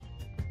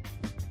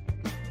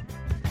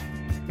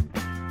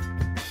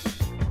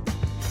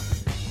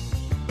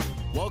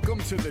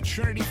welcome to the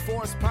Trinity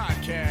Force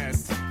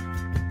Podcast.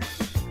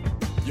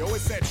 Yo,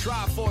 it's that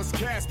Triforce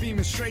cast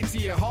beaming straight to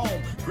your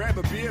home. Grab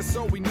a beer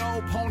so we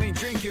know Pone ain't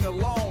drinking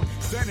alone.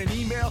 Send an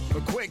email,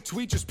 a quick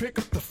tweet, just pick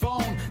up the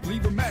phone.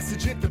 Leave a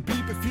message at the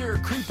beep if you're a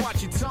creep,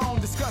 watch your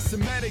tone. Discuss the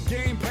meta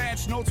game,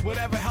 patch notes,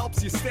 whatever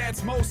helps your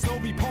stats most.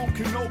 Obi-Pone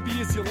Kenobi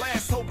is your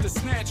last hope to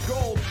snatch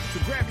gold. So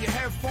grab your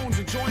headphones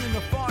and join in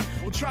the fun.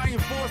 We'll try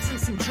enforcing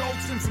some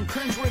jokes and some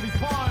cringeworthy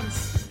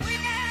puns.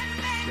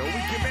 Yo, we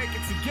can make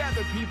it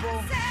together,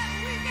 people.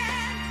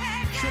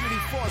 Trinity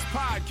Force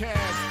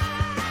Podcast.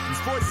 These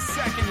boys are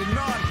second to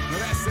none. Now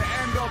that's the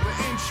end of the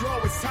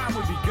intro. It's time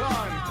we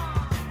begun.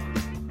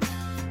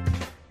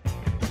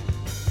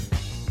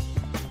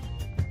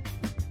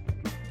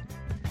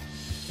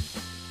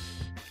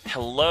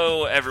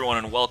 Hello, everyone,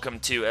 and welcome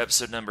to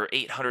episode number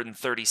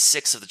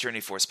 836 of the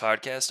Trinity Force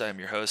Podcast. I am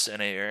your host,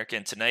 N.A. Eric,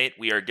 and tonight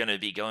we are going to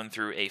be going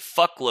through a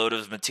fuckload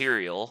of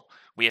material.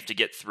 We have to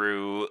get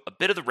through a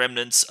bit of the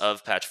remnants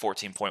of patch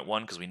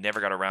 14.1 because we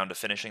never got around to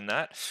finishing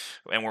that,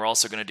 and we're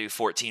also going to do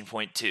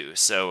 14.2.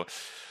 So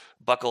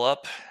buckle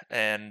up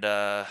and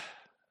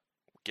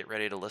get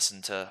ready to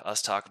listen to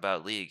us talk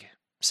about League.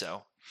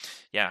 So,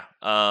 yeah.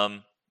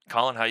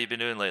 Colin, how you been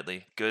doing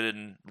lately? Good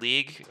in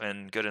League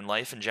and good in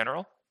life in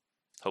general?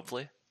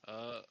 Hopefully.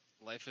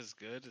 Life is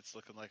good. It's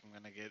looking like I'm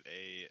gonna get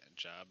a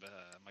job.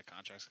 My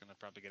contract's gonna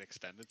probably get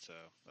extended, so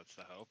that's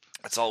the hope.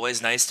 It's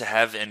always nice to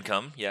have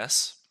income.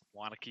 Yes.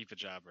 Want to keep a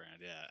job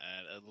around, yeah.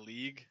 And a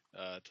league,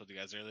 I told you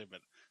guys earlier,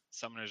 but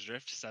Summoner's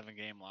Rift,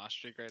 7-game loss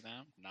streak right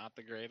now. Not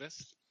the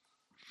greatest.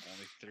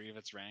 Only 3 of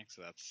it's ranked,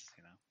 so that's,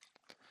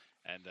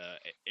 and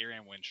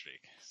Arian win streak.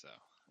 So,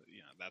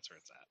 that's where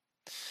it's at.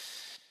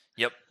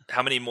 Yep.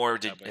 How many more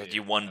had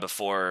you won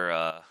before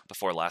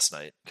last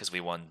night? Because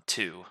we won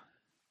 2.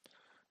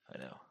 I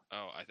know.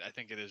 Oh, I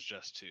think it is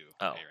just 2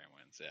 Arian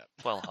wins, yeah.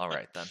 Well, all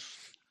right then.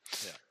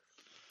 Yeah.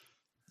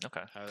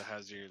 Okay.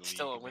 How's your league?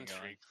 Still a win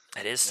streak.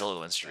 It is still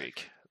a win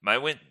streak. My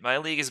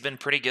league has been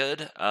pretty good.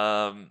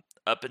 Today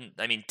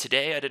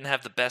I didn't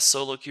have the best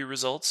solo queue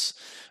results,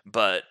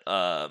 but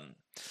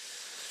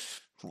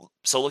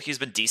solo queue's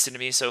been decent to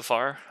me so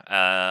far.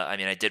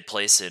 I did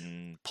place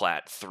in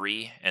Plat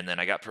 3, and then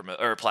I got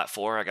promoted, or Plat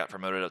 4. I got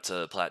promoted up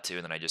to Plat 2,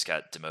 and then I just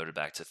got demoted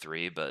back to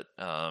 3. But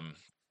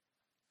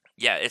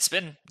yeah, it's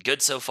been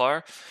good so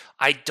far.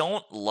 I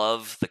don't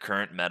love the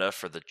current meta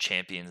for the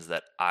champions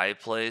that I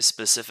play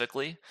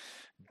specifically,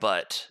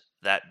 but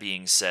that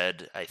being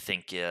said, I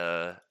think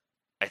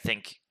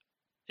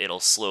it'll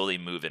slowly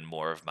move in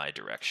more of my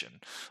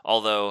direction.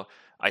 Although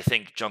I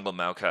think Jungle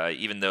Maokai,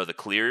 even though the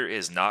clear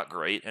is not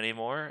great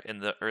anymore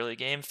in the early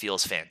game,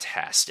 feels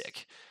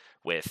fantastic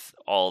with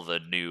all the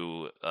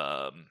new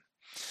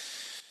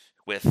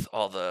with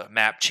all the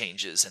map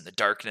changes and the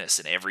darkness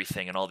and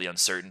everything and all the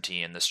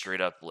uncertainty and the straight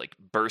up like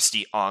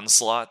bursty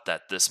onslaught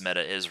that this meta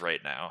is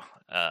right now.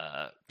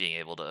 Being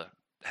able to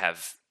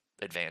have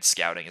advanced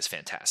scouting is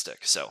fantastic.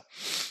 So,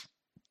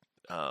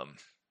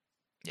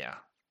 yeah,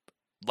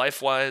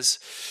 life-wise,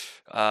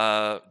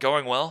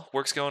 going well,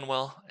 work's going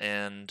well,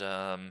 and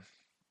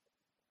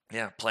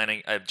yeah,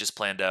 I've just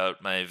planned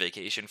out my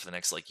vacation for the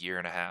next year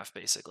and a half,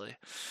 basically.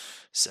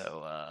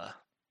 So,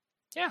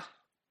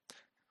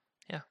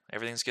 yeah,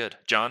 everything's good.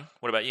 John,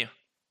 what about you?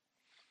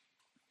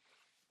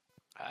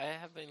 I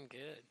have been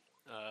good.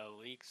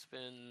 League's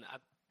been... I've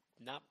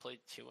not played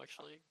too much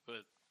League,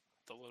 but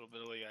the little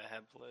bit of League I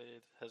have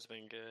played has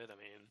been good.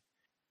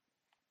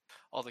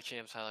 All the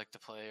champs I like to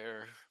play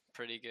are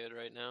pretty good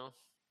right now.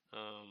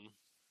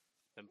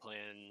 Been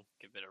playing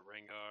a good bit of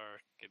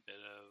Rengar, good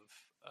bit of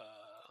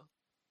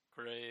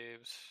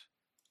Graves,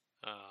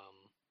 a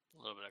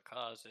little bit of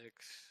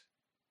Kha'Zix,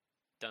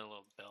 done a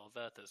little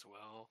Bel'Veth as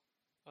well.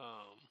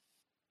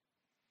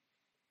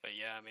 But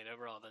yeah,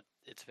 overall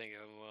it's been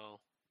going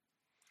well.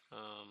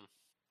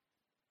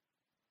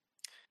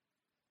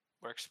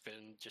 Work's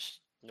been just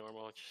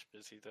normal, just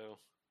busy though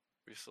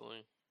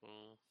recently.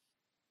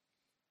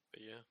 But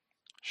yeah.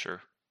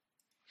 Sure.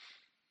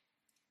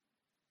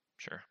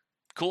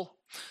 Cool.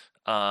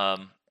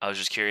 I was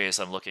just curious.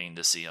 I'm looking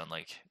to see on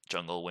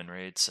jungle win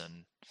rates,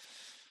 and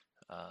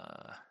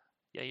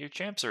yeah, your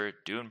champs are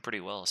doing pretty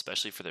well,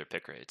 especially for their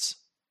pick rates.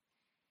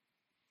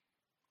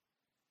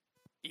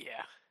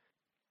 Yeah.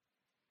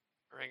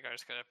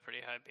 Rengar's got a pretty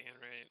high ban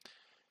rate.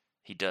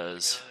 He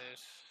does.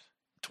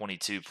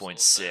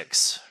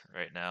 22.6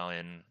 right now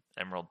in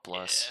Emerald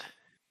Plus.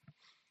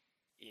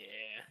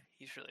 Yeah,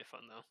 he's really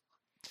fun though.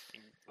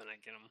 When I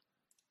get him.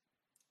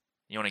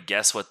 You want to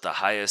guess what the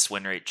highest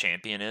win rate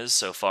champion is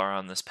so far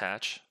on this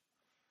patch?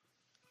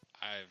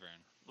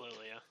 Ivern.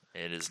 Lilia.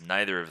 It is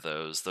neither of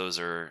those. Those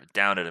are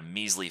down at a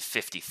measly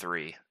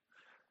 53.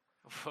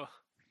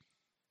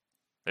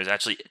 There's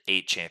actually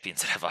 8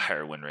 champions that have a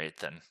higher win rate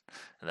than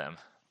them.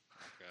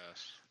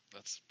 Gosh,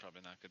 that's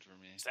probably not good for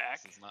me. Zach?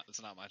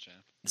 It's not my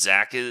champ.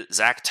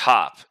 Zach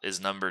Top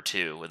is number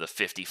 2 with a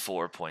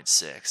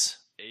 54.6.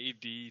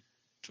 AD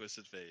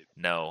Twisted Fate.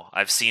 No,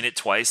 I've seen it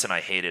twice and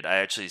I hate it.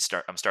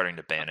 I'm starting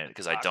to ban it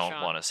because I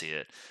don't want to see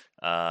it.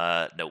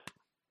 Nope.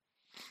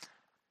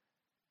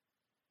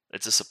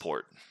 It's a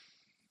support.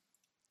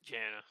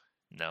 Janna.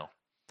 No.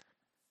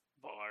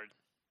 Bard.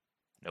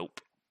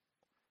 Nope.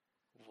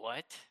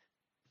 What?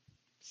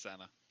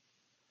 Senna.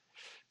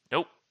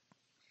 Nope.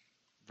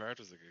 Bard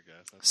was a good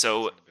guess.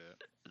 So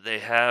they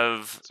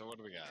have. So what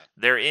do we got?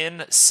 They're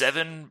in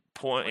 7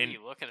 What are point.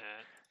 you looking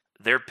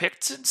at? They're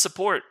picked in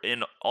support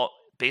in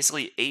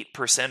basically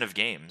 8% of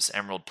games.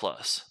 Emerald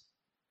Plus.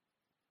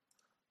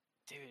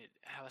 Dude,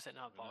 how is it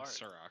not Bard?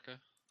 Soraka.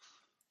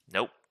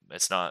 Nope,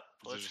 it's not.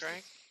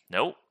 Blitzcrank?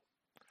 Nope.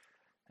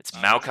 It's It's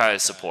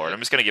Maokai's support. Maokai. I'm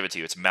just gonna give it to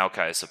you. It's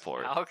Maokai's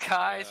support.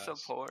 Maokai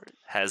support.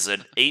 Has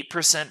an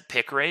 8%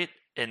 pick rate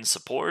in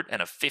support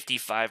and a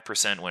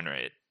 55% win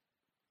rate.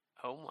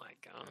 Oh my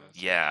god.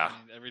 Yeah. I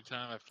mean, every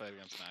time I've played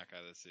against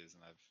Maokai this season,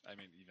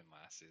 even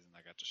last season,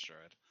 I got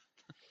destroyed.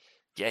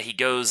 Yeah, he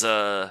goes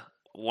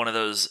one of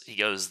those. He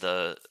goes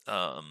the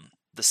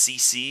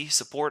CC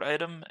support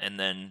item and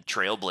then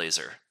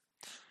Trailblazer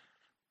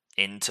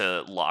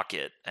into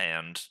Locket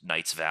and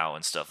Knight's Vow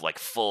and stuff, like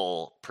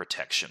full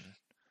protection.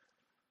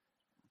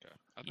 Okay.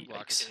 I think Yikes.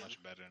 Rocket's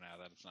much better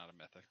now that it's not a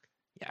mythic.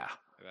 Yeah,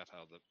 That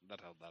held that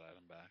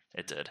item back.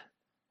 it did.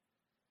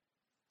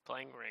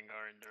 Playing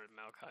Rengar under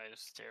Maokai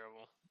is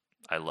terrible.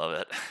 I love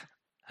it.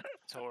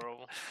 It's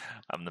horrible.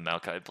 I'm the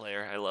Maokai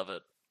player. I love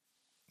it.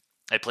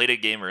 I played a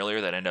game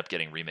earlier that ended up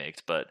getting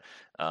remaked, but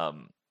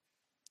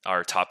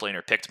our top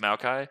laner picked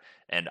Maokai,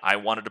 and I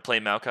wanted to play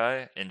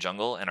Maokai in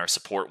jungle, and our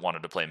support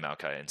wanted to play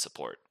Maokai in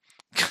support.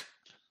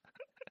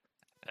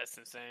 That's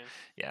insane.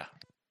 Yeah.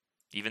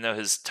 Even though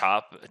his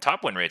top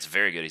win rate's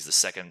very good, he's the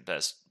second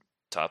best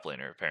top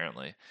laner,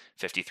 apparently.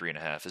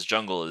 53.5. His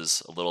jungle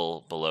is a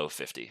little below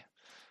 50.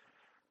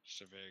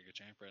 Just a very good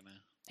champ right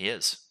now. He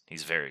is.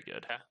 He's very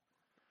good. Yeah.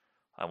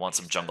 I want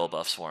some jungle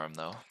buffs for him,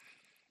 though.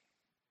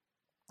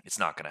 It's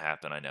not going to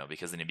happen, I know,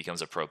 because then he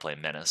becomes a pro play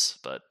menace,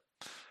 but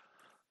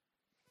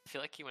I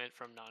feel like he went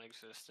from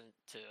non-existent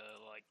to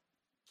like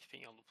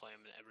being able to play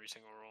him in every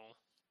single role.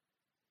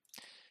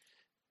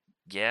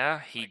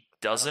 yeah, he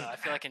doesn't. I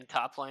feel like in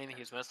top lane, he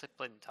was mostly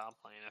played in top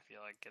lane. I feel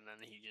like, and then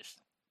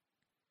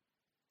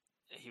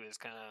he was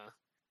kind of.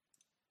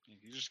 He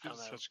just gives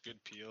such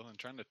good peel, and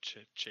trying to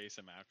chase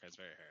him out is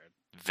very hard.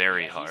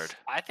 Very hard.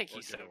 I think Or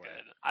he's so get away.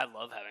 good. I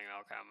love having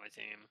Maokai on my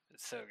team.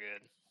 It's so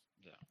good.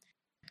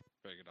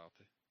 Very good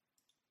ulti.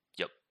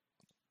 Yep.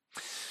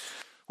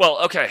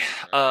 Well, okay.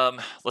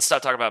 Let's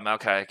stop talking about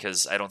Maokai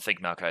because I don't think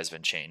Maokai has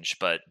been changed,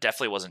 but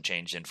definitely wasn't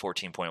changed in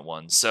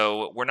 14.1.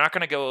 So we're not going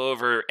to go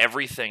over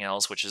everything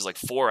else, which is like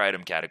 4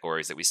 item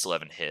categories that we still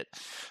haven't hit.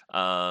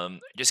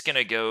 Just going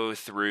to go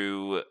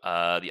through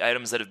the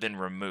items that have been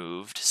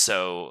removed.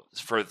 So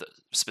for the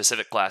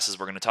specific classes,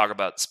 we're going to talk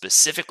about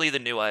specifically the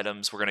new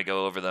items. We're going to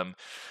go over them,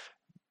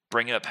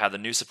 bring up how the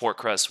new support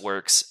crest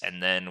works,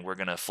 and then we're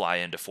going to fly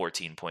into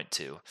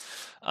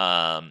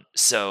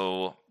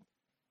 14.2.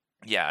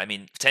 Yeah, I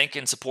mean, tank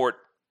and support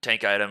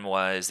tank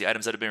item-wise, the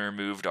items that have been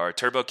removed are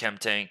Turbo Chem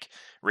Tank,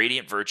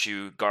 Radiant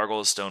Virtue,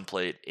 Gargoyle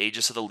Stoneplate,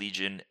 Aegis of the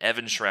Legion,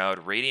 Evan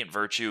Shroud, Radiant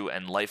Virtue,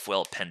 and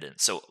Lifewell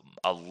Pendant. So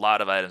a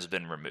lot of items have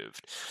been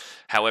removed.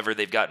 However,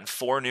 they've gotten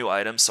 4 new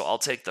items, so I'll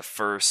take the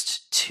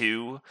first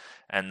 2,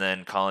 and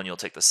then Colin, you'll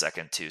take the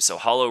second 2. So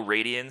Hollow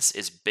Radiance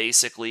is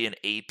basically an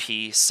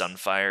AP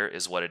Sunfire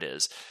is what it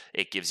is.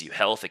 It gives you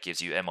health, it gives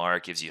you MR,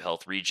 it gives you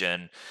health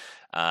regen.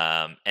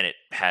 And it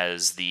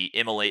has the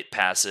Immolate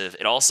passive.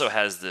 It also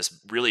has this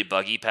really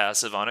buggy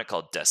passive on it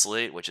called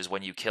Desolate, which is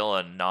when you kill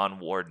a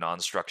non-ward,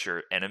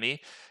 non-structure enemy,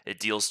 it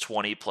deals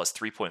 20 plus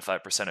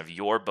 3.5% of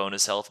your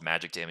bonus health,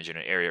 magic damage in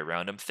an area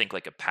around them. Think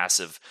like a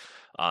passive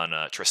on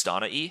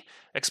Tristana E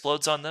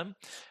explodes on them.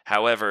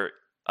 However,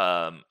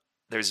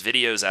 there's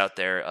videos out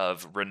there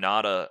of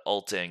Renata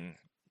ulting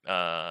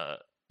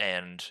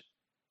and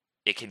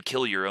it can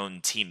kill your own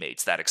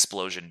teammates. That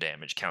explosion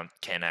damage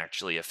can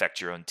actually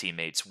affect your own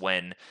teammates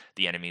when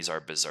the enemies are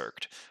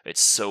berserked. It's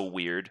so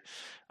weird.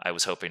 I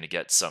was hoping to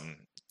get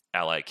some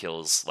ally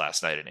kills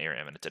last night in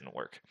ARAM and it didn't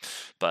work.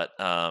 But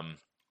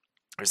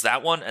there's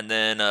that one. And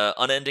then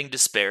Unending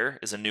Despair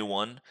is a new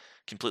one,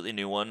 completely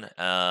new one.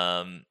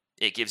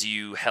 It gives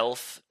you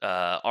health,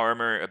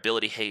 armor,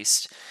 ability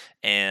haste,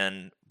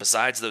 and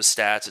besides those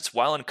stats, it's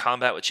while in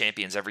combat with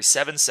champions, every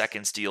 7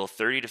 seconds deal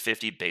 30 to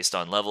 50 based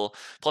on level,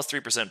 plus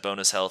 3%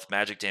 bonus health,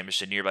 magic damage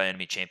to nearby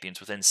enemy champions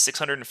within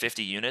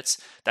 650 units.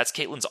 That's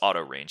Caitlyn's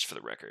auto range for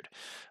the record.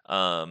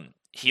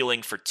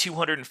 Healing for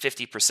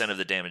 250% of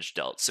the damage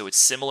dealt. So it's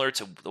similar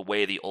to the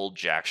way the old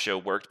Jack show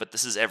worked, but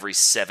this is every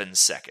 7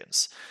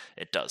 seconds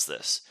it does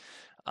this.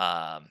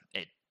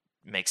 It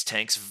makes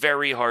tanks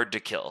very hard to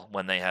kill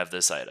when they have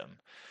this item.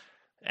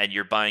 And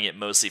you're buying it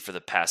mostly for the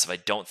passive. I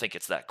don't think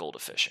it's that gold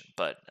efficient,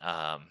 but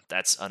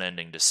that's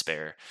Unending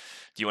Despair.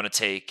 Do you want to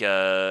take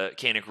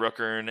Kanik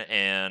Rookern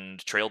and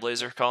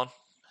Trailblazer, Colin?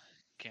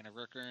 Kanik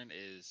Rookern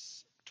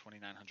is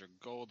 2,900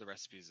 gold. The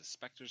recipe is a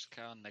Spectre's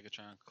Cowl,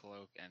 Negatron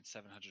Cloak, and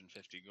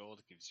 750 gold.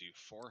 It gives you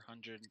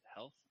 400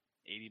 health,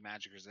 80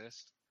 magic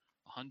resist,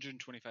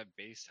 125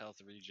 base health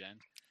regen,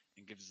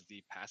 and gives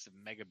the passive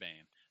Mega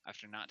Bane.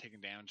 After not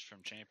taking damage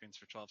from champions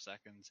for 12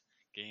 seconds,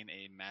 gain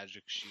a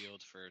magic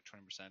shield for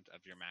 20%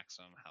 of your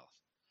maximum health.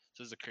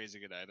 So this is a crazy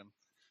good item.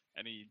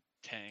 Any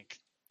tank,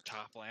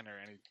 top lane, or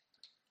any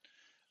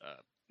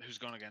who's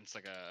going against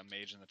like a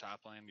mage in the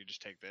top lane, you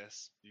just take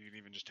this. You can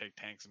even just take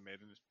tanks and mid.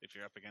 If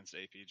you're up against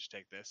AP, just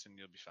take this and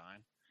you'll be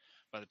fine.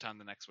 By the time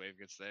the next wave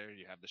gets there,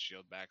 you have the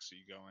shield back, so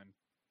you go in,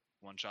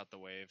 one-shot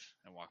the wave,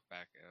 and walk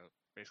back out.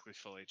 Basically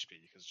full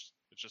HP, because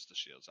it's just the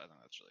shields. I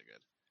think that's really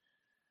good.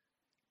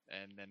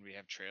 And then we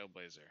have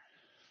Trailblazer.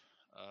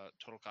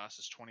 Total cost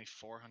is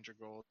 2,400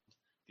 gold.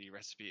 The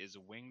recipe is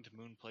Winged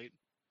Moonplate,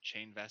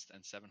 Chain Vest,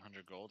 and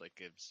 700 gold. It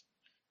gives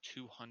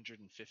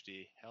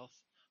 250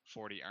 health,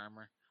 40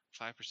 armor,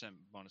 5%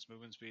 bonus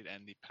movement speed,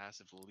 and the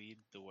passive Lead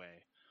the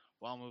Way.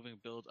 While moving,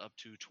 build up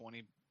to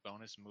 20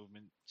 bonus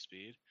movement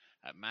speed.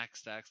 At max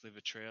stacks, leave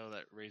a trail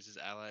that raises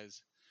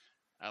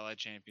allied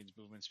champions'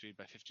 movement speed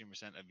by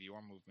 15% of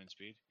your movement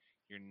speed.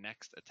 Your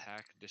next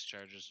attack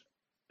discharges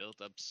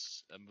built-up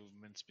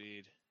movement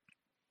speed.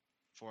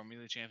 For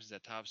melee champions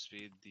at top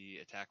speed, the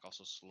attack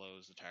also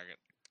slows the target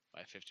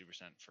by 50%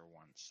 for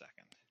 1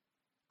 second.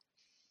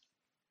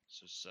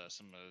 So it's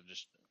some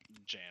just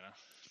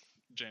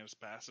Janna's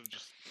passive,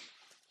 just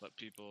let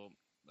people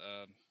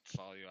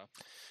follow you up.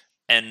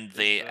 And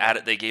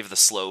they gave the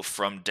slow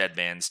from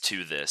Deadman's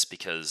to this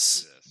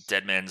because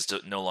Deadman's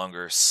no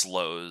longer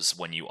slows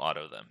when you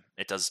auto them.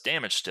 It does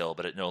damage still,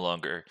 but it no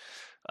longer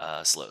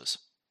slows.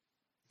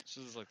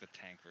 So this is like the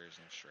tank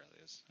version of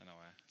Shurelya's in a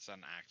way. It's not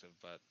an active,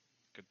 but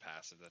good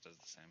passive that does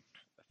the same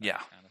effect, Yeah,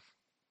 kind of.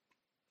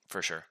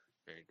 For sure.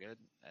 Very good.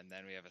 And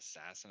then we have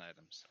assassin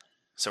items.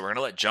 So we're going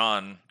to let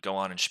John go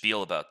on and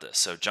spiel about this.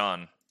 So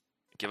John,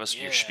 give us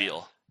your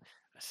spiel.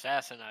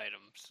 Assassin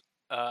items.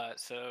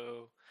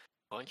 So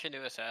bunch of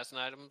new assassin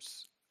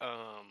items.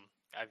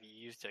 I've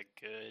used a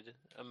good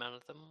amount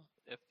of them,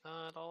 if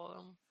not all of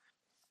them.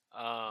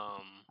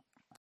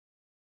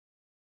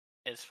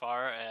 As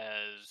far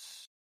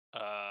as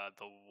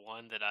the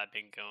one that I've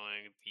been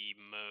going the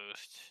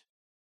most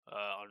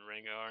on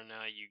Rengar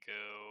now, you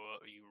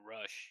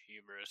rush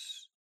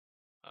Hubris.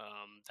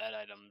 That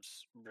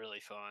item's really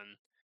fun.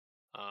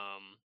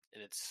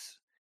 And it's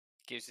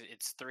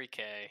 3K.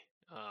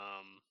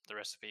 The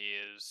recipe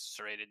is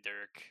Serrated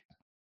Dirk,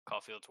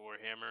 Caulfield's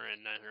Warhammer,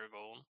 and 900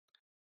 gold.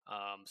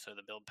 So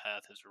the build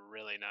path is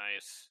really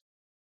nice.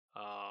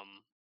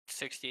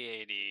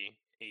 60 AD,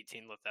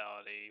 18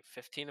 lethality,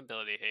 15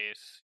 ability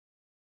haste.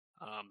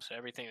 So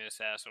everything an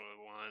assassin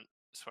would want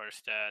as far as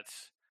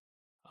stats.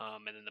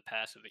 And then the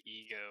passive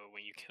ego,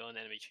 when you kill an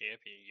enemy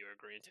champion, you are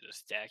granted a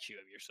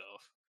statue of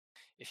yourself.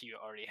 If you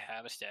already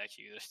have a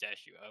statue, the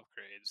statue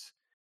upgrades.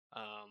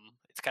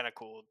 It's kind of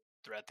cool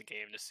throughout the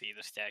game to see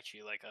the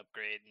statue like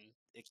upgrade and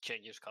it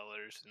changes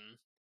colors, and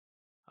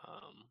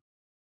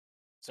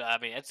so I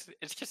mean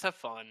it's just a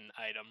fun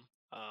item.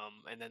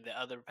 And then the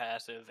other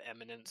passive,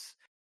 Eminence,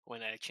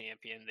 when a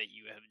champion that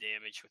you have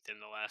damaged within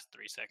the last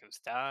 3 seconds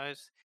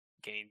dies,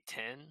 gain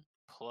 10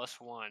 plus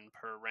 1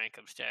 per rank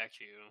of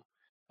statue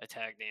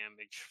attack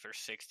damage for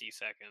 60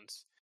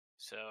 seconds.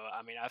 So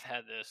I mean I've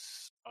had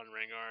this on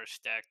Rengar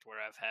stacked where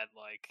I've had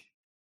like,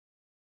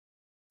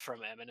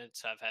 from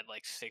Eminence, I've had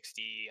like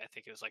 60, I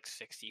think it was like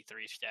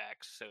 63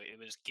 stacks. So it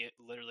was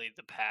literally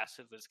the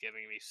passive was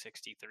giving me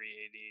 63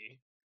 AD.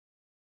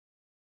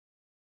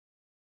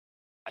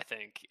 I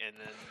think, and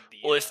then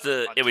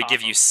it would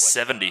give you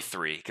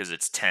 73 because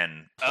it's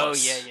 10 plus. Oh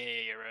yeah,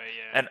 you're right,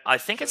 yeah. And I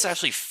think it's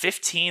actually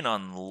 15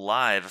 on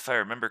live, if I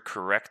remember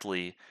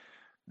correctly.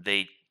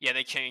 They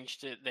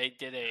changed it. They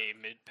did a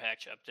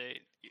mid-patch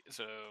update,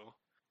 so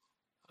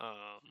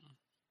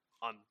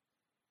on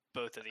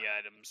both of the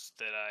items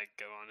that I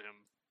go on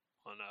him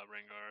on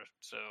Rengar.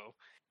 So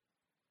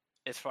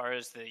as far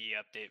as the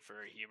update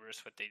for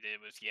Hubris, what they did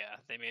was,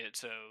 they made it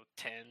so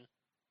 10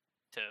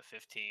 to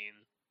 15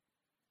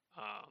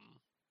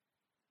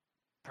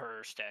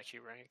 per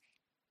statue rank.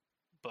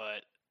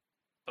 But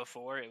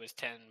before it was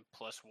 10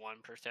 plus 1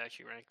 per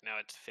statue rank. Now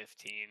it's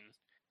 15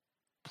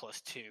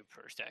 plus 2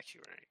 per statue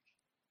rank.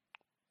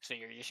 So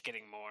you're just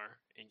getting more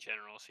in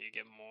general. So you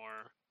get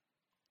more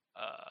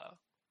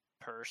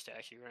per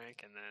statue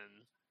rank, and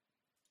then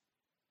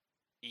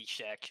each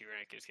statue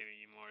rank is giving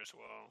you more as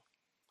well.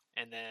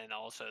 And then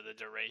also the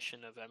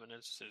duration of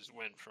Eminence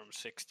went from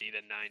 60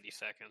 to 90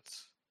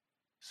 seconds.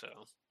 So,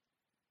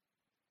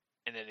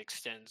 and it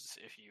extends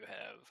if you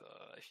have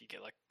if you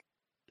get like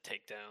a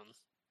takedown.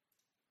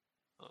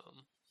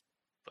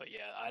 But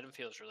yeah, item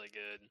feels really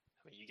good.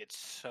 I mean, you get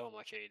so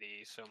much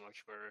AD, so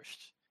much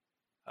burst.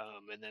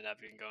 And then I've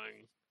been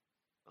going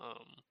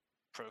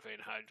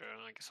Profane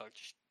Hydra. I guess I'll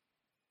just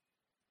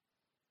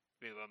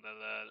move on to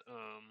that.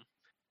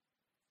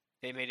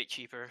 They made it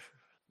cheaper.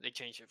 They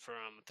changed it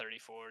from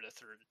 34 to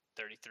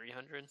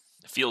 3,300.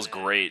 It feels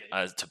great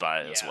to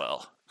buy as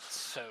well.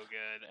 So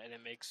good, and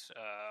it makes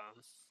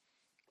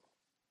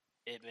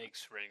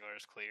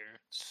Rengar's clear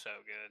so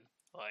good.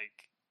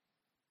 Like,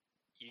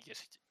 you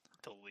just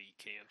delete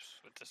camps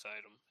with this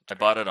item. I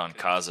bought it on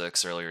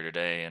Kha'Zix earlier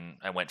today, and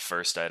I went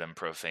first item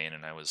Profane,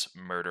 and I was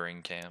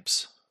murdering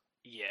camps.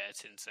 Yeah,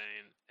 it's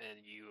insane.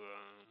 And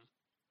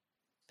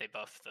they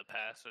buff the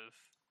passive,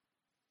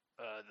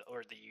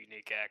 or the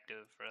unique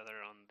active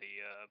rather, on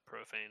the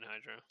profane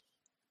Hydra.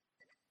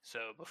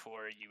 So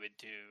before you would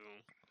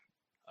do,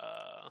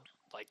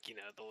 like the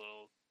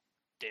little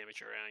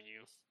damage around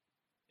you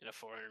in a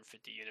 450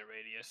 unit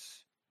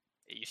radius.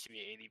 It used to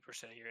be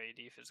 80% of your AD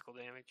physical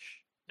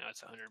damage. Now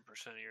it's 100%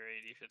 of your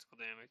AD physical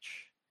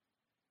damage.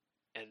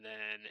 And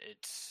then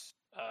it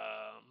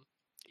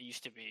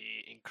used to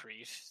be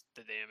increase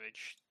the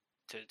damage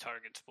to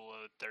targets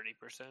below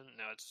 30%.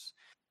 Now it's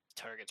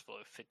targets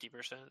below 50%.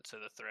 So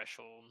the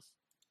threshold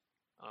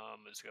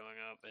is going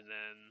up, and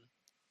then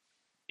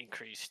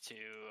increase to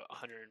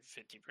 150%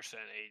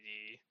 AD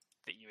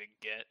that you would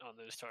get on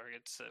those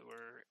targets that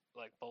were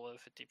like below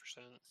 50%.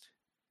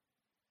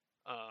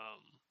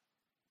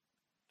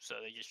 So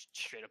they just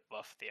straight up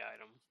buffed the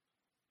item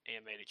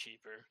and made it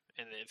cheaper,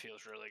 and it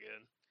feels really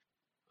good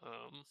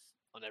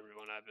on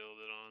everyone I build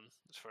it on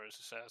as far as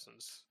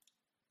assassins.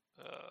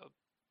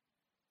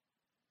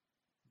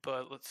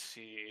 But let's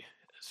see,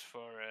 as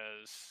far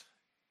as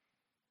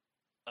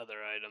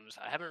other items,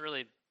 I haven't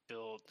really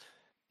built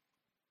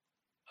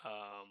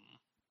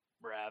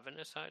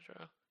Ravenous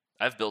Hydra.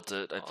 I've built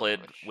it. I played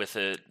with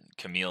it,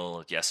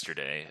 Camille,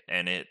 yesterday,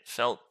 and it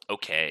felt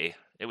okay.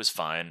 It was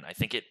fine. I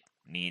think it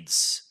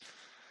needs,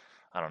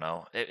 I don't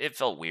know, it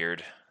felt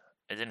weird.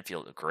 It didn't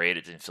feel great.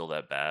 It didn't feel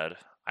that bad.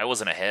 I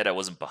wasn't ahead. I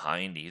wasn't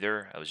behind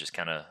either. I was just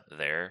kind of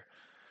there,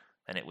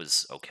 and it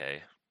was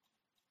okay.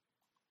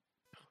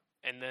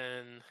 And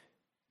then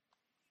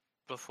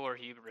before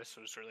Hubris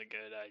was really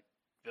good, I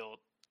built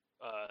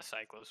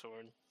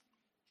Cyclosword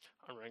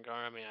on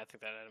Rengar. I mean, I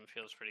think that item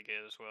feels pretty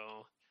good as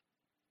well.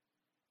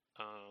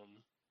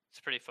 It's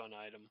a pretty fun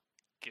item.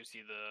 Gives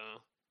you the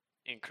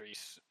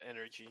increase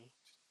energy,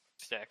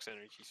 stacks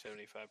energy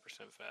 75%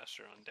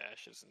 faster on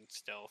dashes and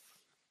stealth.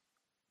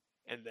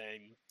 And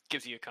then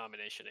gives you a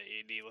combination of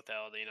AD,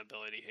 lethality, and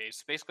ability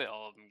haste. Basically,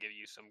 all of them give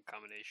you some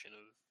combination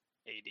of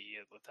AD,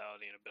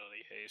 lethality, and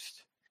ability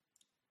haste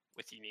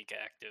with unique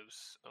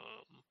actives.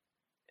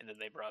 And then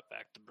they brought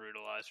back the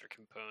Brutalizer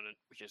component,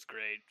 which is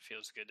great.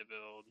 Feels good to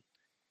build.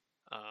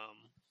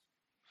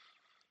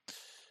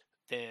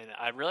 Then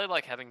I really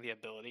like having the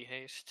ability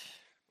haste,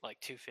 like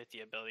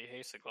 250 ability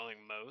haste, the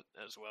glowing moat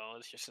as well.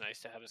 It's just nice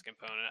to have as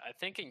component. I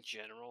think in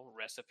general,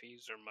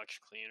 recipes are much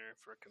cleaner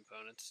for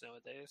components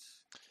nowadays,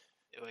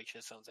 which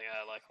is something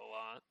I like a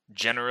lot.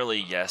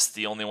 Generally, yes.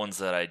 The only ones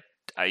that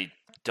I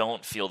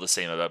don't feel the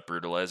same about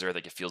Brutalizer. I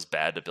think it feels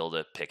bad to build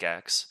a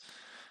pickaxe.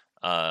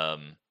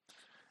 And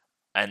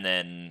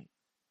then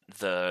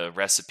the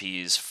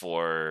recipes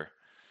for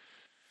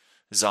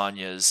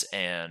Zanya's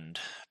and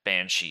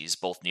Banshees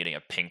both needing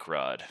a pink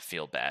rod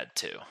feel bad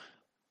too.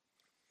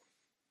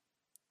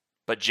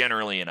 But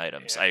generally in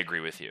items, I agree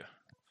with you.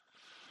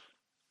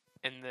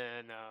 And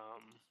then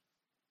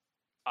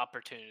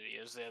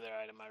Opportunity is the other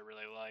item I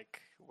really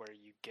like, where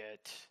you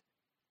get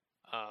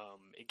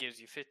it gives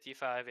you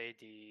 55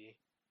 AD,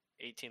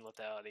 18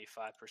 lethality,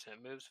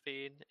 5% move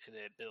speed, and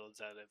it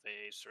builds out of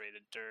a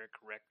serrated Dirk,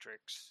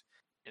 Rectrix,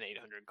 and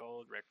 800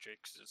 gold.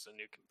 Rectrix is a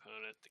new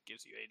component that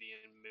gives you AD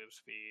and move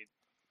speed.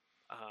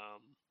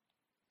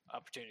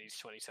 Opportunity is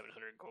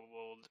 2,700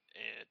 gold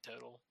and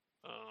total.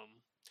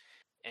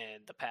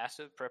 And the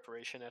passive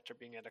preparation after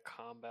being at a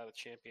combat with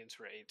champions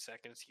for 8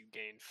 seconds, you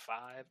gain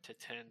 5 to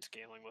 10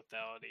 scaling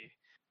lethality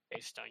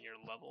based on your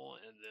level,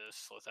 and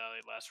this lethality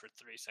lasts for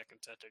 3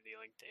 seconds after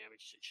dealing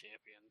damage to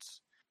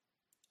champions.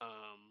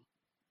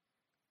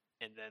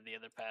 And then the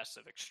other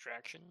passive,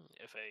 Extraction.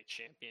 If a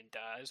champion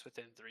dies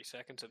within 3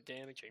 seconds of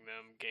damaging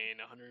them,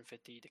 gain 150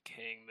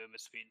 decaying movement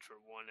speed for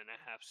 1.5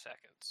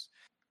 seconds.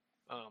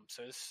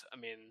 So this, I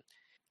mean,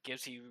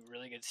 gives you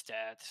really good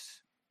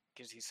stats,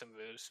 gives you some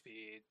move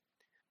speed,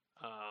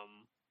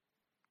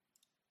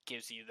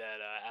 gives you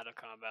that out of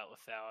combat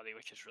lethality,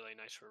 which is really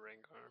nice for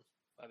Rengar.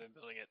 I've been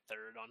building it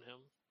third on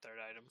him, third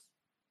item,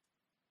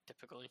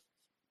 typically.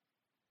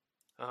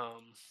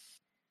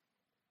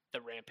 The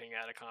ramping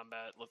out of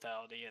combat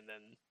lethality, and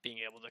then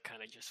being able to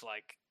kind of just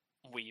like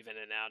weave in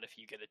and out if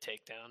you get a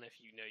takedown, if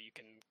you know you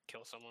can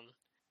kill someone.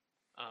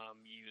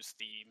 Use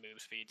the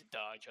move speed to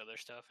dodge other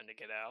stuff and to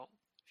get out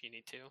if you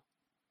need to.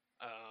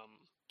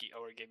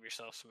 Or give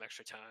yourself some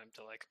extra time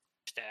to like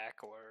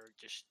stack or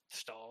just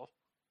stall.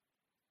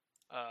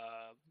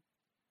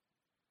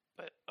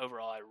 But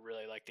overall, I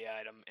really like the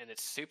item, and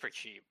it's super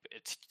cheap.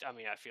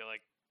 I feel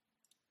like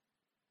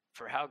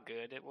for how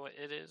good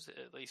it is,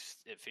 at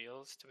least it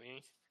feels to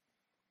me,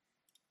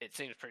 it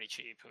seems pretty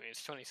cheap. I mean,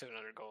 it's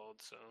 2,700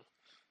 gold, so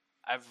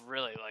I've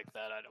really liked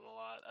that item a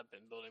lot. I've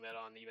been building that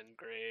on even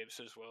Graves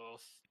as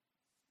well.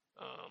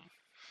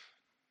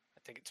 I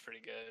think it's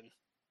pretty good.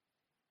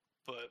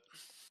 But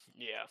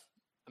yeah,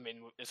 I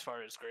mean, as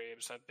far as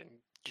Graves, I've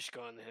been just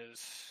going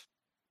his.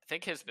 I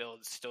think his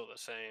build is still the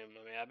same.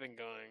 I mean, I've been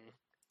going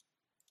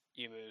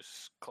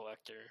Emu's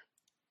Collector,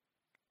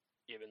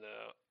 even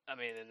though, I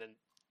mean, and then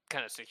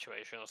kind of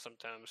situational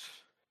sometimes.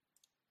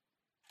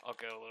 I'll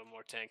go a little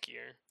more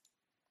tankier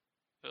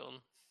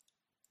build,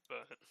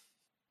 but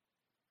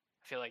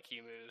I feel like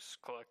Yumu's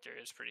Collector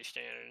is pretty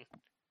standard.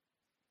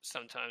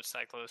 Sometimes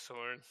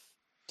Cyclosword.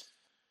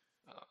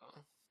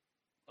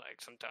 Like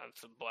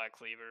sometimes the Black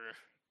Cleaver,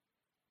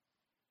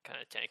 kind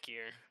of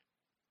tankier.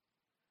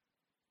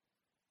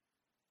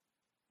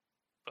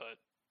 But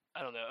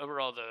I don't know.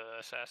 Overall, the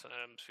assassin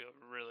items feel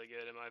really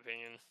good in my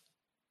opinion,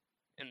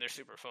 and they're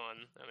super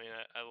fun. I mean,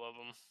 I love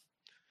them.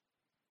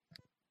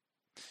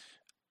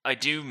 I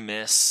do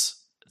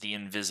miss the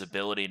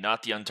invisibility,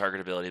 not the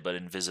untargetability, but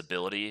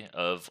invisibility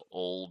of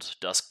old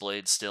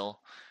Duskblade still.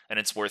 And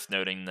it's worth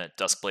noting that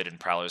Duskblade and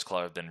Prowler's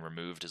Claw have been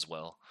removed as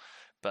well.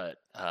 But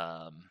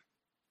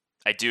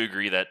I do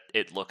agree that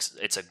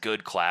it's a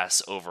good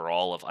class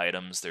overall of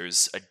items.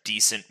 There's a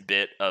decent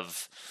bit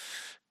of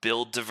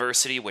build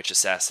diversity, which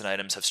assassin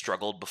items have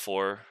struggled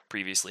before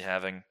previously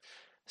having.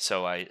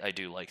 So I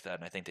do like that,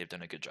 and I think they've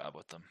done a good job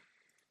with them.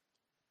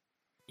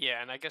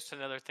 Yeah, and I guess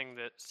another thing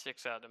that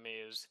sticks out to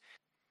me is,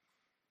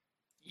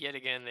 yet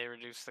again, they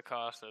reduced the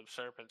cost of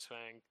Serpent's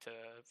Fang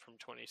from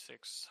 2,600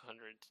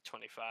 to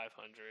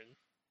 2,500.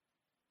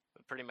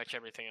 But pretty much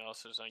everything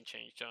else is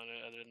unchanged on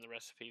it, other than the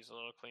recipe's a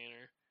little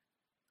cleaner.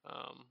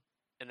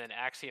 And then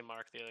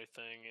Axiomark, the other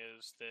thing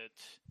is that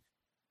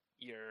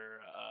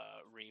your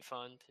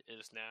refund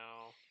is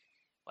now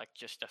like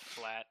just a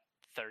flat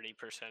 30%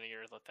 of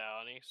your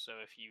lethality. So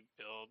if you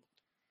build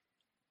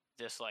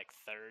this like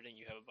third and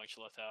you have a bunch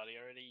of lethality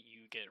already,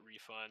 you get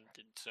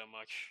refunded so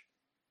much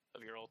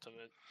of your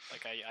ultimate.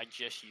 Like I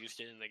just used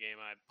it in the game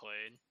I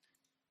played,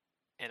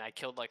 and I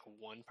killed like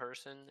one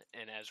person,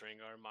 and as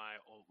Rengar, my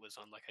ult was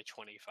on like a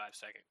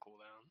 25-second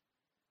cooldown.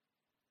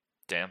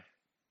 Damn.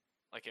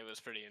 Like, it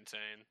was pretty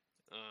insane.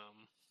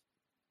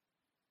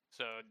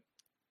 So,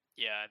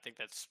 yeah, I think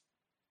that's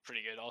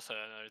pretty good. Also,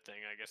 another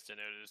thing I guess to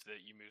note is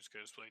that Yumu's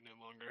Ghostblade no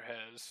longer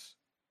has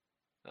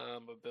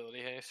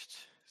ability haste.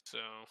 So,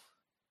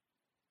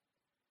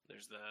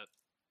 there's that.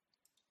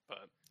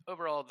 But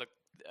overall, the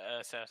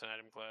assassin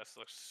item class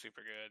looks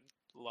super good.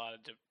 A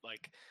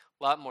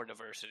lot more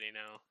diversity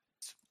now.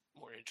 It's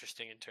more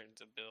interesting in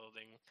terms of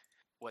building,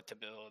 what to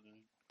build,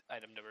 and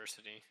item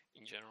diversity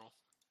in general.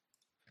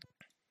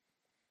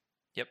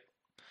 Yep.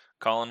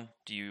 Colin,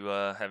 do you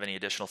have any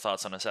additional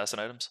thoughts on assassin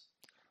items?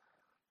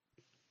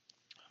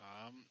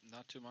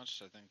 Not too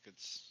much. I think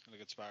it's in a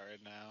good spot right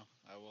now.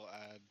 I will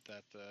add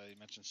that you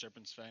mentioned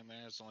Serpent's Fang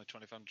there. It's only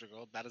 2,500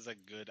 gold. That is a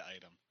good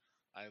item.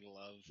 I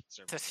love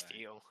Serpent's Fang. To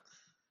steal.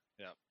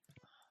 Yep.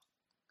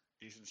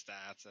 Decent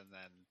stats, and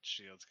then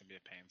shields can be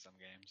a pain some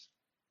games.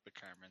 The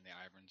Karma and the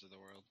Iverns of the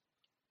world.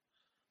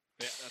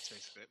 But yeah, that's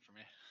basically it for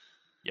me.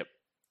 Yep.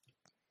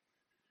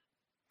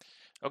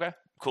 Okay,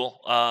 cool.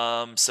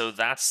 So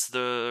that's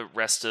the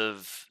rest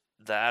of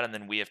that, and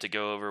then we have to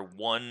go over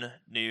one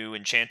new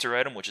enchanter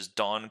item, which is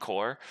Dawn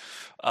Core.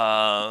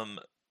 I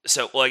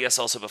guess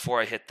also before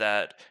I hit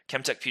that,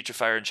 Chemtech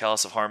Putrefier and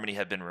Chalice of Harmony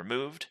have been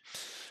removed.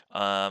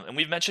 And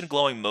we've mentioned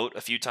Glowing Moat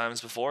a few times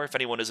before. If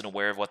anyone isn't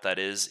aware of what that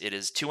is, it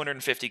is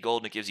 250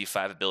 gold and it gives you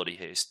 5 ability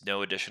haste,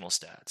 no additional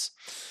stats.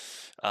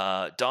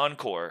 Dawn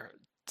Core,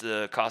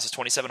 the cost is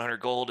 2,700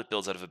 gold. It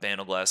builds out of a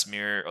Bandleglass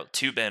Mirror,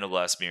 2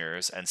 Bandleglass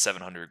Mirrors, and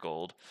 700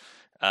 gold.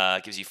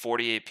 It gives you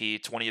 40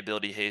 AP, 20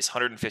 ability haste,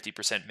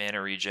 150%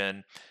 mana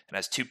regen, and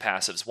has 2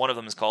 passives. One of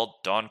them is called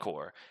Dawn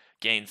Core.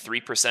 Gain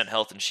 3%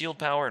 health and shield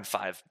power and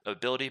 5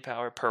 ability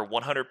power per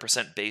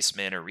 100% base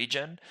mana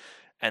regen.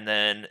 And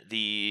then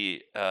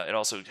it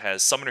also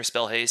has Summoner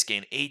Spell Haste,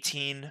 gain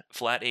 18,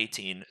 flat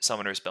 18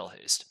 Summoner Spell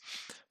Haste.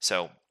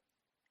 So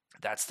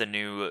that's the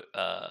new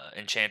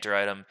enchanter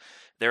item.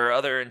 There are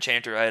other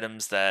enchanter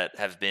items that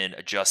have been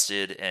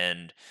adjusted,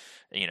 and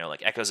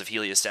like Echoes of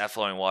Helios, Staff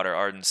Flowing Water,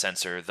 Ardent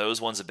Censer,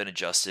 those ones have been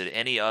adjusted.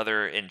 Any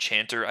other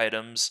enchanter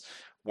items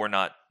were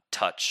not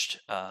touched.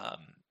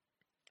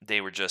 They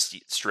were just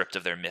stripped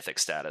of their mythic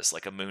status,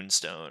 like a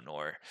Moonstone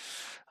or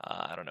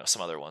I don't know,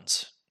 some other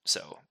ones.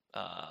 So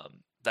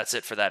that's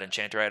it for that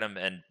enchanter item.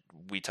 And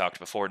we talked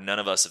before, none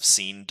of us have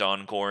seen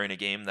Dawn Core in a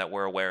game that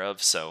we're aware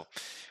of, so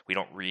we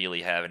don't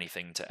really have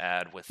anything to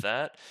add with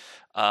that.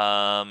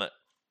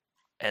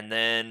 And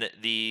then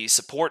the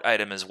support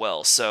item as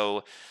well.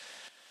 So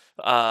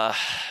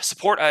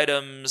support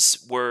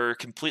items were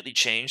completely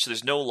changed. So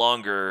there's no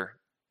longer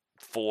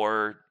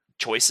 4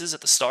 choices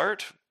at the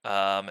start.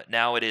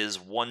 Now it is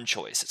 1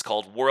 choice. It's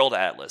called World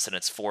Atlas, and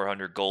it's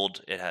 400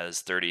 gold. It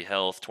has 30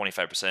 health,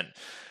 25%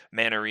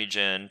 mana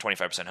regen,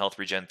 25% health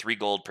regen, 3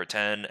 gold per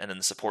 10, and then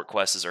the support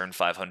quest is earn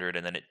 500,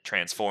 and then it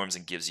transforms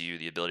and gives you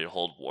the ability to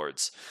hold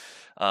wards.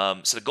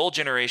 So the gold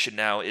generation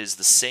now is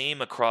the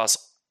same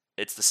across.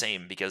 It's the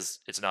same because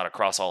it's not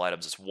across all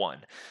items, it's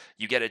 1.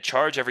 You get a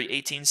charge every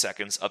 18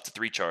 seconds, up to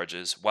 3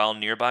 charges, while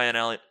nearby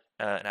an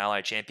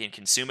ally champion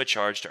consume a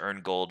charge to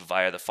earn gold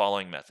via the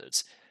following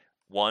methods.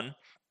 1.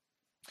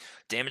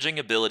 Damaging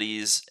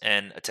abilities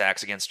and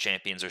attacks against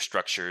champions or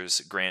structures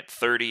grant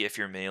 30 if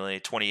you're melee,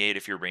 28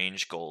 if you're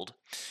range gold.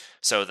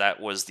 So that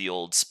was the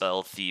old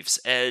spell Thief's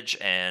Edge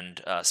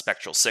and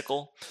Spectral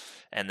Sickle.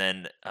 And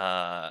then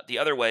the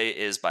other way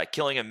is by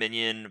killing a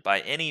minion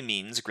by any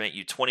means, grant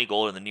you 20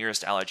 gold and the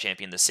nearest allied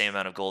champion the same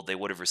amount of gold they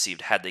would have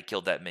received had they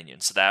killed that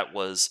minion. So that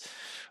was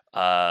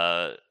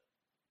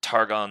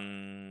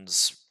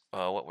Targon's,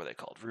 what were they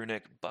called?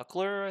 Runic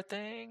Buckler, I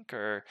think?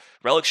 Or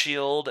Relic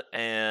Shield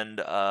and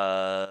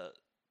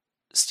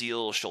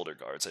Steel Shoulder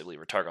Guards, I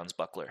believe, or Targon's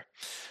Buckler.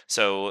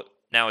 So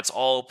now it's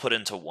all put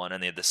into one,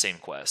 and they have the same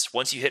quest.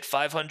 Once you hit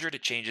 500,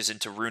 it changes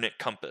into Runic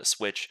Compass,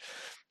 which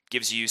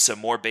gives you some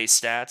more base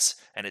stats,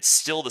 and it's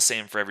still the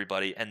same for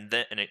everybody, and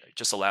it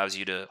just allows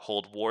you to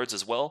hold wards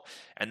as well.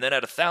 And then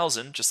at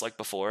 1,000, just like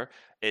before,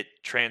 it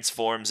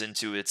transforms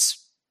into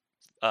its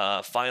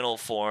final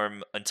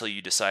form until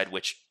you decide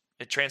which.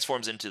 It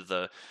transforms into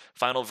the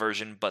final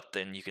version, but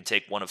then you can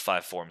take one of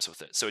 5 forms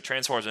with it. So it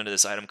transforms into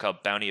this item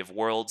called Bounty of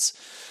Worlds.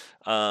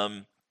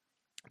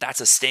 That's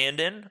a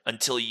stand-in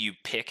until you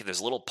pick. There's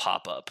a little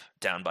pop-up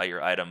down by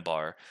your item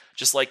bar,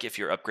 just like if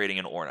you're upgrading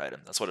an Ornn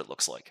item. That's what it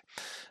looks like.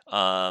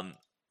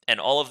 And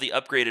all of the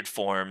upgraded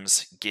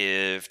forms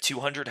give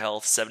 200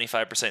 health,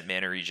 75%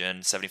 mana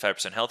regen,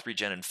 75% health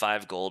regen, and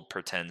 5 gold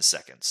per 10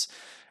 seconds.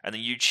 And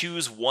then you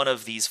choose one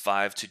of these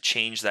 5 to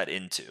change that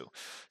into.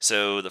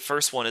 So the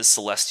first one is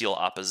Celestial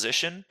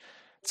Opposition.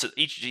 So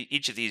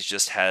each of these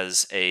just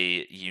has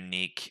a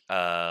unique.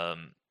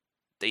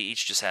 They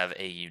each just have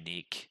a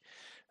unique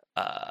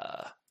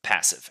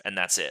passive, and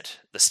that's it.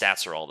 The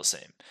stats are all the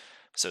same.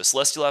 So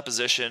Celestial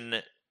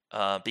Opposition,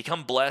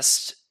 become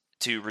blessed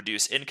to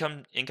reduce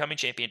incoming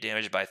champion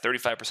damage by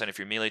 35% if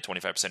you're melee,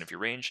 25% if you're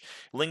range,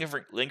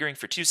 lingering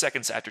for 2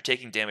 seconds after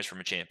taking damage from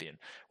a champion.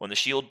 When the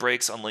shield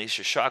breaks, unleash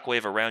a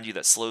shockwave around you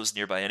that slows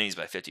nearby enemies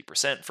by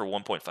 50% for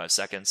 1.5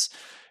 seconds,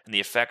 and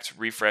the effect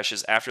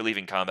refreshes after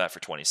leaving combat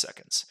for 20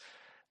 seconds.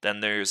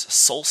 Then there's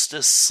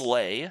Solstice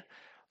Slay.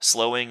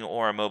 Slowing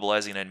or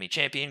immobilizing an enemy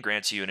champion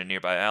grants you and a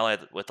nearby ally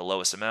with the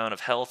lowest amount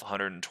of health,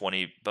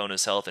 120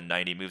 bonus health and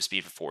 90 move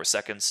speed for 4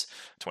 seconds,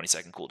 20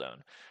 second cooldown.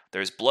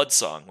 There's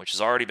Bloodsong, which has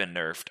already been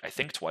nerfed, I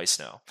think twice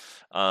now.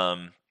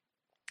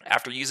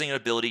 After using an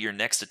ability, your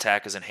next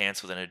attack is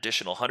enhanced with an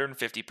additional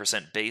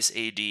 150% base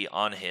AD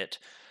on hit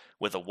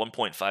with a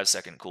 1.5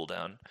 second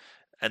cooldown.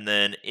 And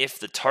then if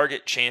the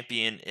target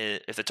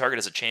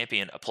is a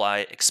champion,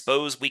 apply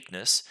Expose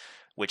Weakness,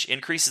 which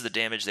increases the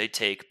damage they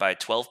take by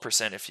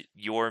 12% if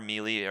you're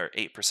melee or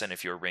 8%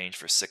 if you're range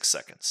for 6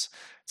 seconds.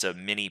 It's a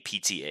mini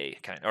PTA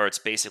or it's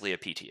basically a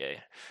PTA.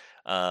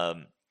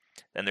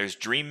 Then there's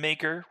Dream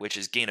Maker, which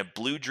is gain a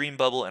blue dream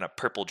bubble and a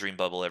purple dream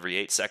bubble every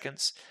 8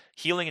 seconds.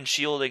 Healing and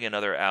shielding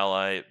another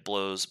ally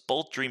blows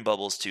both dream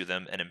bubbles to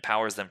them and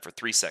empowers them for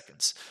 3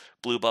 seconds.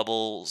 Blue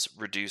bubbles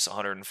reduce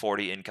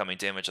 140 incoming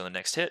damage on the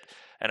next hit,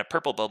 and a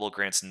purple bubble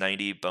grants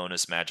 90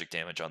 bonus magic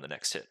damage on the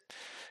next hit.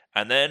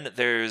 And then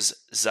there's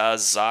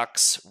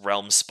Zazak's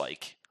Realm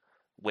Spike,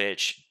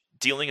 which,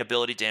 dealing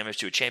ability damage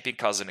to a champion,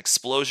 causes an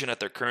explosion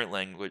at their current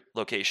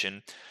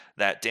location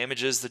that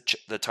damages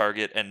the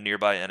target and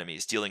nearby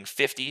enemies, dealing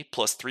 50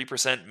 plus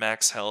 3%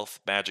 max health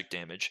magic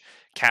damage,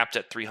 capped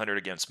at 300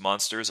 against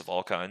monsters of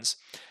all kinds.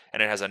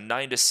 And it has a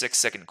 9 to 6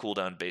 second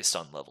cooldown based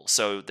on level.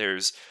 So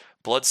there's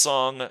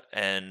Bloodsong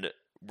and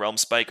Realm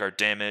Spike are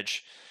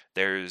damage.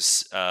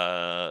 There's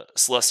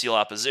Celestial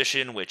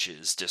Opposition, which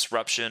is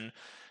disruption,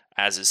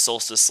 as is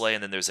Solstice Slay,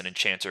 and then there's an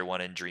Enchanter one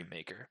in Dream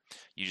Maker.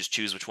 You just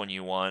choose which one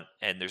you want,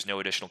 and there's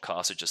no additional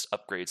cost. It just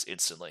upgrades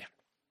instantly.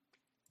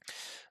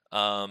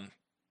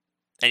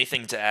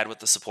 Anything to add with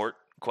the support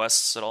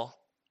quests at all,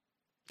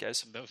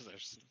 guys? Those are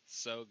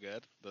so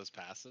good. Those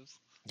passives.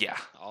 Yeah,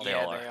 They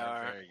all are.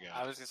 are. Very good.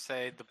 I was gonna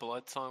say the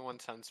Bloodsong one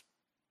sounds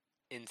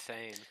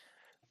insane.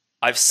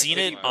 I've seen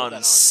Like, it you build that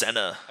on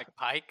Senna. Like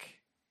Pike.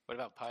 What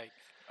about Pike?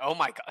 Oh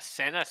my god,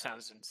 Senna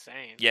sounds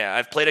insane. Yeah,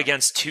 I've played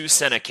against 2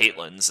 Senna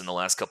Caitlins in the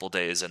last couple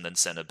days, and then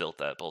Senna built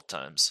that both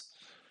times.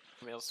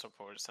 Male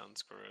support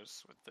sounds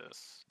gross with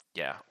this.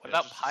 Yeah. What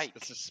about Pike?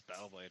 It's a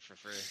Spellblade for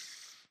free.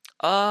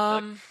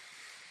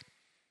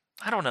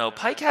 I don't know. Yeah,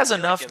 Pike I has feel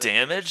like enough it would be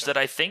damage that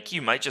I something think good,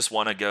 you yeah. might just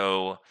want to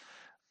go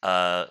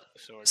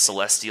Sword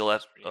Celestial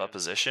maybe, yeah.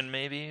 Opposition,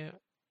 maybe.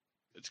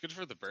 It's good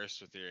for the burst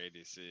with your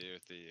ADC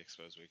with the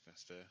Exposed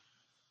Weakness too.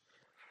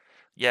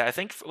 Yeah, I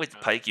think with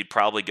Pike you'd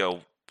probably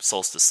go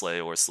Solstice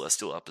Slay or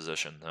Celestial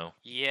Opposition, though.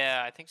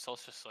 Yeah, I think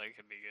Solstice Slay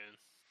could be good.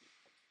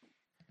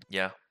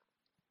 Yeah.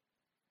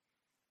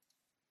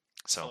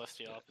 So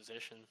Celestial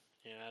Opposition.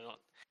 Yeah,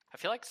 I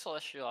feel like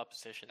Celestial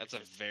Opposition. That's is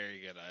a just- very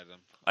good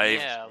item.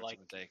 Yeah, Sports like,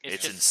 in the take.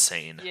 it's just-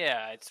 insane.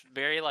 Yeah, it's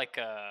very like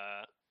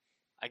I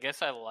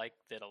guess I like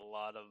that a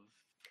lot of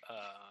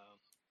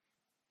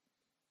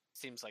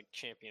seems like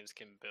champions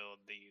can build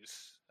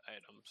these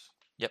items.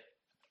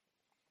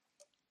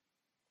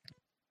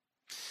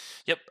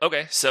 Yep.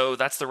 Okay. So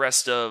that's the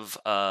rest of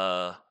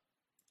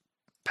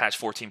patch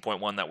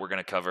 14.1 that we're going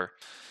to cover.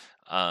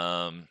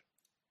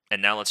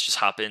 And now let's just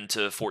hop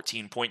into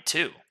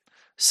 14.2.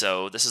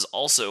 So this is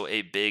also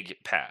a big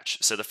patch.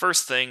 So the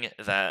first thing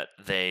that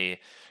they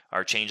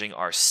are changing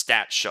are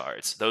stat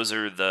shards. Those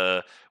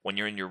are when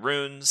you're in your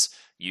runes,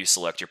 You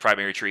select your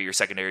primary tree, your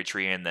secondary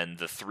tree, and then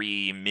the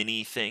 3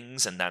 mini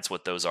things, and that's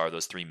what those are,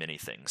 those 3 mini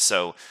things.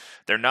 So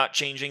they're not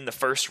changing the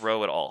first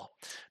row at all.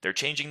 They're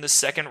changing the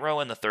second row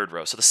and the third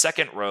row. So the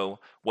second row,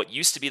 what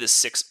used to be the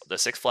 6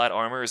 flat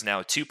armor is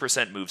now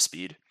 2% move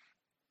speed.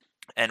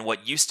 And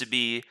what used to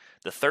be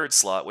the third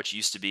slot, which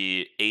used to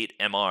be 8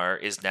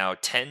 MR, is now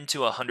 10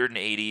 to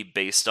 180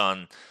 based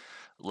on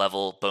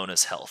level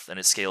bonus health, and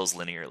it scales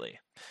linearly.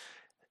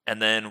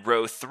 And then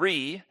row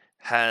 3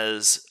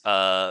 has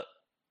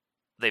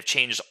they've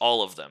changed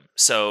all of them.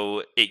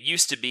 So it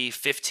used to be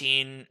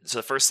 15. So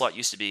the first slot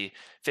used to be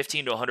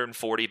 15 to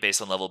 140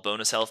 based on level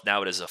bonus health.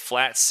 Now it is a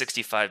flat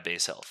 65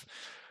 base health.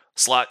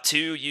 Slot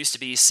 2 used to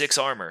be 6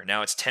 armor.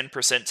 Now it's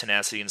 10%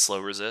 tenacity and slow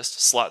resist.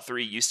 Slot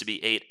 3 used to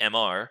be 8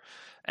 MR.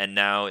 And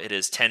now it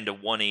is 10 to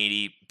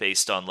 180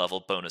 based on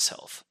level bonus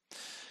health.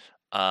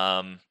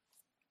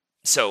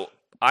 So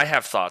I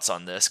have thoughts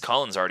on this.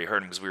 Colin's already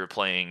heard them because we were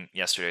playing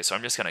yesterday, so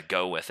I'm just going to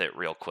go with it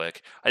real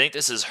quick. I think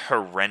this is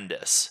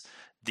horrendous.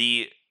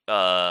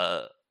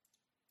 I'm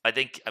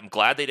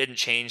glad they didn't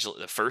change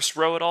the first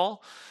row at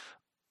all.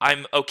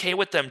 I'm okay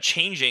with them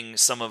changing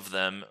some of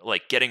them,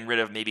 like getting rid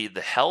of maybe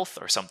the health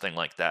or something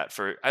like that.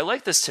 I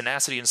like this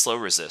tenacity and slow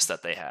resist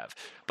that they have,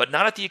 but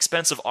not at the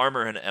expense of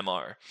armor and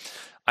MR.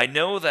 I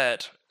know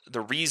that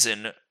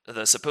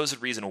the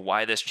supposed reason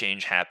why this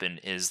change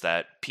happened is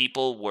that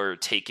people were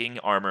taking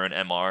armor and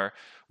MR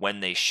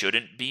when they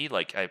shouldn't be.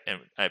 Like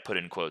I put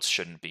in quotes,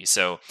 shouldn't be.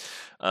 So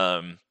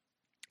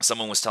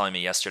someone was telling me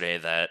yesterday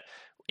that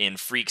in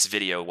Freak's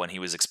video when he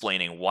was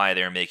explaining why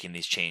they're making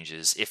these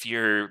changes, if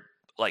you're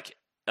like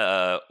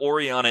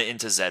Orianna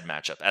into Zed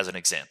matchup, as an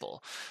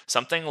example,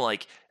 something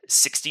like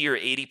 60 or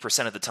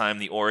 80% of the time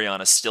the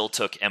Orianna still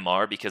took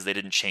MR because they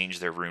didn't change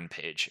their rune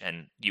page,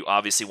 and you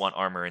obviously want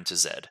armor into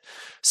Zed.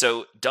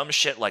 So dumb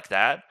shit like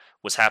that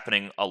was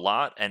happening a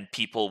lot, and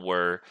people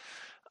were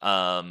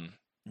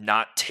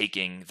not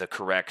taking the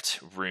correct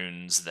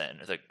runes then,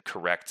 the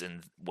correct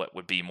and what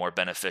would be more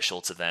beneficial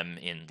to them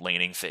in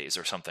laning phase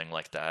or something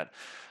like that.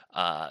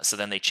 So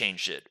then they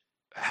changed it.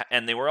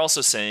 And they were also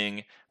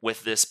saying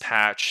with this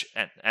patch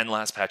and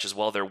last patch as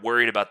well, they're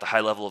worried about the high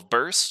level of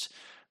burst.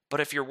 But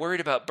if you're worried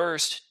about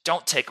burst,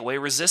 don't take away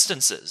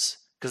resistances,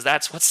 because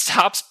that's what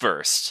stops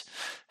burst.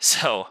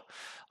 So,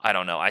 I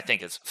don't know. I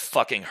think it's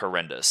fucking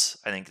horrendous.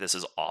 I think this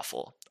is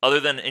awful. Other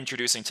than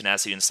introducing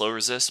tenacity and slow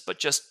resist, but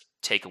just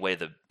take away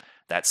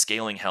that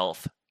scaling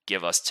health,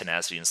 give us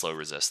tenacity and slow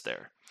resist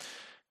there.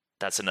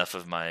 That's enough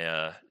of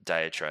my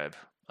diatribe.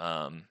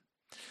 John,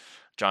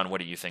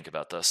 what do you think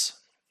about this?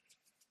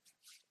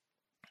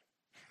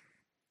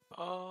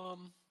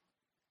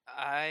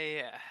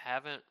 I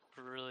haven't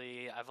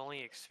really. I've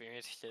only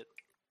experienced it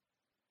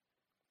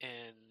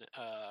in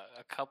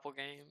a couple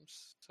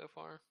games so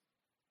far.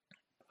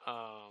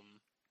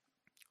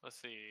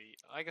 Let's see.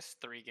 I guess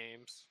 3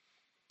 games.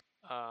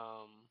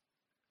 I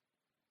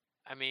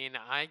mean,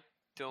 I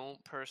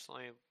don't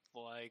personally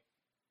like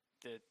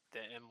that the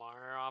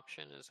MR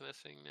option is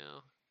missing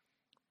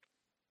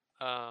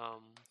now.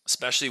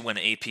 Especially when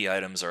AP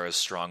items are as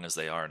strong as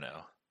they are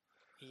now.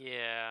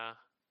 Yeah.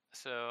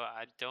 So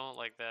I don't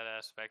like that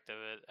aspect of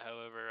it.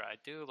 However, I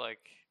do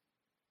like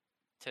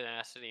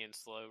tenacity and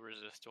slow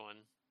resist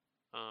one.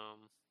 I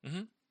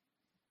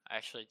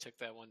actually took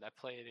that one. I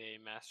played a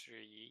Master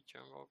Yi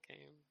jungle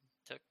game.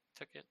 Took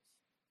it.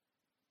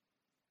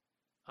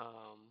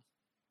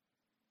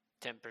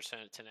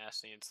 10%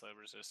 tenacity and slow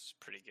resist is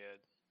pretty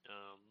good.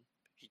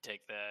 If you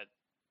take that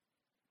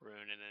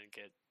rune and then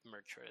get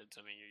merc treads,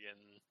 I mean you're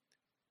getting a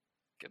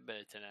good bit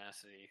of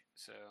tenacity.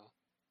 So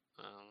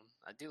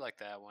I do like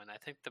that one. I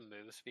think the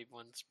move speed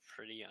one's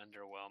pretty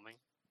underwhelming.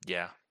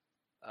 Yeah.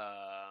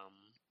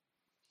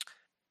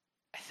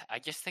 I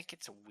just think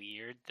it's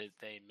weird that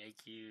they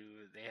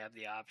have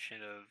the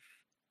option of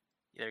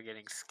either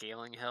getting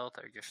scaling health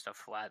or just a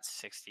flat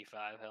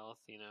 65 health,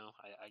 you know?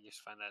 I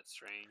just find that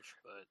strange,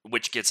 but...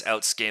 Which gets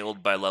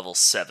outscaled by level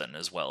 7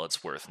 as well,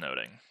 it's worth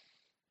noting.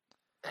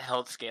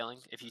 Health scaling,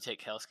 if you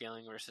take health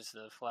scaling versus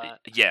the flat?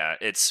 Yeah,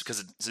 it's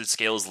because it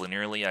scales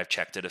linearly. I've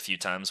checked it a few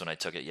times when I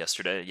took it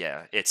yesterday.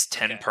 Yeah, it's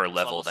 10 per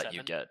level that 7?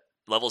 You get.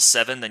 Level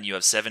 7, then you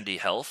have 70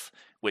 health,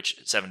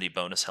 70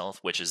 bonus health,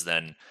 which is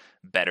then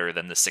better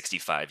than the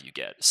 65 you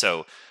get.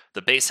 So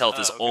the base health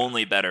is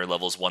only better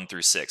levels 1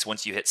 through 6.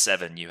 Once you hit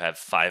 7, you have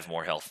 5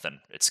 more health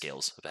than it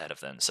scales ahead of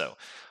then. So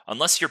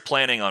unless you're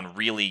planning on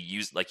really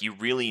you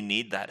really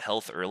need that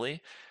health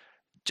early,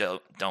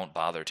 don't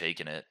bother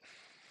taking it.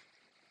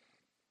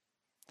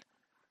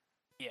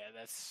 Yeah,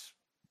 that's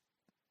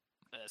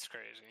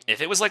crazy.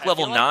 If it was like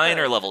level 9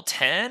 or level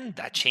 10,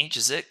 that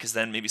changes it, because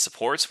then maybe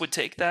supports would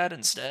take that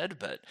instead,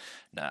 but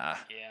nah.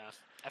 Yeah.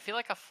 I feel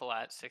like a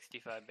flat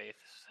 65 base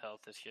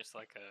health is just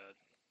like a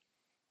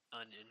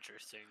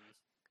uninteresting...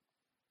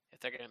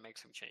 If they're going to make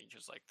some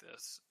changes like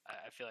this,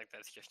 I feel like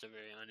that's just a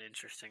very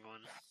uninteresting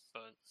one,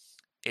 but...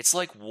 It's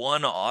like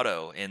one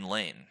auto in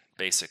lane,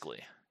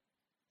 basically.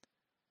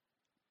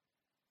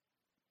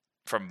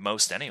 From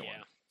most anyone.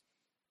 Yeah.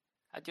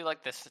 I do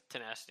like this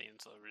tenacity and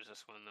slow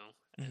resist one, though.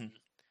 Mm-hmm.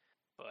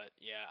 But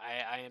yeah,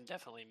 I am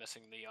definitely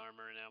missing the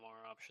armor and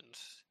MR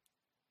options.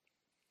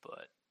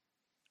 But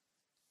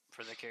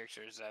for the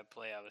characters I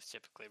play, I was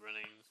typically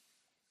running.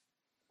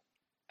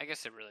 I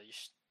guess it really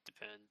just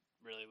depend.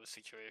 Really was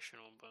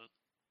situational, but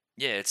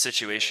Yeah, it's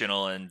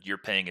situational, and you're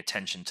paying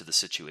attention to the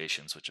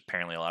situations, which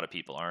apparently a lot of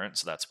people aren't.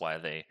 So that's why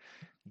they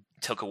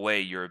took away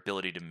your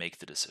ability to make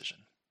the decision.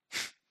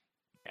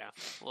 yeah,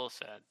 a little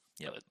sad.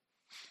 Yep. But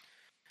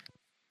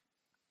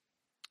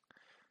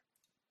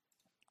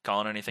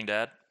Colin, anything to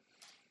add?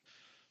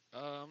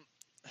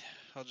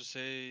 I'll just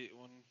say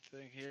one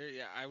thing here.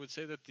 Yeah, I would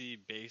say that the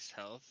base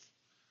health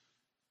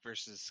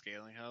versus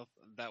scaling health,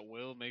 that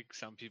will make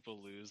some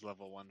people lose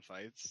level 1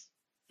 fights,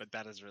 but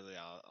that is really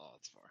all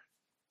it's for.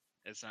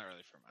 It's not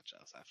really for much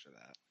else after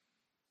that.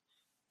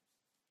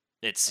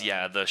 It's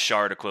the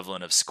shard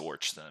equivalent of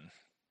Scorch then.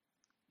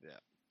 Yeah.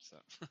 So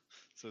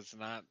so it's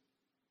not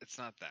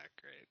that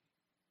great,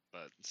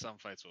 but some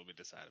fights will be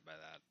decided by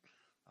that.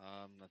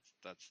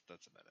 That's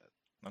about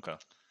it. Okay.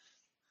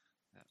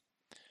 Yeah.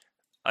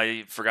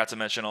 I forgot to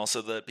mention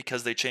also that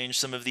because they changed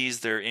some of these,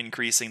 they're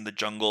increasing the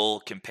jungle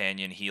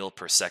companion heal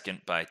per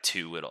second by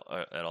 2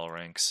 at all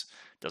ranks.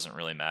 Doesn't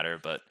really matter,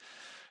 but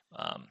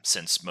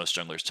since most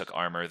junglers took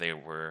armor,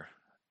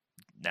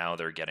 now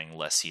they're getting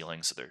less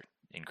healing, so they're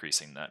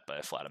increasing that by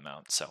a flat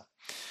amount. So,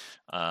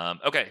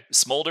 okay,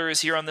 Smolder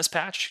is here on this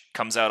patch.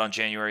 Comes out on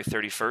January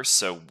 31st.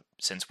 So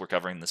since we're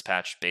covering this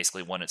patch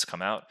basically when it's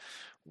come out,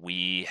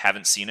 we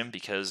haven't seen him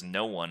because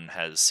no one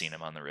has seen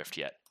him on the Rift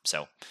yet.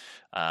 So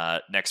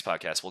next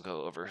podcast we'll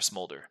go over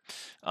Smolder.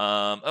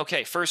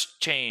 Okay,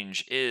 first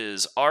change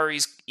is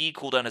Ari's E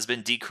cooldown has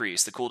been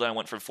decreased. The cooldown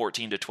went from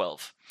 14 to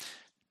 12.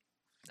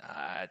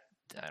 I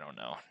don't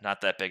know. Not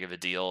that big of a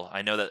deal.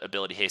 I know that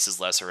ability haste is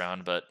less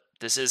around, but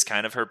this is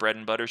kind of her bread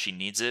and butter. She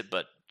needs it,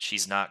 but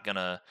she's not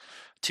gonna.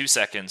 2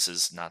 seconds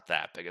is not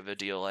that big of a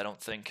deal, I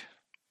don't think.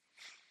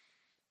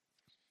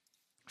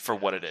 For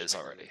what it is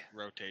already.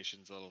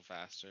 Rotation's a little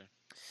faster.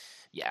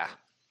 Yeah.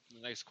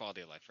 Nice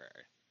quality of life for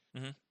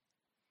Ari. Mm-hmm.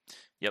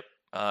 Yep.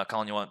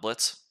 Colin, you want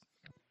Blitz?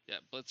 Yeah,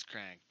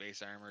 Blitzcrank.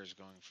 Base armor is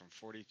going from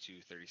 40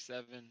 to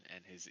 37,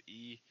 and his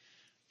E,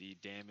 the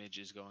damage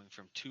is going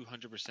from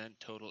 200%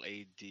 total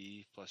AD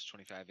plus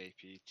 25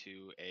 AP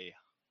to a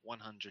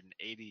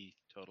 180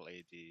 total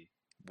AD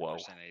Whoa.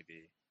 percent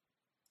AD.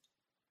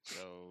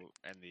 So,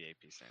 and the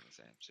AP staying the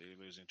same. So you're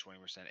losing 20%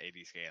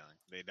 AD scaling.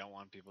 They don't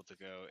want people to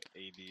go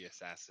AD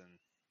assassin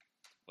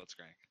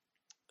Blitzcrank.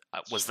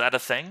 Was that a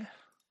thing?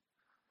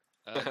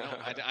 No,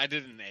 I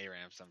did an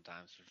ARAM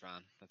sometimes for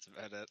fun. That's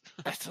about it.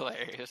 that's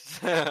hilarious.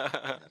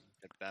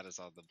 That is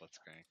all the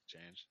Blitzcrank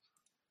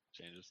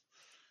changes.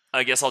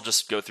 I guess I'll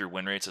just go through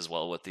win rates as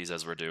well with these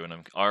as we're doing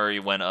them. Ari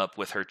went up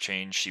with her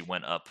change. She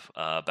went up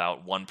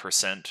about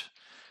 1%.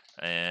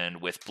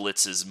 And with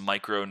Blitz's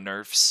micro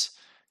nerfs,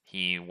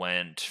 he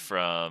went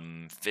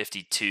from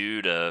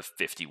 52 to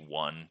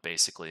 51,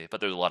 basically. But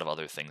there's a lot of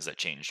other things that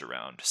changed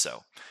around.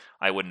 So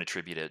I wouldn't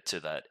attribute it to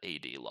that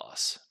AD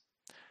loss,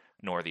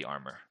 nor the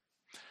armor.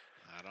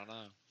 I don't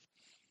know.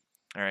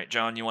 All right,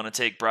 John, you want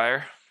to take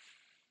Briar?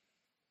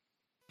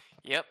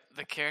 Yep,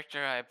 the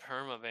character I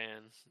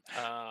permaban.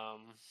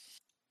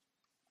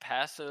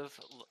 Passive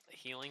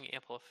healing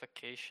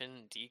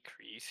amplification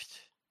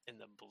decreased, and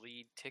the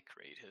bleed tick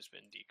rate has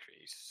been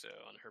decreased. So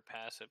on her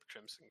passive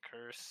Crimson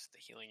Curse, the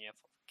healing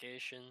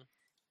amplification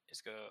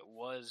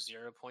was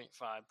 0.5%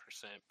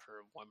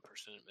 per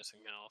 1% missing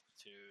health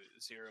to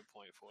 0.4%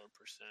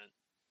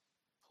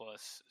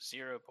 plus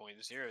 0.025%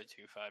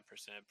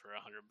 per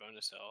 100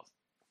 bonus health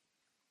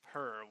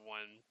per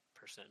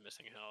 1%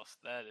 missing health.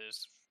 That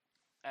is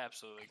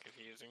absolutely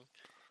confusing.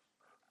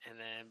 And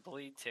then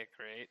bleed tick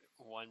rate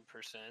 1%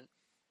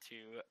 to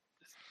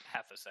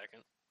half a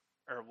second,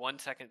 or 1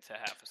 second to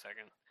half a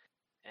second.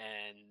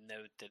 And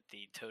note that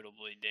the total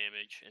bleed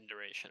damage and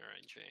duration are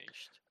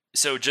unchanged.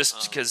 So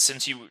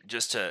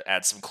just to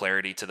add some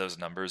clarity to those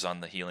numbers on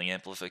the healing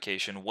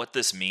amplification, what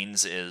this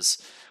means is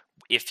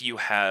if you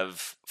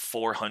have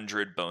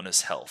 400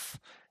 bonus health,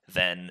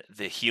 then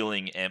the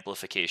healing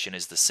amplification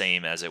is the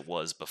same as it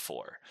was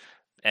before.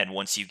 And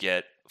once you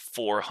get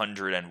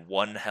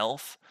 401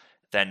 health,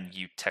 then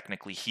you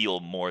technically heal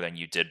more than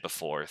you did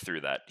before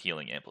through that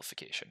healing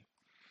amplification.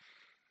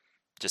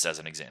 Just as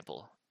an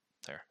example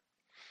there.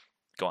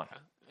 Go on.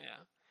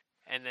 Yeah.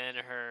 And then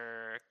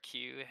her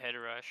Q head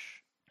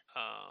rush,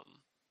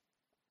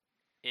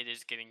 it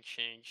is getting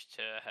changed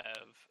to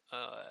have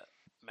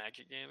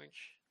magic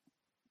damage.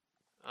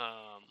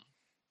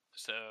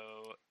 So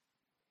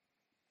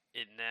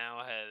it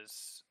now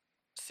has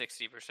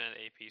 60%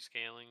 AP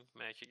scaling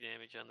magic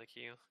damage on the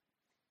Q.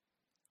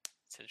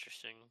 It's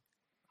interesting.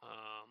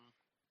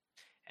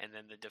 And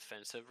then the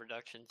defensive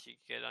reductions you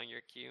get on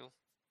your Q,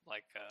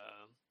 like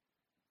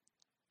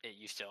it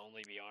used to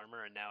only be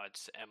armor, and now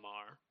it's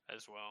MR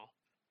as well.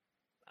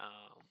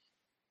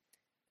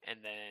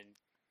 And then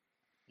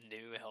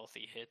new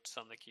healthy hits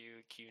on the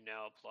Q. Q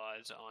now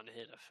applies on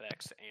hit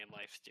effects and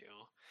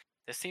lifesteal.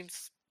 This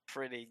seems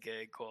pretty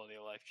good quality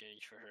of life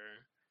change for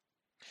her.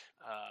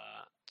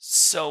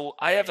 So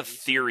I have a maybe some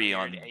theory weird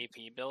on.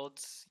 AP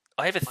builds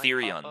I have a might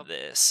theory pop on up.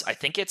 this. I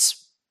think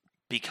it's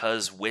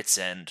because Wits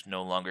End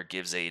no longer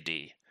gives AD.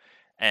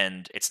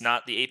 And it's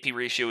not, the AP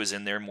ratio is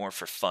in there more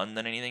for fun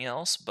than anything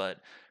else, but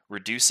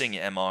reducing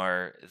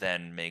MR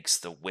then makes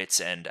the Wits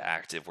End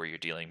active where you're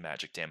dealing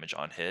magic damage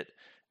on hit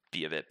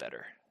be a bit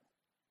better.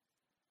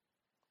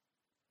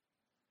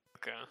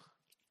 Okay.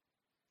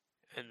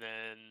 And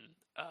then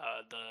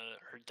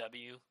her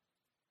W,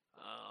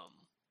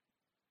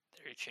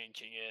 they're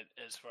changing it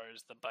as far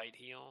as the bite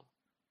heal.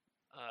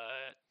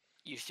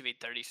 Used to be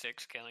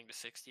 36 scaling to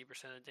 60%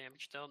 of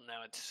damage dealt.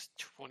 Now it's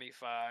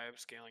 25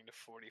 scaling to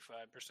 45%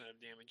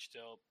 of damage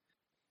dealt,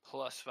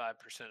 plus 5%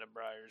 of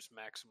Briar's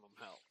maximum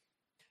health.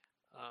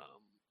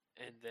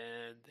 And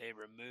then they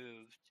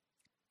removed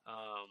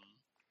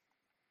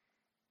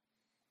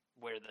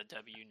where the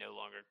W no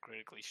longer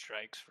critically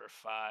strikes for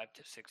 5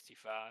 to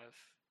 65,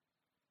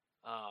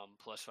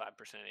 plus 5%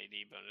 AD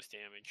bonus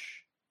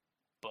damage.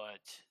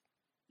 But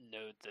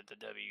note that the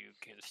W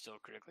can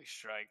still critically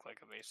strike like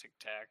a basic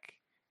attack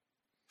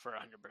for 100%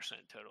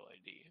 total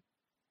AD.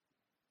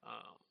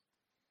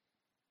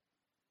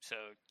 So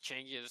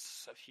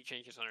a few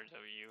changes on her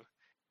W.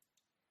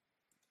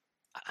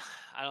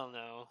 I don't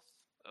know.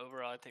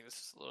 Overall, I think this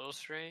is a little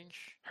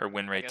strange. Her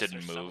win I rate guess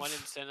didn't they're move. somewhat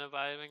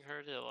incentivizing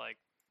her to like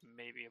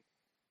maybe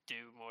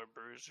do more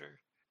bruiser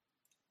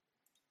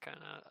kind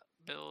of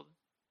build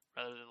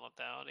rather than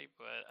lethality,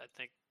 but I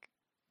think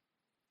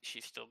she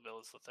still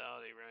builds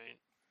lethality, right?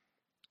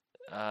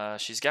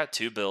 She's got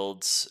 2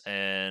 builds,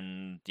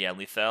 and yeah,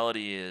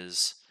 lethality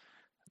is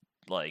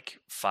like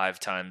 5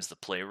 times the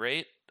play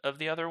rate of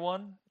the other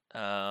one.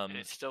 And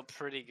it's still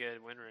pretty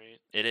good win rate.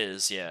 It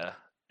is, yeah.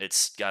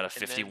 It's got a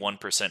And then-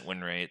 51%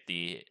 win rate.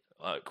 The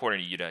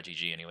according to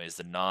U.GG, anyways,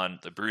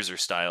 the bruiser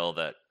style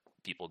that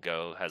people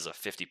go has a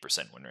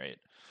 50% win rate.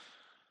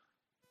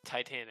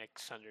 Titanic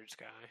Sundered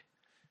Sky.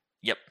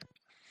 Yep.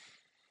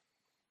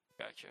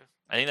 Gotcha.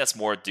 I think that's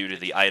more due to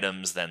the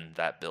items than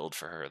that build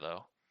for her,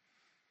 though.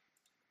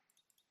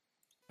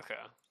 Okay.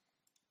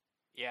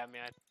 Yeah, I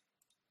mean,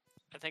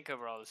 I think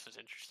overall this is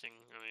interesting.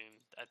 I mean,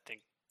 I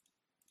think,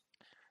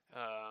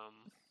 I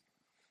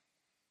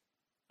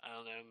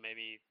don't know,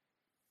 maybe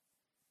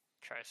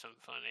try some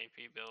fun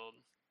AP build.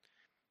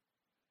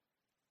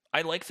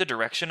 I like the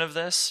direction of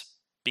this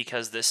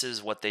because this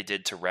is what they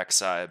did to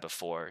Rek'Sai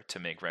before to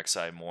make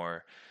Rek'Sai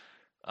more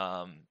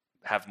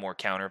have more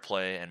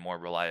counterplay and more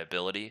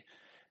reliability.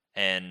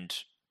 And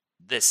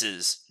this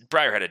is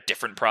Briar had a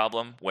different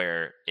problem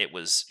where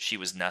she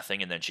was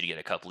nothing and then she'd get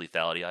a couple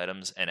lethality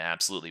items and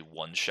absolutely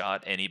one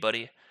shot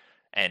anybody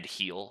and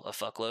heal a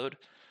fuckload.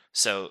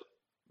 So,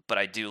 but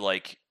I do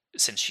like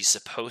since she's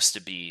supposed to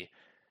be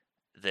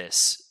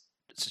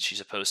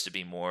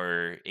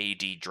more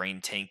AD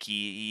drain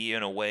tanky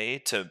in a way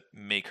to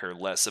make her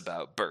less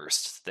about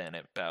burst than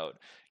about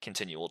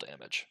continual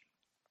damage.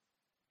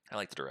 I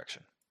like the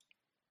direction.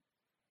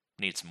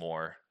 Needs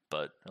more,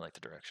 but I like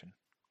the direction.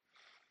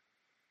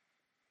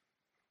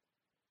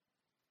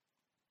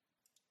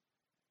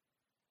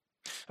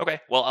 Okay,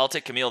 well, I'll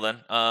take Camille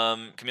then.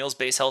 Camille's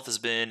base health has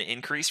been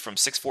increased from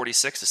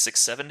 646 to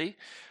 670.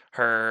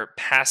 Her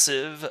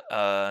passive,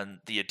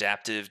 the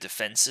adaptive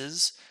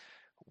defenses,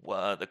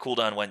 the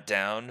cooldown went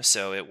down,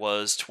 so it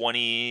was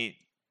 20,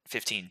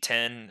 15,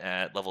 10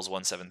 at levels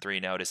 173.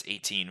 Now it is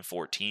 18,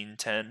 14,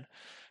 10.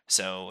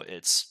 So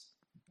it's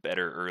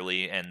better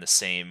early and the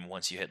same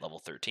once you hit level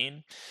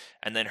 13.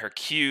 And then her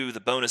Q, the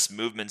bonus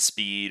movement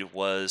speed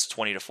was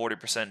 20 to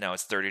 40%. Now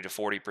it's 30 to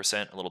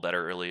 40%, a little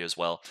better early as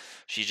well.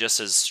 She just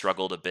has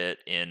struggled a bit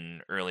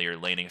in earlier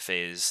laning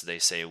phase, they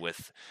say,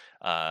 with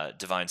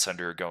Divine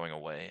Sunder going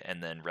away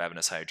and then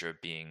Ravenous Hydra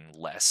being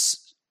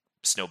less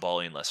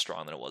snowballing, less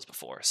strong than it was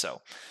before.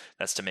 So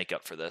that's to make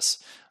up for this.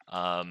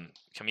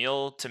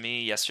 Camille, to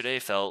me, yesterday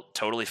felt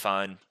totally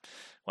fine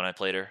when I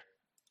played her.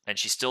 And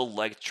she still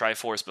liked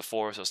Triforce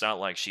before, so it's not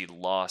like she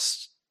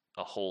lost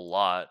a whole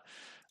lot.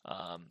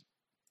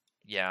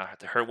 Yeah,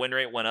 her win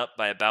rate went up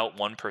by about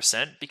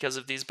 1% because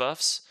of these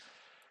buffs.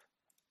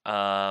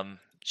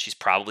 She's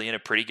probably in a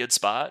pretty good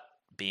spot,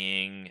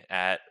 being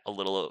at a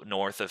little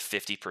north of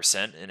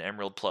 50% in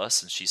Emerald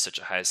Plus, and she's such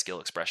a high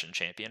skill expression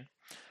champion.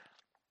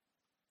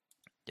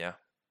 Yeah.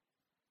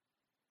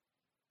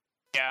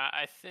 Yeah,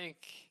 I think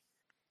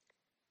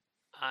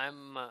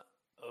I'm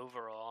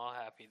overall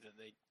happy that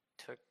they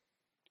took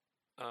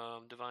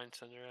Divine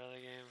Sunder out of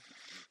the game.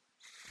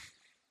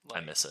 I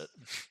miss it.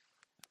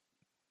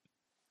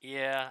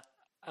 Yeah,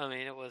 I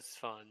mean it was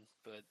fun,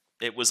 but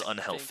it was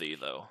unhealthy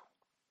though.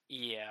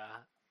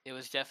 Yeah, it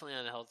was definitely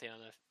unhealthy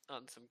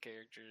on some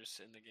characters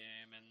in the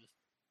game, and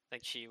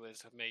like she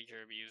was a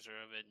major abuser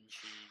of it, and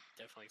she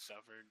definitely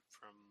suffered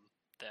from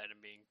that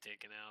and being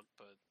taken out.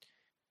 But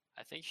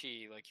I think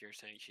she, like you're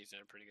saying, she's in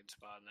a pretty good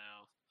spot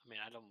now. I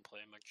mean, I don't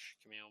play much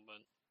Camille,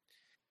 but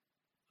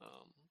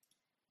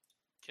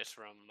just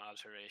from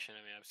observation,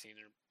 I mean, I've seen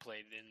her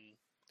played in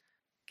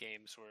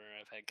games where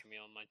I've had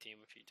Camille on my team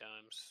a few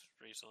times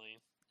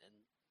recently, and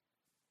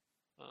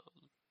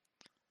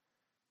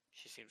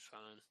she seems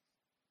fun.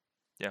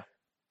 Yeah.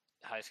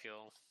 High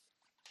skill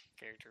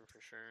character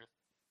for sure.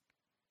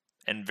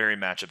 And very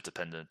matchup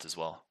dependent as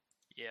well.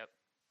 Yep.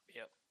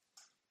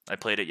 I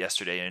played it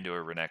yesterday into a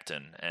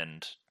Renekton,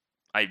 and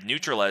I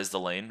neutralized the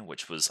lane,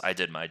 which was, I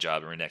did my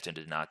job, and Renekton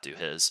did not do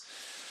his.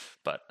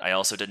 But I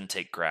also didn't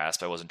take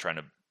Grasp. I wasn't trying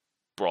to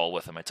brawl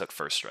with him. I took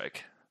First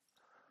Strike.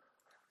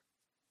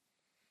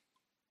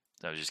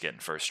 I was just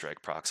getting First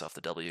Strike procs off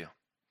the W.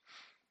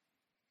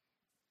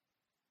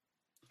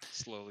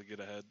 Slowly get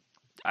ahead.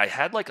 I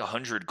had like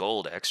 100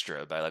 gold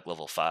extra by like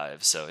level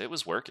 5, so it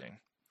was working.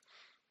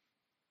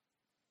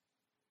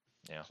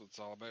 Yeah. That's what it's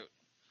all about.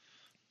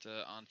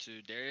 On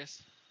to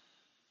Darius.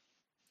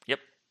 Yep.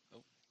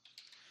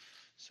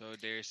 So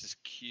Darius's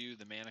Q,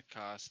 the mana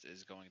cost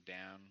is going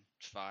down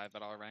 5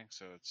 at all ranks.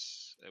 So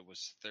it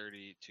was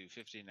 30 to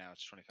 50. Now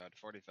it's 25 to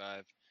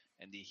 45.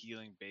 And the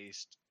healing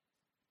based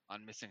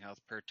on missing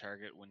health per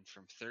target went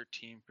from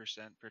 13%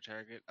 per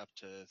target up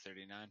to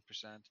 39%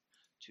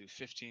 to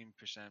 15%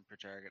 per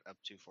target up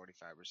to 45%.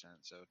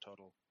 So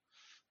total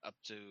up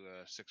to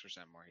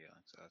 6% more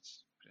healing. So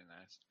that's pretty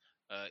nice.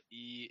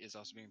 E is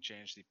also being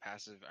changed. The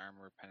passive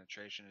armor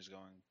penetration is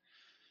going.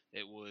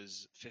 It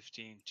was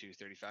 15 to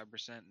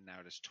 35%, and now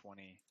it is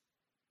 20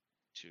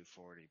 to 40%.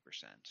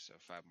 So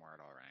 5 more at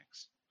all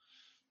ranks.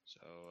 So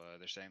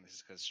they're saying this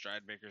is because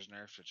Stridebreaker's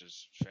nerfed, which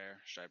is fair.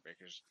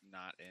 Stridebreaker's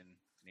not in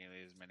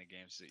nearly as many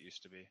games as it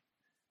used to be.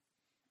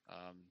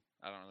 I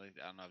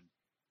don't know.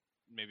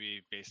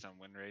 Maybe based on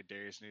win rate,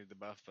 Darius needed the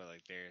buff, but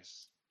like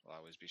Darius will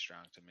always be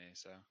strong to me.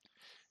 So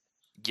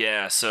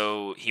Yeah,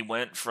 so he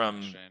went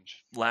from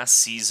strange. last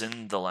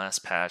season, the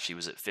last patch, he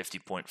was at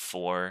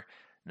 50.4.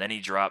 Then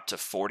he dropped to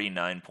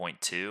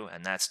 49.2,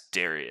 and that's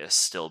Darius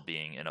still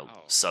being in a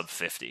sub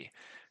 50.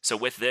 So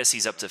with this,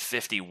 he's up to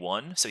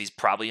 51, so he's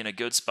probably in a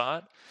good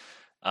spot.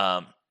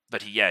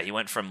 But he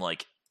went from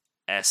like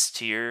S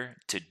tier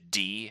to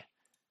D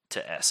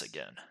to S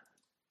again,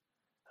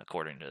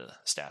 according to the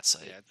stats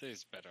site. Yeah, I'd say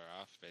he's better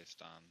off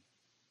based on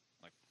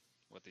like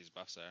what these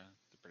buffs are.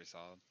 They're pretty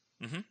solid.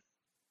 Mm-hmm.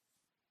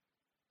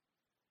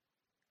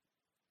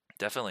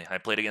 Definitely. I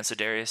played against a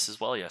Darius as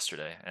well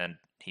yesterday, and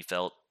he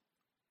felt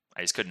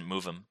I just couldn't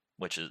move him,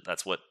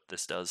 that's what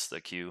this does, the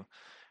Q,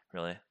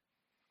 really.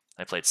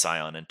 I played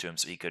Scion into him,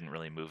 so he couldn't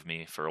really move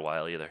me for a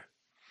while either.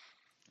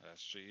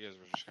 That's true. You guys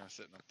were just kind of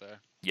sitting up there.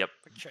 Yep.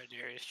 Try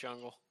Darius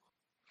jungle.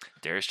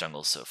 Darius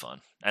jungle's so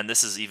fun. And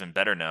this is even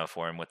better now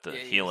for him with the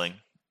healing.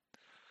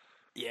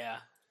 Yeah.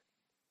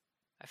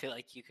 I feel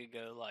like you could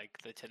go like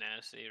the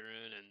Tenacity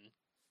rune and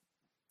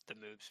the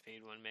move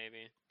speed one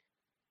maybe.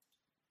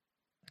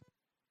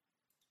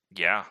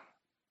 Yeah.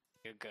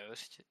 A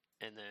Ghost.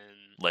 And then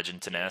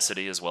Legend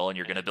Tenacity as well, and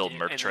you're going to build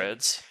Merc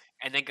Treads.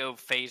 And then go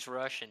Phase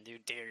Rush and do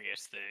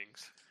Darius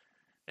things.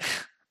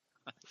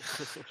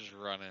 Just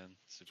run in.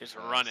 Just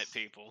fast. Run at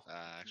people.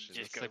 Actually,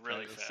 just go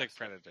really fast. It's like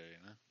Predator, you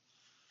know?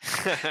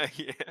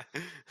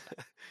 Yeah.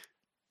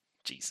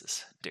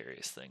 Jesus.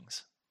 Darius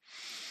things.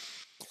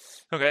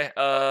 Okay.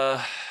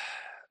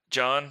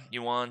 John,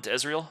 you want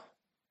Ezreal?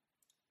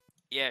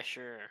 Yeah,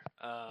 sure.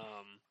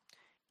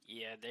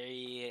 Yeah,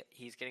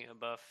 he's getting a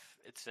buff,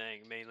 it's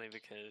saying, mainly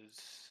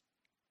because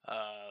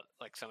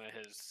like some of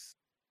his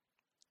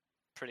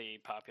pretty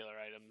popular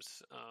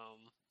items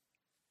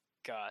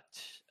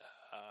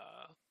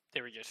they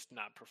were just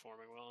not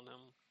performing well on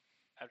him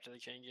after the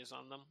changes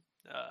on them.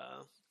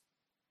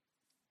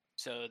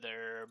 So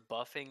they're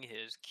buffing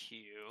his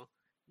Q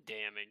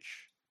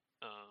damage.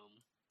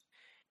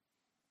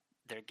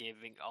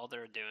 All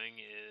they're doing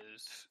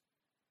is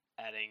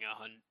adding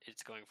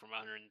it's going from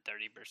 130%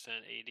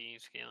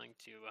 AD scaling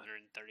to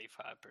 135%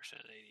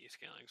 AD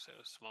scaling, so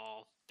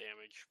small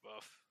damage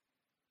buff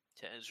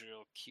to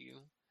Ezreal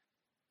Q.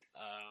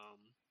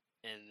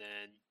 And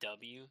then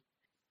W,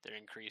 they're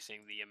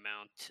increasing the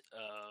amount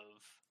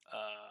of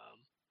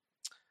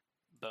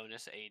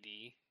bonus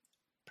AD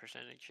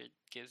percentage it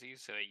gives you.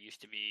 So it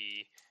used to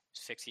be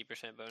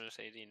 60% bonus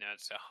AD, now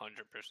it's 100%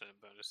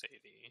 bonus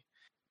AD.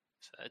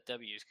 So that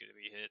W is going to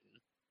be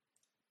hidden.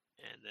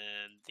 And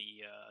then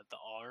the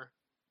R,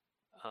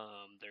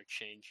 they're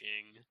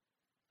changing.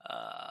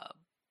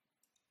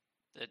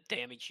 The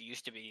damage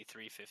used to be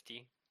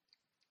 350,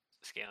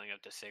 scaling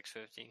up to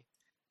 650.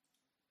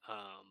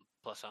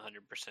 Plus 100%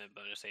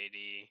 bonus AD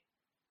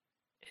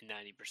and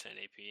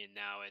 90% AP, and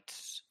now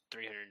it's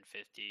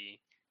 350,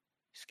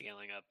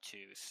 scaling up to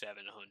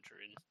 700,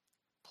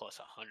 plus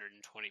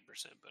 120%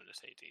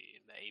 bonus AD,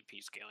 and the AP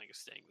scaling is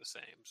staying the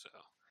same, so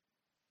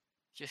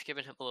just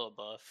giving him a little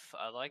buff.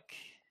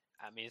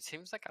 It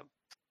seems like a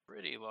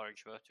pretty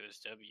large buff to his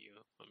W.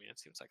 It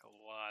seems like a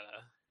lot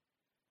of...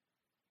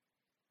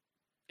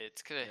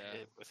 It's gonna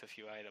hit with a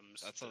few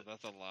items. That's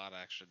a lot of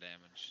extra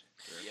damage.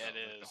 Yeah, it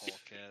is. The whole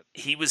kit.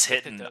 He was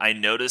hitting. I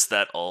noticed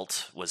that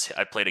ult was.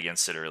 I played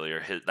against it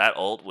earlier. That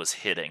ult was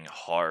hitting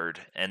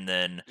hard, and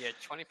then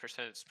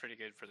 20% is pretty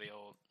good for the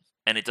ult.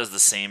 And it does the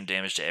same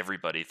damage to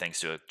everybody thanks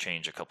to a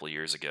change a couple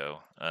years ago.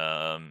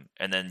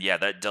 And then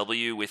that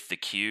W with the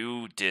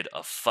Q did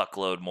a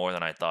fuckload more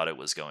than I thought it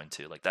was going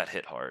to. Like that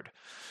hit hard.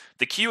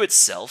 The Q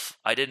itself,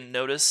 I didn't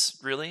notice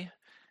really.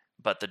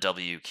 but the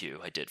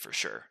WQ I did for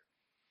sure.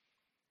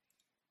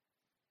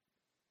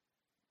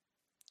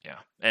 Yeah,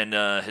 and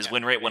his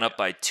win rate went up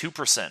by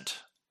 2%.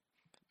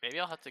 Maybe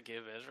I'll have to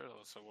give Israel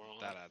some whirl.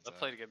 That adds I up.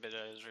 played a good bit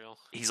of Israel.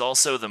 He's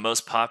also the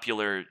most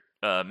popular,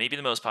 maybe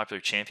the most popular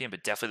champion,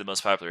 but definitely the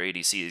most popular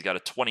ADC. He's got a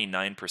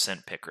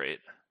 29% pick rate.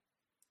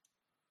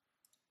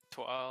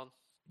 12.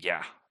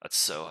 Yeah, that's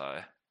so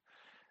high.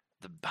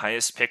 The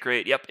highest pick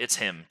rate, yep, it's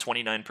him,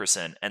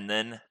 29%. And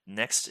then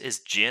next is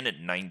Jin at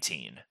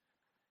 19.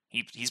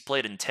 He's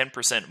played in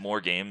 10%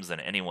 more games than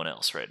anyone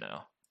else right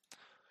now.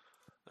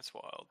 That's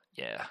wild.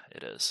 Yeah,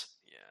 it is.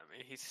 Yeah, I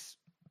mean,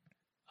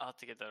 I'll have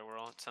to get that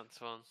whirl. It sounds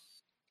fun.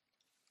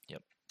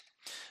 Yep.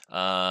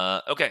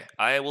 Okay,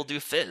 I will do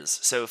Fizz.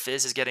 So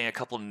Fizz is getting a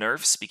couple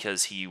nerfs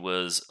because he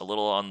was a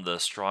little on the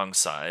strong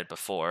side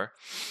before.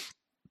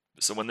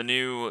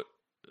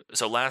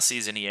 So last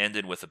season he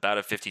ended with about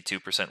a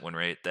 52% win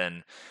rate.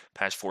 Then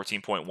patch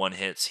 14.1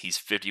 hits, he's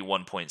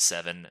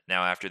 51.7.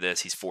 Now after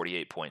this, he's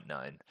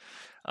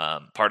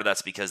 48.9. Part of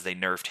that's because they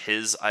nerfed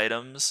his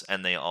items,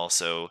 and they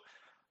also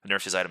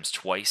nerfed his items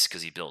twice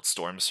because he built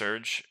Storm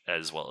Surge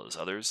as well as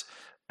others,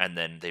 and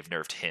then they've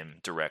nerfed him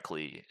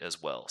directly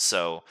as well.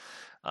 So,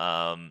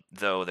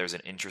 though there's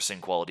an interesting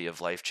quality of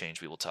life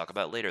change we will talk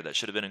about later that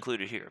should have been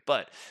included here.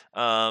 But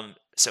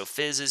so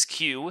Fizz's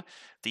Q,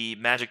 the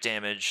magic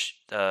damage,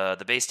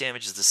 the base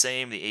damage is the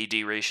same, the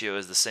AD ratio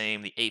is the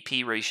same, the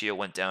AP ratio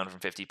went down from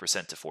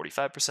 50% to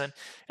 45%,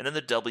 and then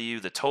the W,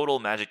 the total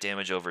magic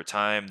damage over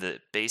time, the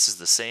base is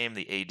the same,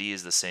 the AD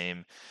is the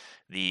same,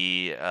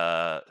 the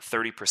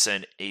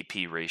 30%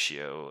 AP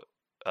ratio,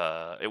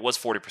 it was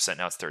 40%,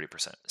 now it's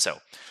 30%. So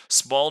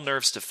small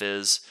nerfs to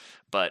Fizz,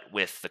 but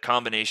with the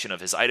combination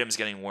of his items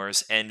getting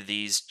worse and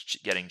these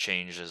getting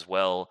changed as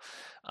well,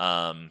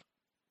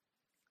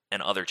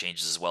 and other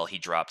changes as well, he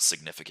dropped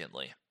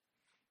significantly.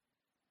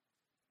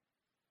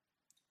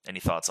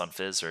 Any thoughts on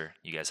Fizz, or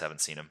you guys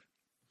haven't seen him?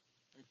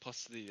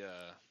 Plus the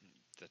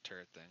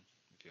turret thing,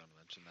 if you want to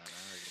mention that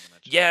now, or you gonna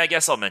mention Yeah, I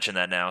guess I'll mention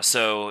that now.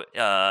 So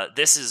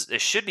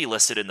it should be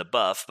listed in the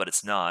buff, but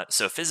it's not.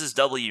 So Fizz's his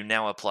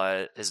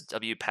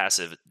W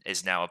passive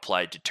is now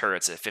applied to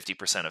turrets at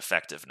 50%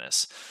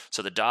 effectiveness.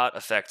 So the dot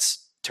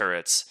affects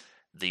turrets.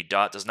 The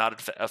dot does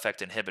not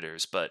affect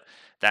inhibitors, but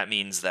that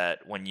means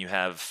that when you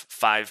have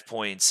 5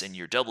 points in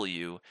your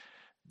W,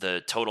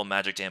 the total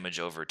magic damage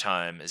over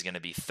time is going to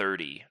be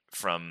 30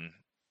 from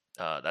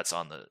that's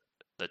on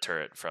the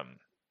turret from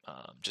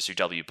just your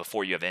W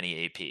before you have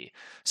any AP.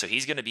 So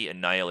he's going to be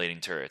annihilating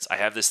turrets. I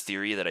have this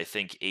theory that I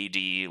think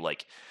AD,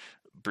 like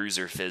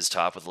Bruiser Fizz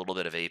top with a little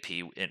bit of AP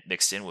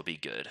mixed in would be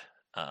good.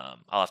 I'll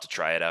have to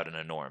try it out in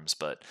a norms,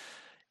 but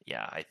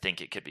yeah, I think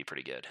it could be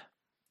pretty good.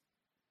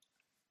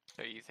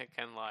 So you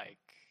thinking like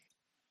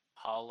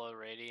Hollow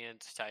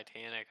Radiance,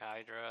 Titanic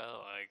Hydra?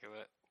 Like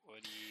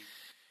what do you?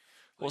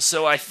 Well,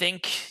 so I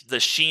think the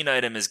Sheen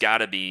item has got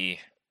to be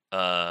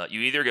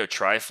you either go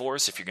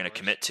Triforce if you're going to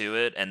commit to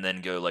it, and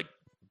then go like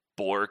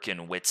Bork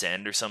and Wit's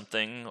End or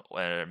something,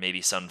 or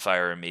maybe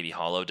Sunfire and maybe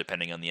Hollow,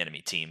 depending on the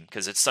enemy team,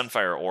 because it's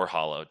Sunfire or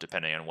Hollow,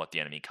 depending on what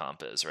the enemy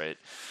comp is, right?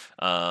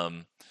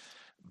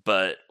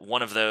 But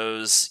one of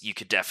those, you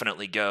could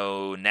definitely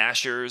go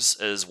Nashers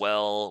as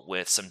well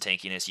with some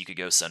tankiness. You could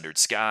go Sundered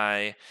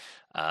Sky.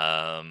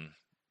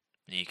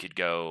 You could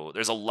go.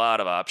 There's a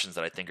lot of options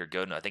that I think are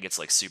good, and I think it's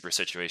like super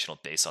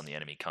situational based on the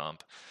enemy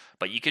comp.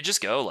 But you could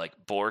just go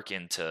like Bork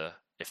into,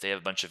 if they have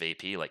a bunch of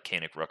AP, like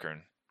Kanik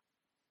Ruckern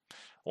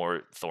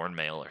or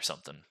Thornmail or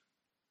something.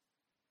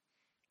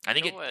 I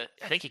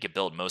think you could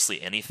build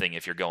mostly anything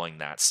if you're going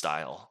that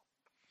style.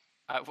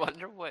 I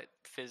wonder what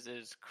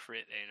Fizz's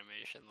crit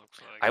animation looks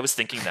like. I was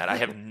thinking that. I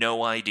have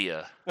no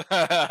idea.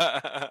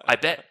 I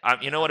bet,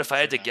 you know what, if I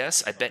had to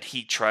guess, I bet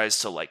he tries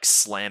to like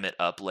slam it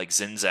up like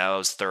Xin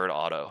Zhao's third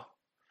auto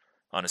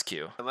on his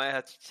Q. I might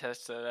have to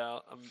test that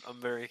out. I'm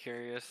very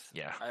curious.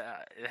 Yeah.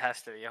 It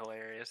has to be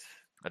hilarious.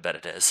 I bet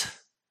it is.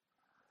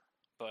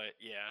 But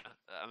yeah,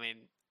 I mean,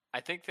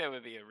 I think that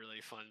would be a really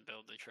fun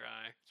build to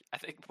try. I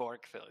think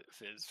Bork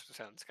Fizz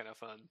sounds kind of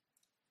fun.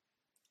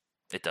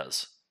 It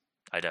does.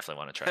 I definitely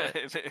want to try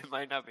it. It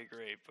might not be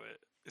great, but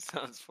it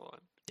sounds fun.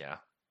 Yeah.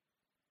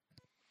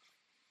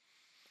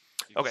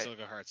 You can still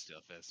go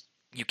Heartsteel Fizz.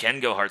 You can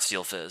go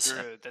Heartsteel Fizz.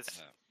 True,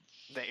 that's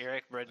the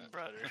Eric bread and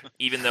butter.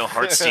 Even though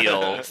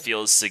Heartsteel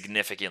feels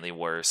significantly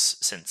worse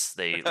since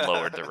they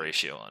lowered the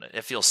ratio on it.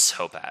 It feels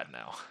so bad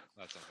now.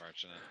 That's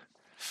unfortunate.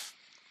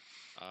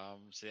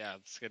 So yeah,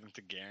 let's get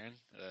into Garen.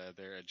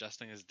 They're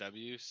adjusting his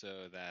W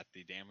so that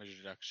the damage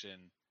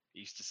reduction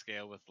used to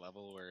scale with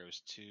level, where it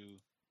was 2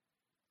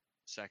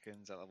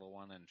 seconds at level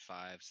 1 and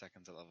 5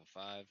 seconds at level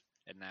 5,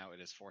 and now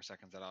it is 4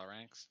 seconds at all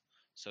ranks.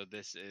 So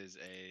this is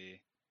a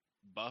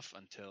buff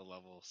until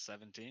level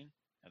 17,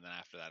 and then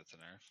after that it's a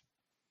nerf.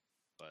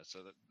 But so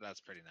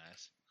that's pretty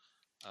nice.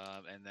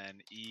 And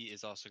then E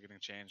is also getting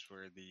changed,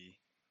 where the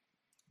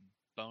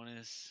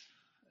bonus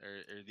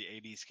or the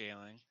AD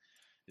scaling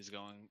is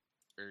going,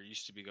 or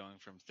used to be going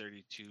from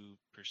 32%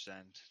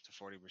 to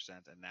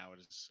 40%, and now it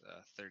is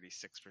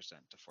 36%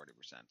 to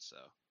 40%. So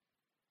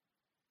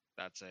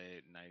that's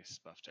a nice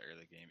buff to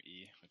early game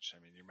E, which, I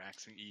mean, you're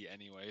maxing E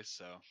anyway,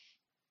 so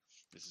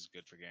this is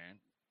good for Garen.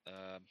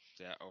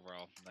 Yeah,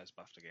 overall, nice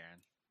buff to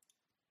Garen.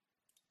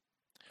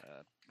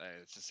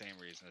 It's the same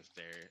reason as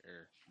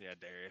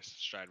Darius.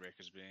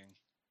 Stridebreaker's being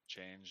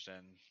changed,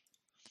 and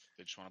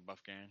they just want to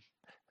buff Garen.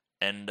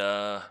 And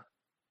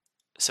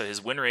so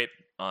his win rate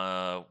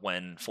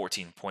when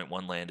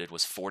 14.1 landed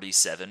was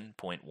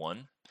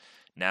 47.1.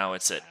 Now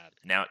it's at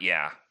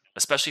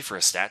especially for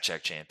a stat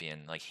check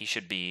champion, like he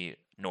should be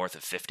north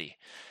of 50.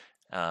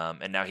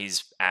 And now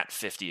he's at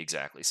 50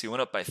 exactly. So he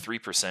went up by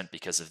 3%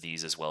 because of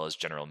these as well as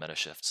general meta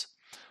shifts.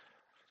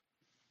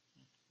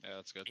 Yeah,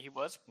 that's good. He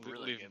was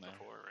really good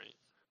before, right?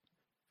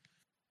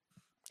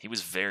 He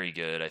was very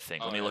good, I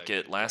think. Let me look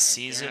at last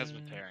season. Garen has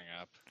been tearing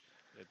up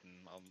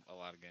in a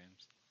lot of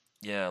games.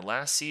 Yeah,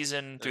 last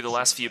season, through the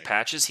last few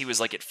patches, he was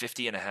like at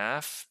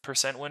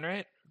 50.5% win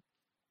rate.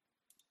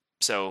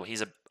 So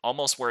he's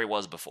almost where he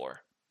was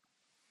before.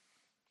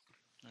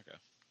 Okay.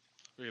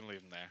 We can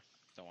leave him there.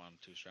 Don't want him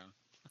too strong.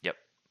 Yep.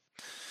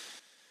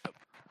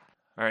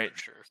 All right. For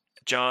sure.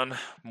 John,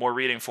 more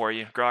reading for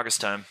you. Gragas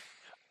time.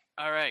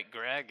 All right,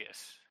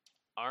 Gragas.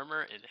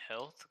 Armor and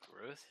health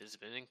growth has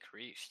been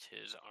increased.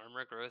 His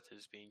armor growth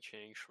is being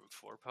changed from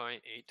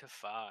 4.8 to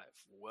 5.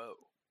 Whoa.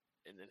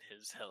 And then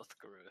his health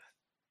growth,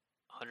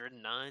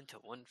 109 to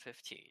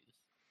 115.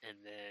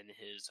 And then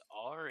his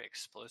R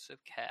explosive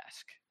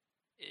cask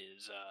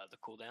is the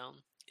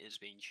cooldown is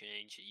being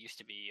changed. It used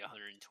to be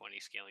 120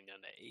 scaling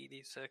down to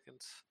 80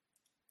 seconds.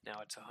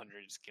 Now it's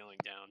 100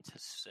 scaling down to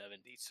 70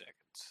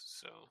 seconds.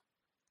 So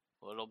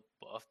a little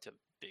buff to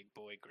big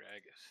boy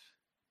Gragas.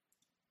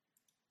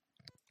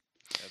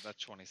 Yeah, that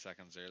 20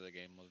 seconds early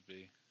game would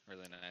be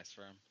really nice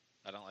for him.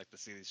 I don't like to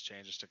see these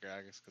changes to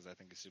Gragas because I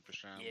think he's super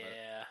strong.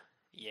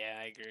 Yeah,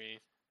 I agree.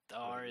 The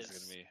R is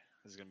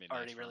gonna be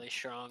already nice really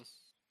strong.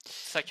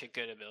 Such a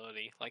good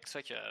ability, like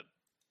such a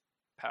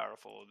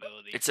powerful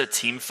ability. It's a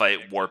team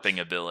fight warping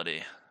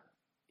ability.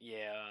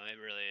 Yeah, it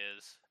really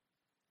is.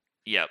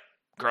 Yep.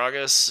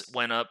 Gragas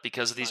went up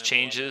because of these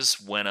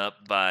changes, went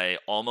up by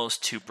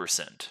almost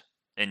 2%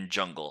 in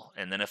jungle.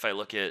 And then if I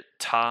look at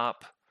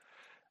top,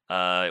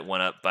 it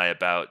went up by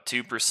about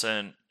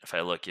 2%. If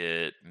I look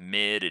at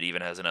mid, it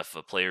even has enough of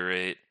a play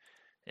rate.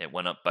 It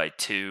went up by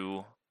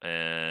 2,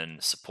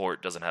 and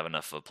support doesn't have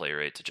enough of a play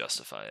rate to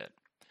justify it.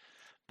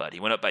 But he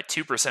went up by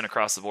 2%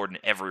 across the board in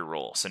every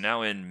role. So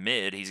now in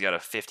mid, he's got a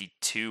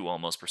 52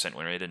 almost percent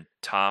win rate. In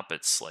top,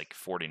 it's like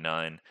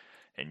 49.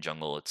 In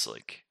jungle, it's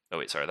like... Oh,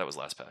 wait, sorry, that was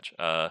last patch.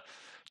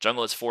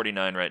 Jungle is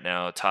 49 right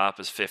now. Top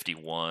is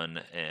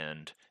 51,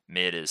 and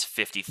mid is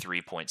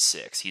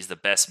 53.6. He's the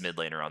best mid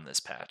laner on this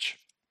patch.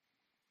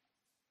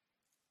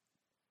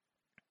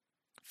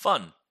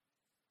 Fun.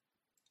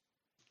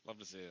 Love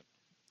to see it.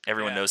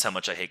 Everyone knows how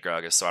much I hate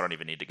Gragas, so I don't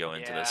even need to go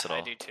into this at all.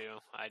 I do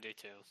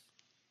too.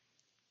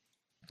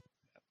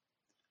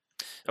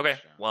 Okay,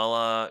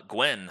 well,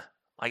 Gwen.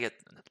 I get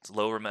a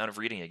lower amount of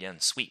reading again.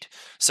 Sweet.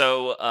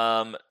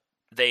 So,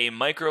 they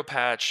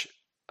micro-patch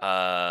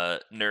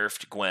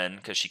nerfed Gwen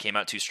because she came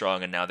out too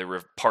strong, and now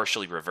they're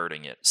partially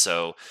reverting it.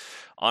 So,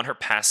 on her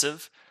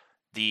passive,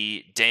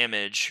 the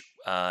damage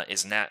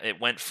is now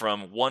it went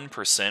from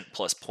 1%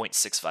 plus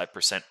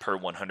 0.65% per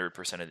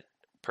 100%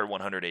 per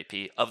 100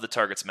 AP of the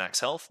target's max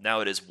health.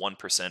 Now it is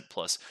 1%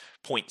 plus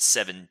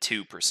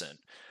 0.72%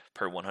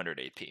 per 100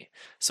 AP.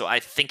 So I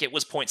think it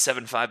was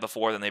 0.75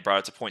 before, then they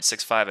brought it to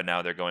 0.65, and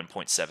now they're going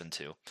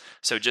 0.72.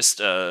 So just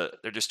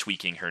they're just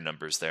tweaking her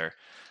numbers there.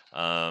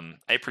 I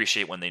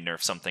appreciate when they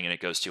nerf something and it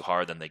goes too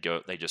hard, then they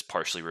just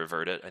partially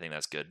revert it. I think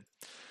that's good.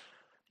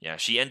 Yeah,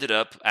 she ended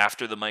up,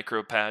 after the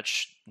micro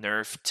patch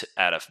nerf,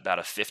 at about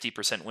a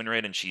 50% win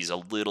rate, and she's a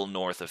little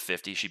north of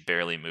 50. She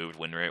barely moved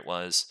win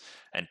rate-wise,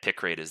 and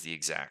pick rate is the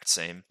exact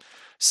same.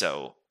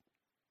 So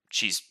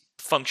she's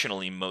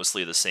functionally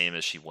mostly the same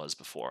as she was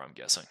before, I'm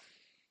guessing.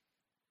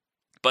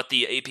 But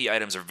the AP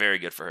items are very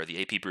good for her.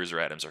 The AP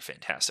Bruiser items are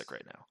fantastic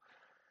right now.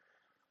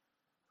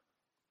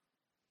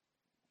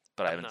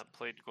 But I haven't not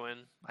played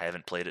Gwen. I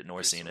haven't played it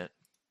nor seen it.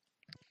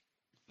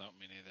 No,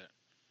 me neither.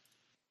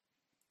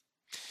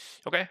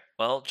 Okay,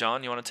 well,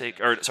 John, you want to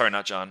take... Or, sorry,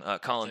 not John.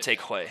 Colin,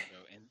 take Hui.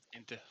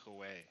 Into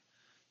Hui.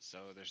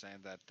 So they're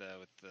saying that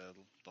with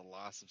the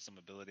loss of some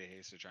ability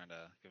haste, they're trying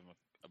to give them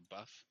a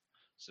buff.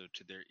 So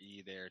to their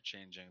E, they're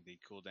changing the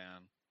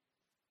cooldown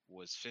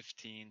was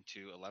 15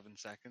 to 11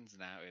 seconds.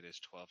 Now it is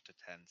 12 to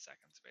 10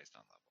 seconds based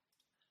on level.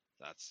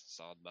 That's a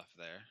solid buff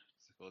there.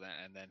 Cooldown.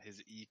 And then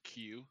his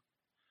EQ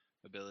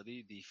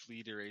ability, the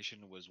flee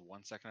duration was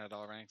 1 second at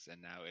all ranks,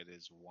 and now it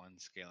is 1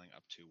 scaling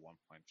up to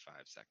 1.5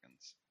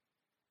 seconds.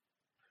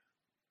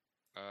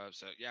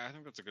 So yeah, I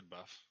think that's a good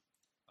buff.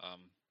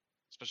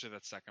 Especially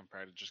that second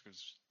part, just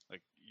because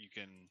like you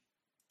can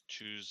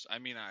choose. I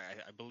mean,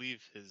 I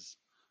believe his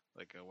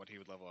what he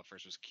would level up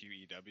first was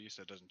QEW,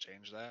 so it doesn't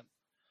change that.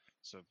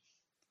 So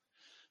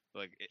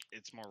like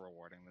it's more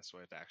rewarding this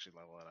way to actually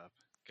level it up,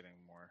 getting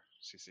more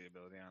CC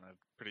ability on a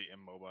pretty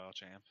immobile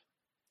champ.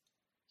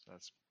 So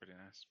that's pretty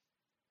nice.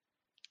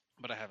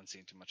 But I haven't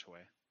seen too much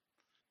away.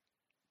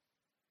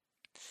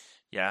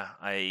 Yeah,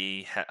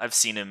 I've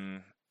seen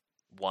him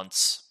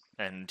once,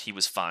 and he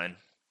was fine.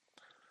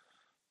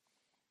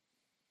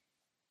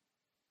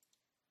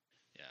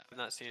 Yeah, I've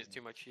not seen it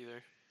too much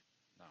either.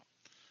 no.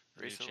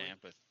 The new Recently. champ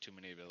with too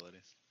many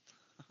abilities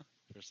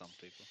for some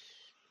people.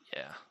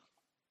 Yeah.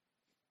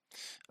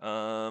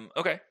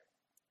 Okay.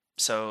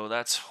 So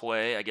that's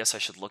Hui. I guess I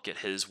should look at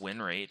his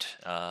win rate.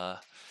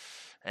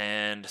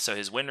 And so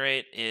his win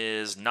rate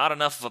is not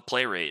enough of a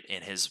play rate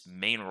in his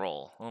main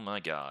role. Oh my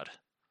god.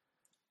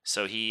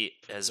 So he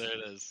has There it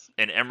is.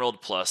 an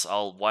Emerald Plus.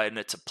 I'll widen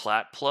it to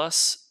Plat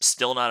Plus.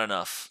 Still not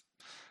enough.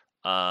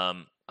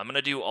 I'm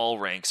gonna do all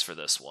ranks for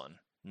this one.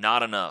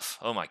 Not enough.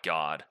 Oh my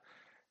god.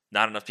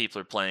 Not enough people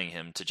are playing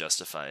him to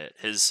justify it.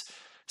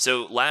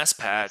 So last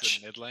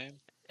patch, Mid lane.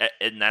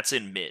 and that's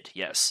in mid.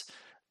 Yes.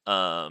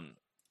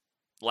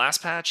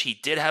 Last patch he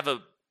did have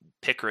a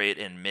pick rate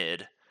in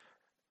mid.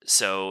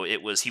 So he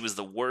was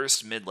the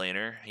worst mid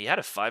laner. He had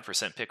a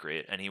 5% pick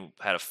rate, and he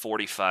had a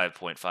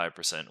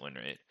 45.5% win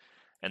rate.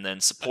 And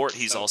then support,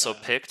 That's he's so also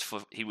bad. picked.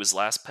 He was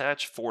last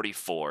patch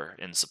 44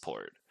 in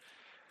support.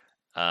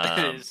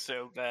 That is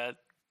so bad.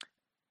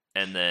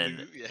 And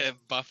then Yeah,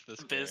 buff this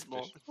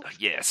Abysmal. character.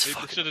 yeah, it's They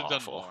fucking should have done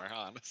awful. more,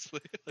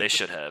 honestly. They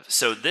should have.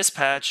 So this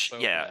patch, so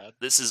yeah, bad.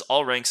 this is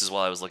all ranks as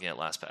well. I was looking at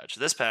last patch.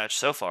 This patch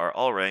so far,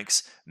 all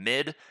ranks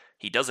mid.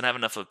 He doesn't have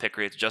enough of a pick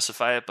rate to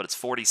justify it, but it's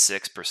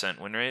 46%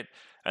 win rate.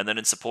 And then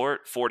in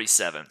support,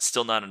 47.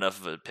 Still not enough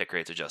of a pick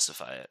rate to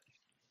justify it.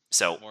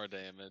 So More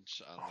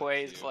damage on the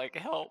Hui's Q. like,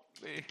 help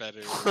me.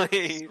 Better,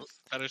 Please.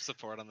 better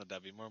support on the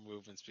W. More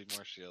movement speed,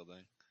 more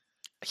shielding,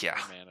 yeah,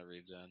 more mana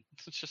regen.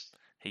 Just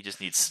he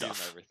just needs do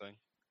stuff. everything.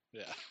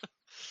 Yeah.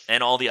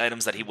 And all the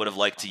items that he would have That's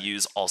liked to funny.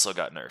 use also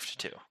got nerfed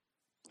too.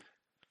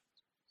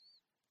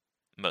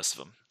 Most of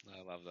them.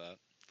 I love that.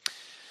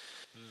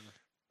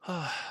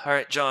 All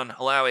right, John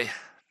Alawi.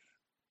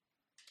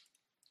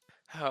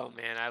 Oh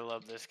man, I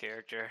love this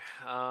character.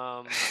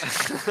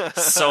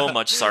 So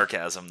much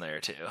sarcasm there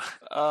too.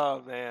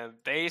 Oh man,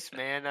 base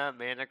mana,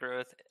 mana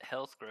growth,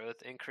 health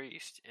growth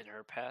increased, and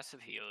her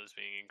passive heal is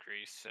being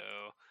increased. So,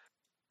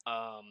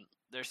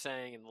 they're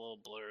saying in the little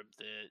blurb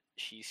that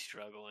she's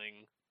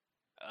struggling,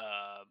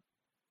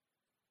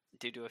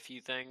 due to a few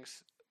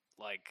things,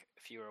 like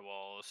fewer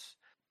walls,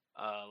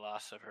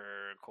 loss of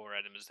her core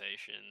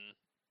itemization,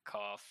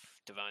 cough,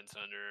 divine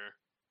thunder.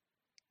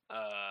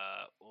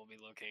 We'll be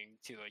looking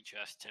to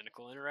adjust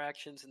tentacle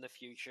interactions in the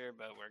future,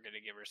 but we're going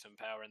to give her some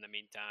power in the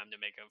meantime to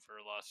make up for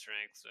lost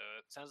strength. So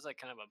it sounds like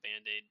kind of a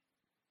band-aid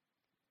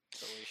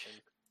solution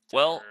to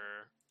Well,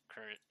 her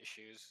current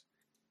issues.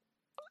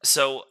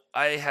 So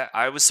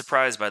I was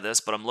surprised by this,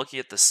 but I'm looking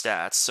at the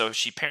stats. So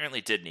she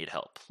apparently did need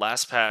help.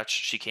 Last patch,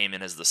 she came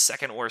in as the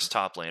second worst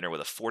top laner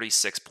with a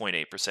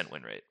 46.8%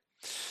 win rate.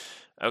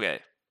 Okay,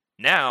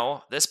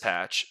 now this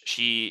patch,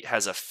 she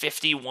has a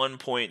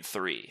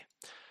 51.3.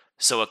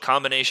 So a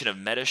combination of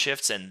meta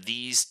shifts and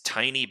these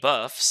tiny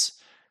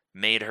buffs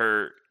made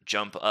her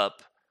jump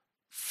up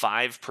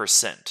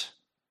 5%.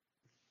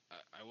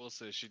 I will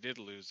say she did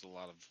lose a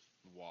lot of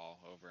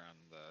wall over on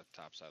the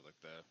top side, like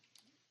the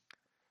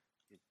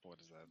what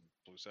is that?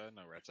 Blue side?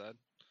 No, red side.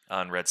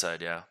 On red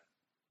side, yeah.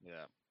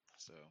 Yeah.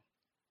 So,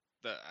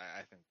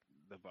 I think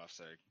the buffs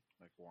are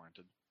like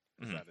warranted.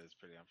 Mhm. That is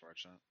pretty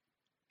unfortunate.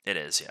 It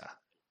is, yeah.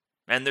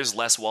 And there's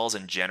less walls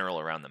in general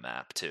around the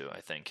map too,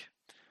 I think.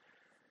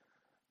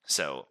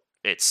 So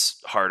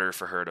it's harder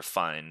for her to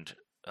find.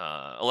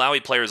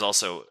 Alawi players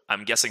also,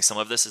 I'm guessing some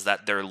of this is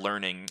that they're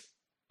learning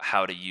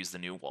how to use the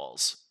new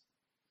walls.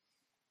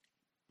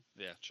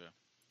 Yeah, true.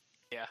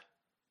 Yeah,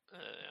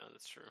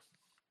 that's true.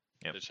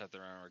 Yep. They just have to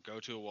remember: go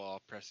to a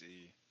wall, press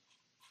E,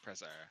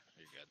 press R.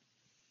 You're good.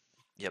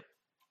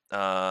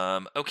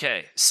 Yep.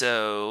 Okay,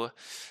 so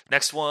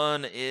next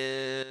one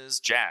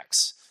is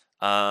Jax.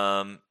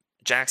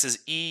 Jax's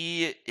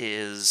E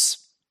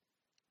is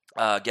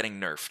getting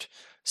nerfed.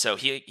 So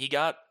he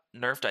got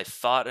nerfed, I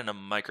thought, in a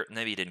micro.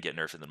 Maybe he didn't get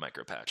nerfed in the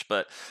micro patch,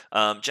 but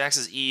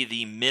Jax's E,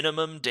 the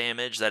minimum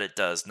damage that it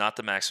does, not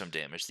the maximum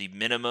damage, the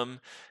minimum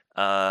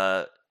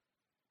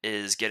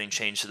is getting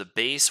changed. So the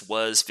base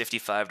was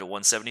 55 to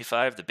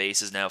 175. The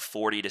base is now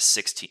 40 to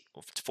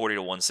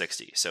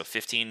 160. So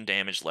 15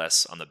 damage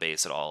less on the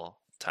base at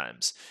all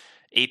times.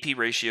 AP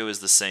ratio is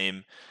the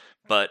same,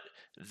 but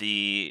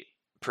the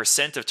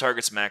percent of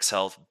target's max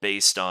health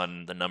based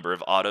on the number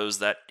of autos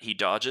that he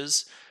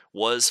dodges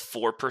was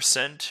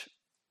 4%.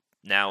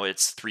 Now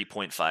it's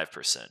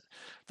 3.5%.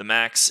 The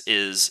max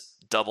is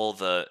double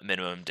the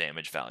minimum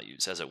damage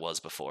values as it was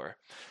before.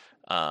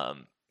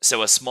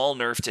 So a small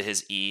nerf to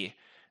his E.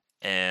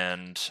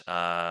 And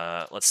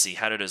let's see,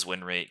 how did his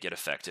win rate get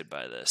affected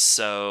by this?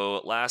 So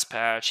last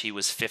patch, he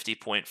was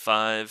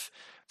 50.5.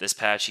 This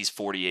patch, he's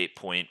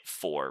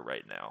 48.4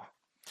 right now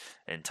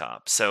in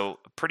top. So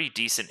a pretty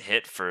decent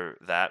hit for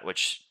that,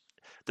 which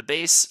the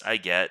base, I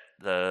get.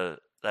 That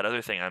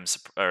other thing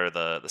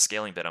the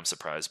scaling bit I'm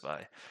surprised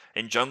by.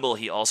 In jungle,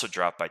 he also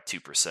dropped by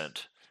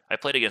 2%. I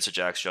played against a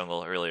Jax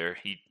jungle earlier.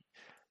 He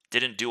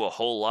didn't do a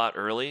whole lot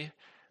early,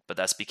 but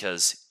that's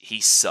because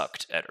he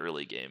sucked at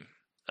early game.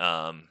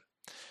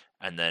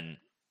 And then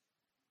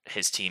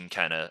his team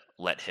kind of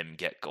let him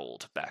get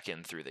gold back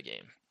in through the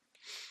game.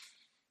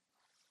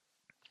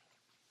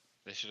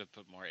 They should have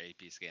put more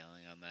AP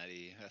scaling on that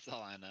E. That's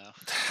all I know.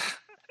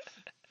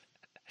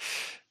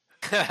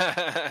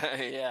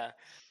 Yeah,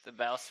 the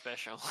Bow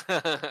special.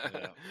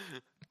 Yeah.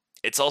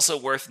 It's also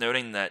worth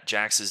noting that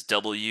Jax's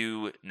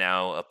W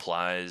now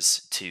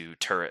applies to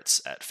turrets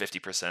at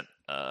 50%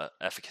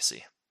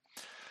 efficacy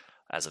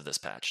as of this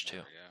patch, too.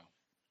 There we go.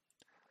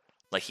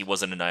 Like he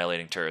wasn't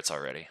annihilating turrets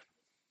already.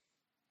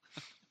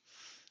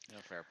 No,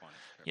 fair point.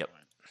 Fair Yep.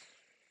 point.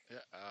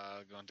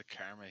 Yeah, going to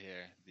Karma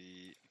here.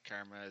 The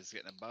Karma is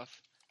getting a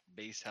buff.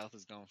 Base health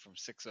is going from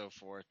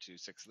 604 to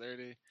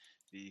 630.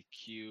 The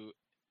Q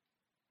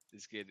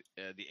is good.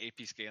 The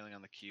AP scaling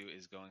on the Q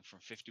is going from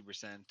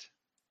 50%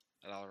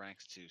 at all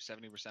ranks to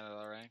 70% at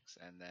all ranks,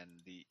 and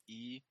then the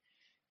E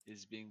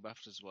is being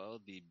buffed as well.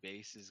 The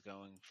base is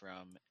going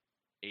from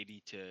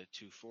 80 to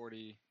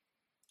 240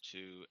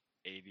 to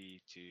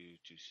 80 to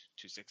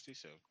 260,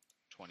 so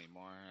 20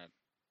 more at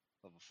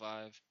level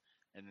 5.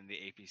 And then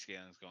the AP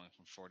scaling is going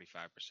from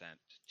 45%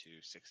 to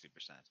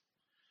 60%.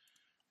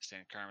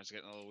 Saying Karma's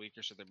getting a little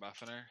weaker, so they're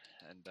buffing her.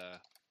 And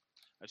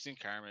I've seen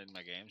Karma in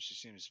my games. She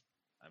seems,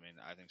 I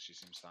think she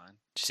seems fine.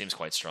 She seems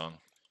quite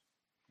strong.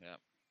 Yeah.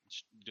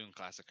 Doing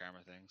classic Karma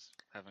things.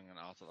 Having an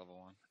ult at level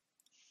 1.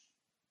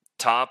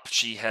 Top,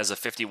 she has a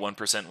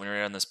 51% win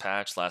rate on this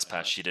patch. Last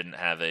patch, she didn't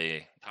have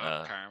a...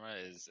 Top Karma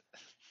is...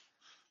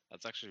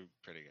 That's actually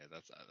pretty good.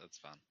 That's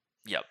fun.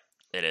 Yep,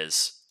 it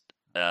is.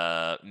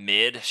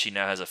 Mid, she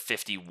now has a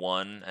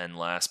 51, and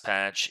last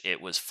patch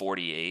it was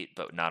 48,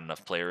 but not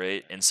enough play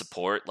rate. In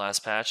support,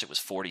 last patch it was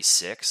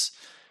 46,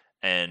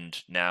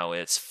 and now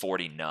it's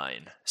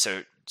 49.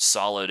 So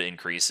solid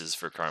increases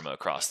for Karma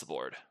across the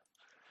board.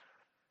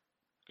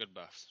 Good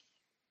buffs.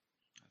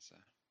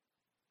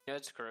 Yeah,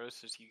 it's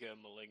gross as you go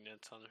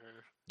Malignant on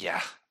her.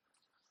 Yeah.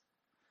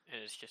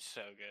 And it's just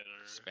so good on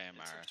her. Spam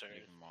R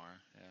even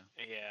more, yeah.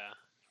 Yeah.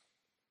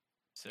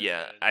 So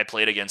yeah, good. I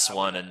played against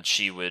one, and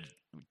she would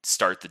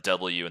start the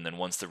W, and then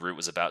once the root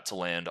was about to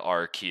land,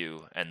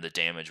 RQ, and the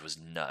damage was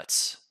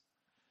nuts.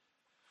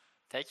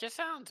 That just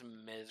sounds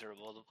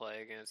miserable to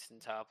play against in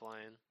top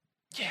lane.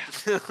 Yeah.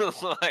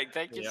 Like,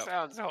 that just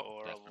sounds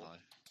horrible. Definitely.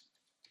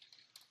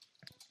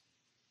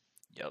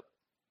 Yep.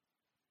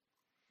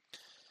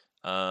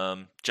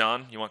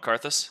 John, you want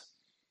Karthus?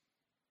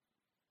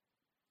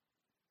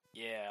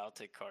 Yeah, I'll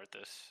take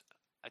Karthus.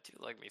 I do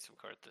like me some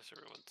Karthus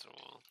every once in a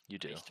while. You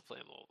do. I used to play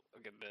him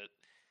a good bit.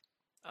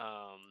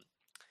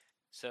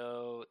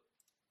 So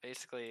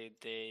basically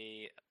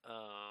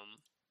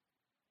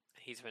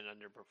he's been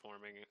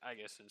underperforming, I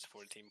guess, since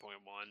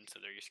 14.1, so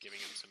they're just giving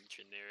him some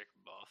generic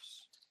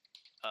buffs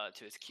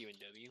to his Q and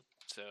W.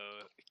 So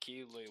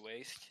Q, Lay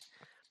Waste.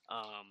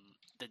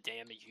 The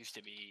damage used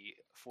to be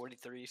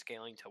 43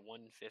 scaling to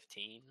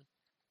 115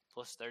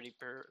 plus 35%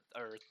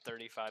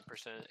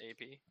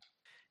 AP.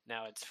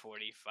 Now it's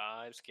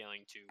 45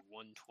 scaling to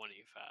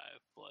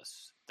 125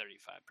 plus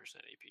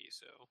 35% AP.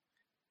 So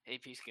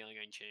AP scaling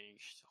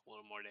unchanged, a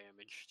little more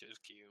damage to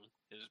his Q,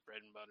 his bread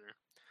and butter.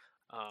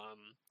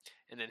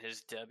 And then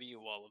his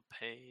W, Wall of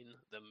Pain,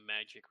 the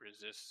magic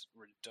resist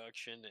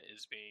reduction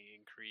is being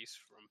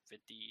increased from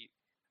 15%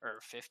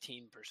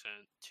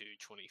 to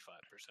 25%.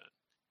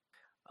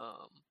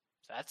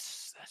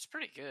 That's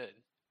pretty good.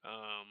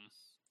 I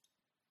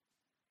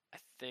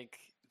think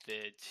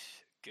that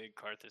good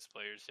Karthus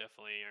players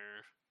definitely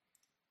are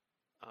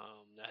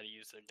know how to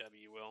use their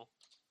W well.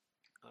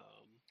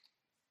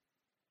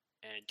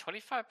 And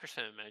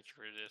 25% magic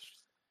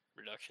resist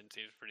reduction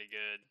seems pretty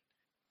good.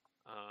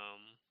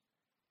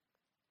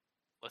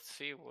 Let's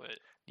see what.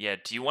 Yeah,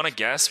 do you want to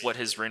guess what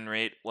his win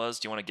rate was?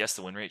 Do you want to guess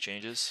the win rate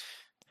changes?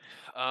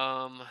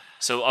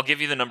 So I'll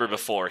give you the number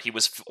before. He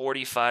was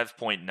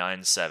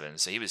 45.97,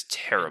 so he was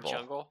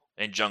terrible.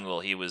 In jungle,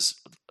 he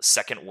was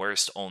second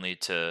worst only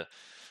to,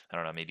 I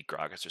don't know, maybe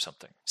Gragas or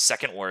something.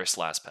 Second worst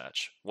last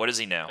patch. What is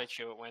he now? I bet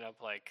you it went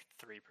up like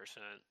 3%,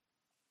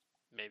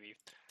 maybe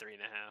 3.5.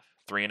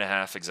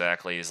 3.5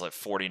 exactly. He's like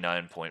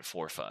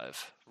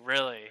 49.45.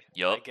 Really?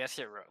 Yup. I guess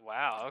you're right.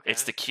 Wow, okay.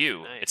 It's the Q.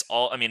 Nice. It's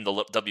all,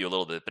 the W a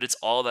little bit, but it's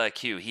all that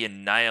Q. He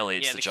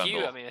annihilates the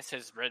jungle. Q, it's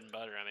his bread and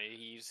butter.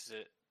 He uses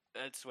it.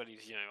 That's what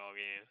he's doing all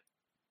game.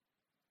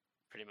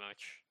 Pretty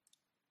much.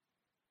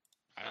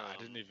 I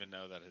didn't even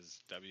know that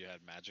his W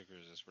had magic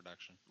resist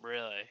reduction.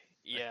 Really?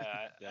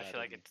 Yeah, I feel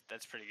like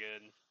that's pretty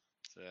good.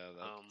 So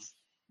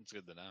that's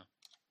good to know.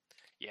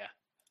 Yeah.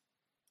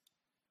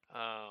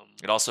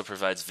 It also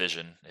provides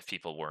vision, if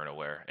people weren't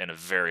aware, in a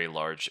very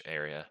large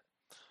area.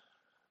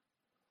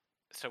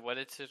 So what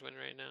is his win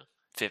rate now?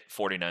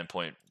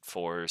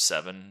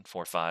 49.47,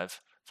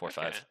 45.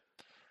 Okay.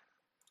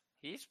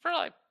 He's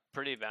probably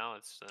pretty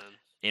balanced then.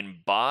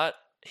 In bot,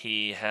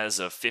 he has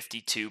a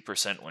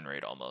 52% win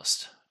rate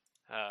almost.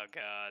 Oh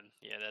god,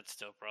 yeah, that's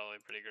still probably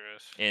pretty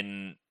gross.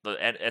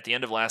 At the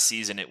end of last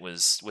season, it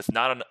was with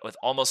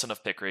almost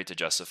enough pick rate to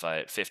justify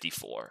it,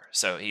 54.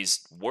 So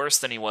he's worse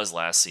than he was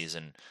last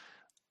season,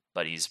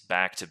 but he's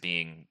back to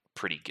being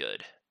pretty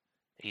good.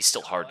 He's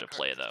still hard to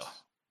play though.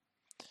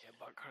 Yeah,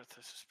 but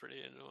Karthus is pretty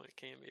annoying.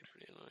 Can be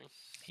pretty annoying.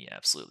 He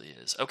absolutely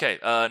is. Okay,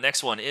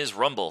 next one is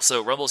Rumble.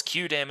 So Rumble's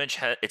Q damage,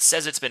 it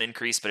says it's been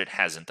increased, but it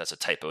hasn't. That's a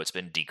typo. It's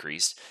been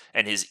decreased.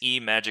 And his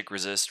E magic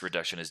resist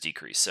reduction is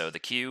decreased. So the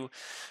Q,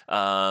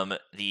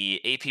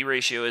 the AP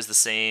ratio is the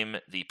same.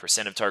 The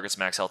percent of targets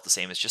max health the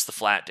same. It's just the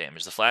flat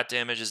damage. The flat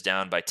damage is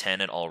down by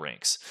 10 at all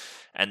ranks.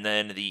 And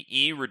then the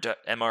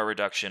MR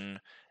reduction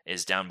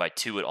is down by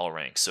 2 at all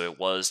ranks. So it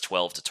was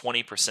 12 to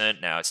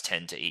 20%. Now it's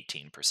 10 to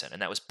 18%.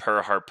 And that was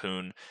per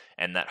harpoon.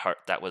 And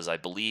that was, I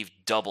believe,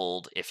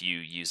 doubled if you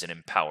use an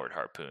empowered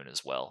harpoon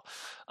as well.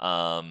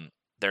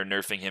 They're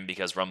nerfing him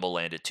because Rumble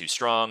landed too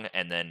strong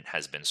and then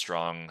has been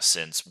strong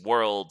since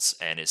Worlds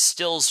and is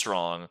still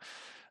strong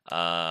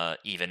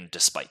even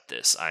despite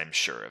this. I'm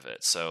sure of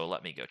it. So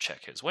let me go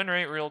check his win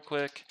rate real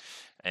quick.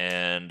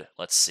 And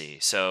let's see.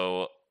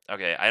 So,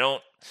 okay,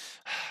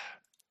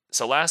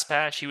 So last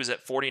patch, he was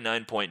at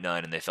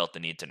 49.9, and they felt the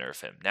need to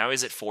nerf him. Now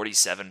he's at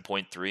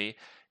 47.3.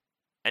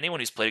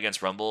 Anyone who's played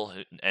against Rumble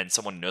and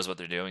someone who knows what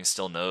they're doing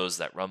still knows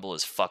that Rumble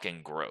is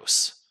fucking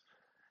gross.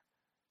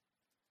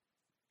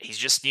 He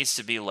just needs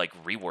to be, like,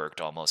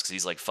 reworked almost, because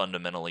he's, like,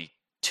 fundamentally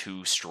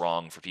too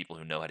strong for people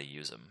who know how to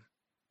use him.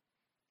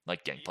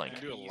 Like Gangplank. He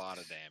can do a lot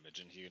of damage,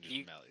 and he can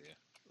just melt you.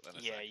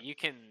 Yeah, you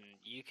can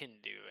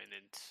do an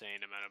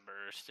insane amount of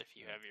burst if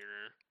you have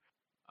your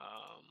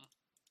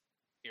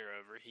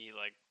overheat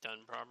like done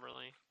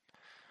properly,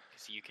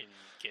 because you can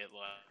get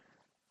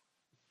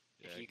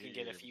if you can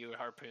get a few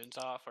harpoons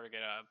off, or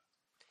get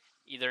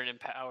either an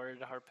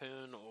empowered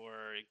harpoon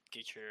or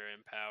get your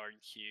empowered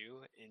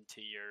Q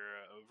into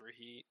your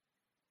overheat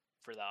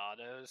for the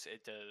autos.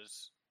 It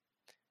does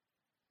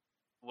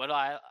what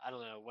I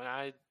don't know, when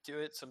I do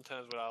it,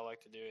 sometimes what I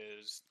like to do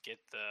is get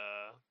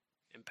the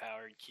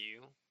empowered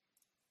Q,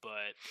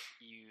 but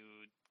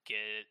you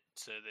get it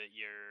so that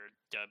your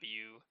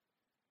W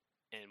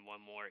and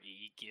one more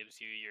E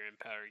gives you your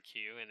empowered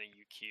Q, and then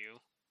you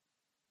Q,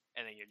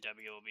 and then your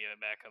W will be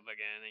back up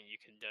again, and you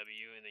can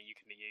W, and then you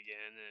can E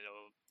again, and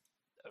it'll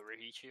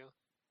overheat you,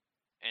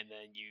 and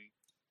then you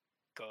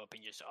go up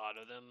and just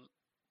auto them.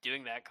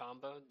 Doing that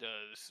combo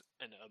does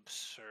an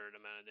absurd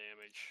amount of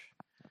damage.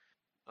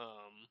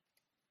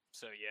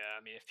 So yeah,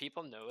 I mean, if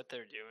people know what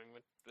they're doing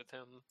with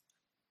him,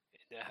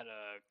 how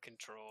to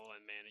control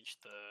and manage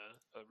the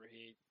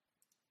overheat,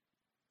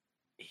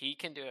 he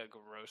can do a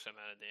gross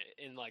amount of damage.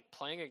 In like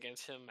playing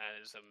against him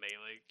as a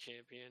melee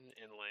champion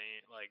in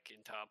lane, like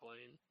in top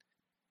lane,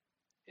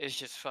 is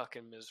just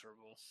fucking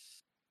miserable.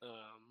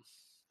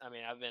 I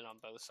mean, I've been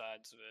on both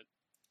sides of it.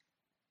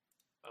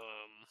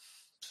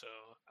 So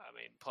I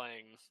mean,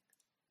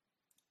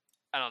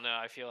 I don't know.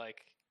 I feel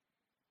like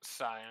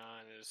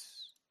Scion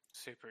is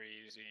super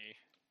easy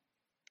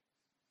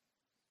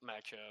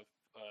matchup.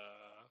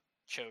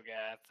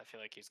 Cho'Gath, I feel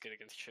like he's good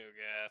against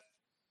Cho'Gath.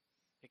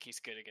 I think he's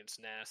good against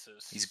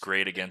Nasus. He's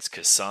great against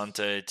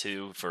Cassante,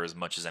 too, for as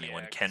much as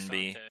anyone can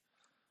be.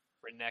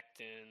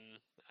 Renekton,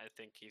 I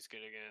think he's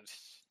good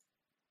against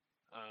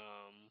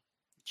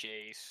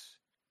Jace.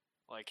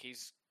 Like,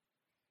 he's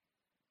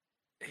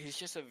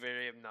just a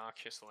very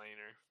obnoxious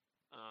laner.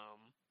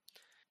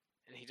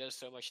 And he does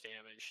so much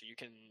damage. You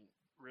can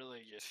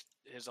really just...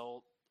 His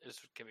ult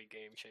can be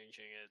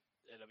game-changing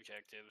at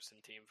objectives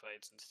and team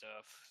fights and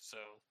stuff. So,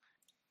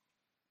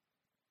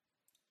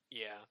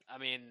 yeah. I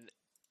mean,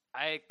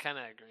 I kind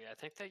of agree. I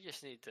think they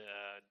just need to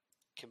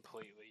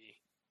completely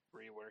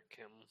rework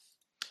him.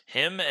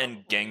 Him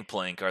and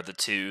Gangplank are the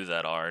two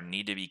that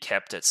need to be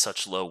kept at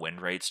such low win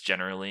rates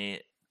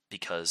generally,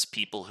 because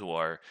people who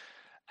are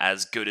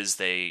as good as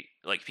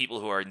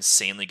people who are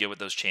insanely good with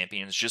those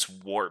champions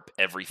just warp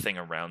everything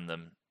around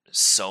them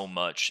so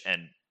much,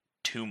 and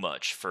too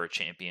much for a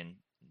champion's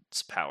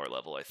power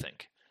level, I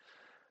think.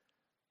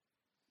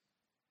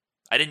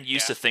 I didn't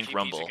used to think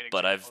Rumble,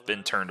 but I've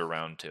been turned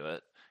around to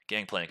it.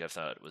 Gangplank, I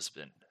thought it was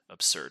been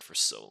absurd for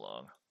so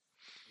long.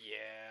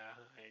 Yeah,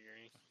 I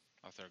agree.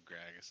 I'll throw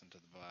Gragas into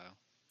the vial.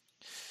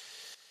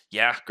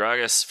 Yeah,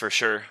 Gragas for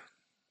sure.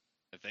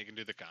 If they can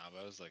do the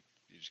combos, like,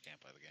 you just can't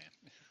play the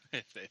game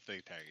if they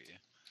target you.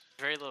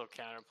 Very little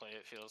counterplay,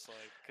 it feels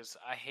like, because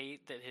I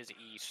hate that his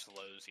E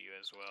slows you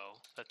as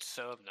well. That's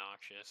so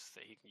obnoxious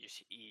that he can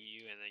just E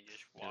you and then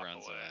just walk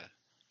away.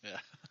 Yeah.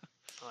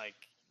 Like,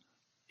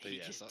 he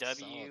just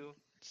W.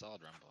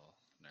 Solid Rumble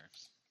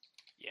nerfs.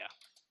 Yeah,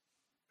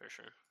 for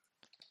sure.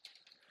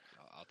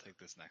 I'll take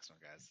this next one,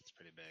 guys. It's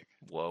pretty big.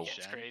 Whoa. Yeah,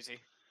 it's crazy.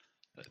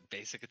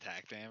 Basic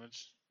attack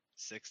damage,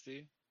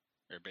 60,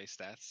 or base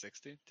stats,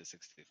 60 to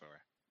 64.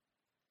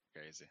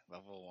 Crazy.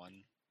 Level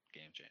 1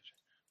 game changer.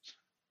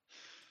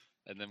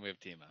 And then we have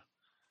Teemo.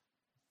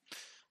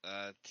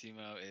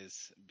 Teemo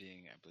is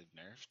being, I believe,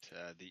 nerfed.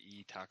 The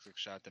E toxic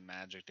shot, the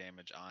magic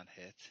damage on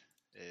hit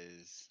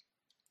is...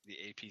 The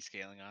AP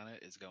scaling on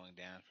it is going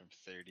down from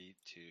 30%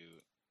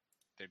 to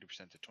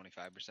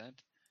 25%.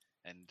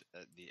 And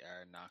the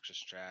R Noxious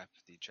Trap,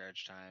 the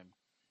charge time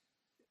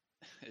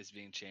is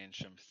being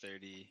changed from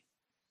 30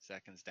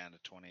 seconds down to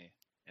 20,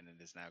 and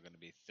it is now going to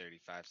be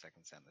 35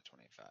 seconds down to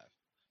 25.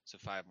 So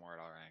 5 more at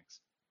all ranks.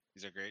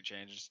 These are great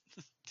changes.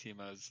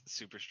 Teemo's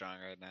super strong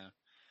right now.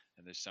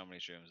 and there's so many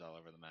shrooms all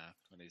over the map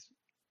when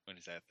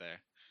he's out there.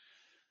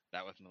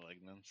 That with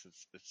malignance,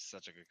 it's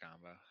such a good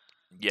combo.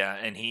 Yeah,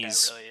 and Yeah,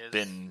 it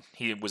really is.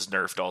 he was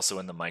nerfed also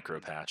in the micro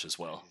patch as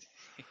well.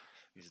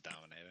 He's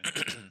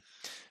dominating.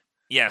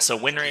 Yeah, A so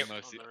win menace rate,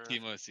 on the Rift.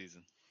 Teemo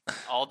season.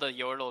 All the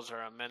Yordles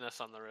are a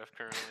menace on the Rift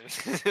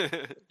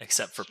currently.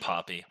 except for True.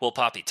 Poppy. Well,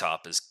 Poppy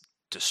top is I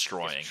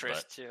destroying, guess but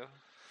Triss too.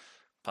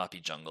 Poppy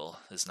jungle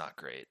is not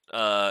great.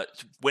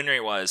 Win rate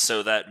wise,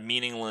 so that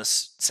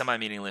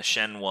semi-meaningless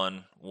Shen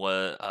one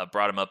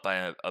brought him up by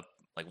a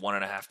like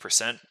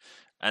 1.5%,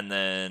 and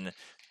then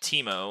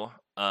Teemo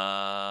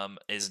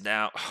is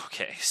now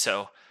okay.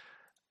 So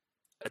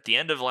at the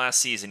end of last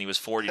season, he was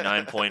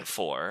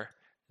 49.4.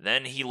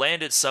 Then he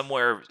landed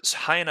somewhere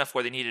high enough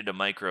where they needed to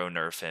micro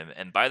nerf him,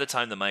 and by the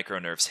time the micro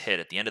nerfs hit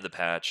at the end of the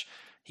patch,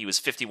 he was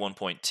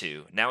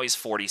 51.2. Now he's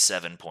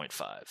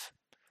 47.5.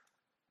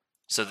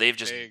 So they've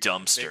just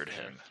dumpstered big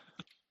him.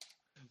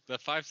 The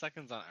 5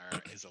 seconds on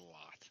R is a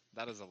lot.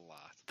 That is a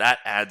lot. That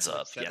adds For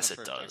up. setting Yes, up it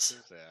for does.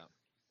 objectives,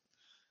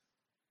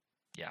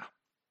 Yeah, Yeah.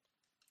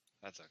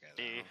 that's okay.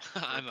 D,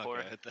 Though. I'm report.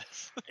 okay with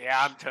this.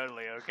 Yeah, I'm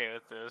totally okay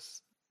with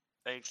this.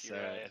 Thank you,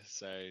 Riot.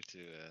 Sorry to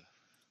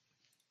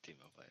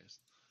Teemo players.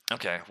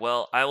 Okay,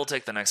 well, I will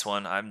take the next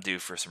one. I'm due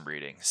for some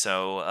reading.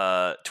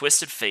 So,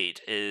 Twisted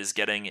Fate is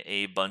getting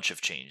a bunch of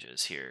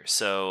changes here.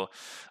 So,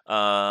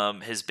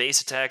 his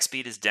base attack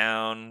speed is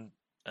down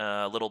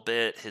a little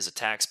bit. His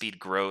attack speed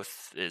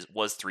growth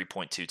was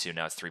 3.22.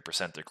 Now it's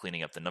 3%. They're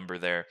cleaning up the number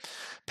there.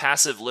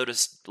 Passive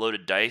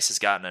loaded dice has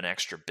gotten an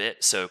extra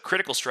bit. So,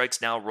 critical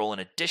strikes now roll an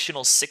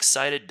additional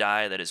 6-sided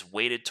die that is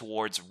weighted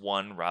towards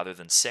 1 rather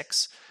than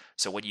 6.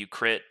 So, when you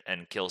crit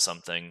and kill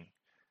something,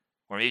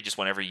 or maybe just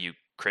whenever you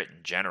crit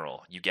in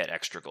general, you get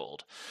extra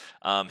gold.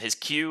 His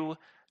Q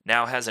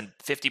now has a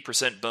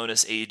 50%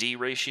 bonus AD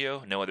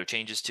ratio, no other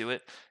changes to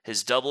it.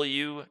 His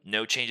W,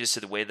 no changes to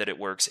the way that it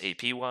works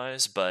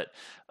AP-wise, but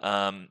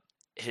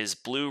his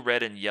blue,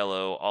 red, and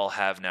yellow all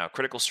have now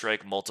critical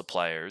strike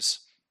multipliers.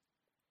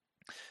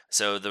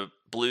 So the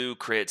blue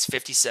crits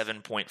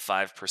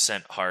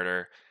 57.5%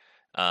 harder,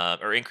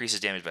 or increases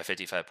damage by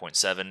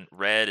 55.7.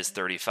 Red is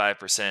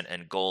 35%,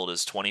 and gold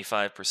is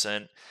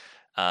 25%.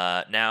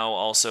 Now,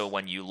 also,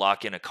 when you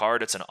lock in a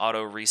card, it's an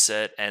auto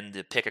reset, and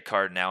the pick a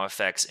card now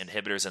affects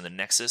inhibitors in the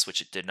Nexus,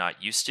 which it did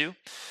not used to.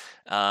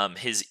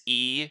 His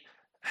E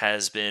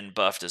has been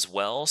buffed as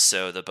well,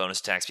 so the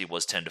bonus attack speed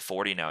was 10 to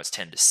 40, now it's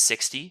 10 to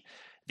 60.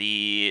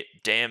 The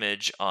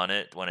damage on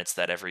it, when it's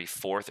that every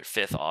 4th or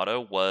 5th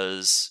auto,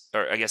 was,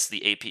 or I guess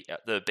the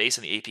the base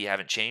and the AP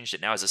haven't changed.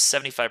 It now has a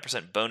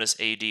 75% bonus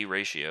AD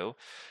ratio.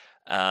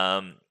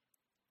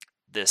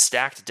 The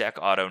stacked deck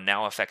auto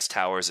now affects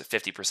towers at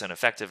 50%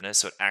 effectiveness,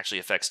 so it actually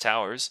affects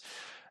towers.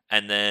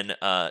 And then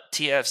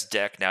TF's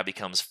deck now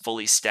becomes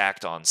fully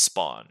stacked on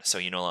spawn, so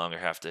you no longer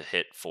have to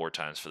hit 4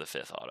 times for the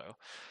 5th auto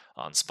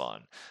on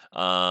spawn.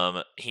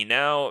 He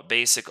now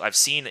basically, I've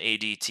seen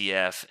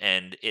ADTF,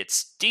 and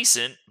it's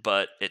decent,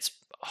 but it's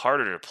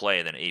harder to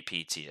play than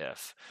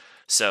APTF.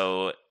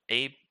 So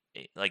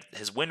like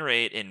his win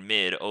rate in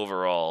mid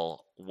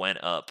overall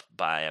went up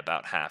by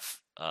about half.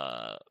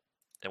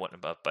 It went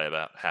up by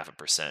about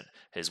 0.5%.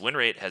 His win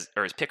rate his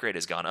pick rate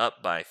has gone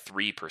up by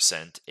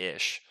 3%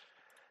 ish.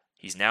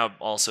 He's now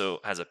also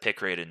has a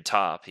pick rate in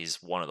top.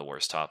 He's one of the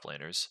worst top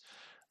laners.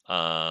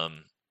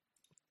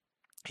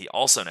 He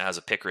also now has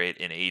a pick rate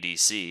in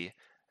ADC,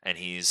 and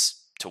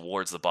he's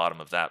towards the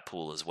bottom of that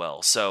pool as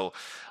well. So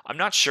I'm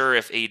not sure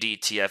if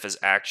ADTF is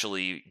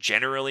actually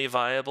generally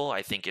viable.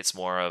 I think it's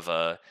more of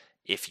a,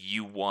 if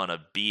you want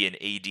to be an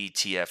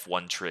ADTF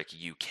one trick,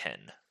 you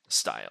can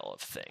style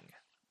of thing.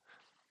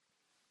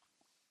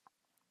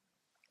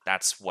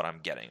 That's what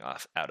I'm getting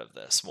out of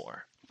this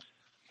more.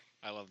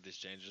 I love these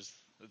changes.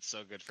 It's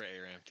so good for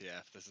ARAM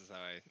TF. This is how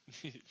I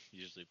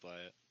usually play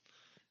it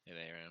in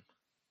ARAM.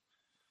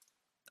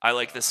 I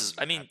like this.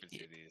 I'm happy to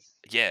do these.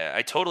 Yeah,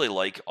 I totally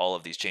like all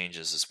of these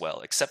changes as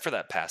well, except for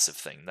that passive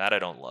thing. That I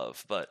don't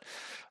love. But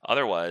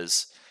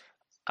otherwise,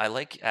 I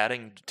like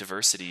adding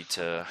diversity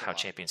to how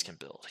champions can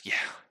build. Yeah.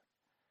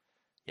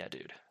 Yeah,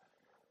 dude.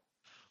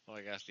 Well,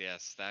 I guess, yeah,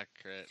 stack,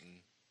 crit,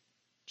 and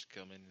just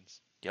kill minions.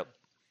 Yep.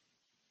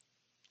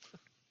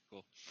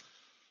 Cool.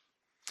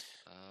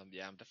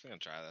 Yeah, I'm definitely gonna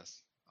try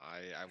this.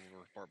 I will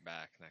report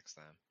back next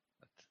time.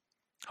 But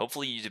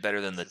hopefully you do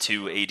better than the this is 2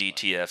 a lot of fun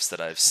ADTFs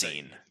that I've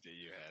seen. that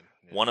you had.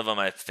 Yeah. One of them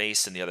I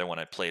faced and the other one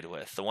I played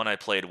with. The one I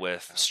played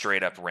with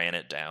straight up ran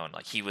it down.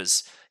 Like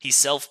he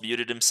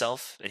self-muted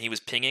himself, and he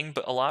was pinging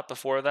a lot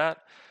before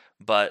that,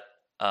 but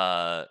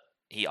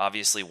he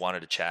obviously wanted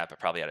to chat, but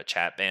probably had a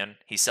chat ban.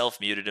 He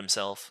self-muted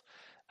himself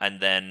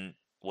and then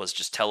was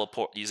just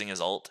using his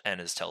ult and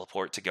his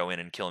teleport to go in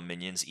and kill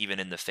minions, even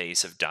in the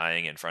face of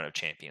dying in front of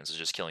champions, was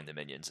just killing the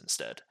minions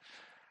instead.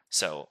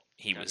 So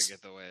he Gotta was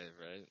get the wave,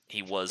 right?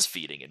 he was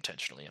feeding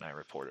intentionally, and I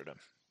reported him.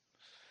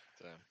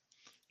 So,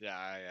 yeah,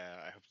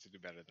 I hope to do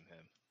better than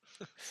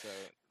him. So,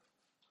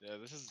 yeah,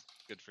 this is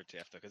good for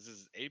TF though, because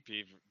his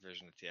AP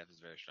version of TF is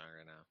very strong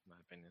right now, in my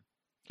opinion.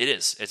 It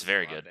is. It's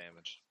very A lot of good.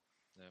 damage.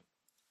 Yep.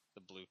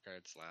 The blue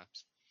card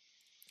slaps.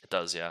 It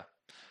does, yeah.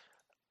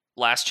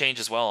 last change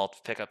as well, I'll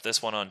pick up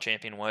this one on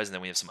champion-wise, and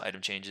then we have some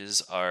item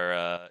changes,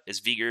 is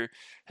Viger.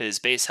 His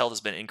base health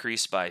has been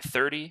increased by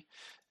 30,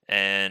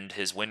 and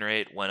his win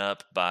rate went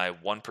up by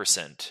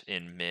 1%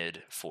 in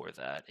mid for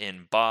that.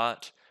 In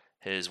bot,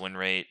 his win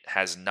rate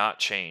has not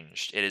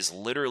changed. It is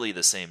literally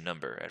the same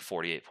number at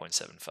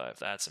 48.75.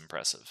 That's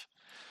impressive.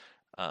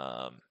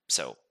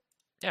 So,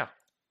 yeah.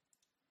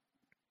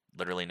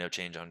 Literally no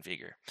change on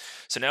Viger.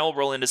 So now we'll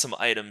roll into some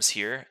items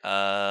here.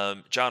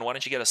 John, why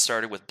don't you get us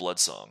started with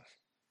Bloodsong?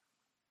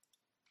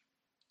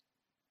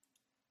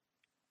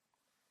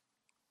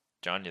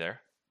 John, you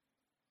there?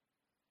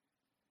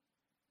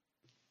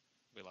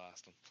 We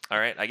lost him. All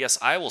right, I guess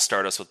I will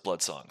start us with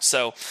Bloodsong.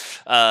 So,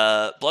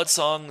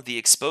 Bloodsong, the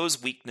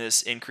exposed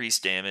weakness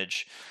increased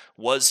damage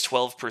was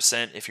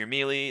 12% if you're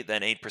melee,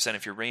 then 8%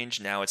 if you're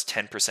ranged. Now it's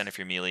 10% if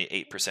you're melee,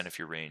 8% if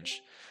you're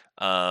ranged.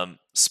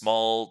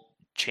 Small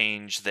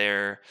change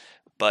there,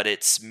 but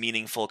it's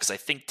meaningful because I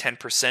think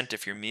 10%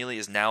 if you're melee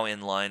is now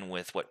in line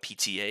with what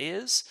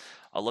PTA is.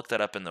 I'll look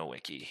that up in the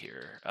wiki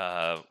here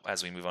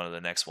as we move on to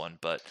the next one.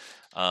 But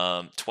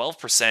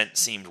 12%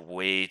 seemed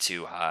way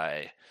too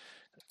high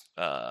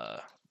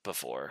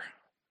before,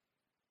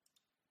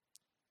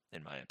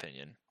 in my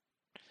opinion.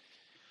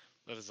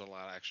 That is a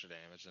lot of extra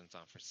damage, and it's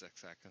on for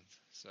 6 seconds.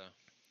 So,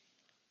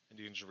 and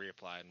you can just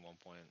reapply in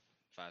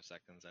 1.5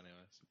 seconds,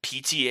 anyways.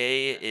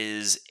 PTA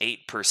is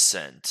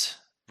 8%,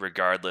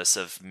 regardless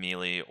of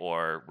melee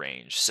or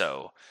range.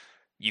 So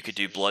you could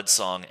do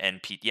Bloodsong and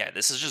yeah,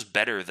 this is just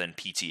better than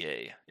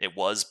PTA. It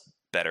was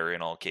better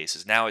in all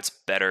cases. Now it's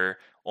better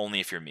only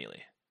if you're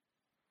melee.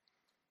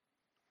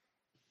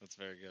 That's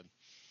very good.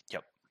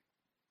 Yep.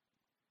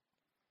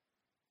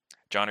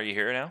 John, are you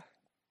here now?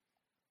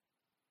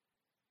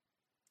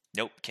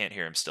 Nope, can't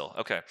hear him still.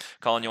 Okay.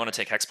 Colin, you want to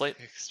take Hexblade?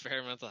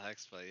 Experimental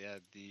Hexblade, yeah.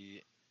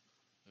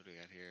 What do we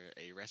got here?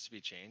 A recipe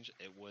change.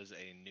 It was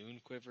a Noon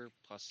Quiver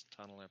plus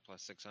Tunneler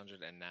plus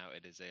 600, and now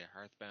it is a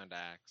Hearthbound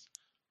Axe,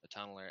 a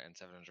Tunneler, and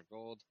 700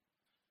 gold.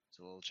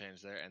 So a little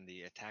change there. And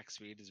the attack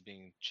speed is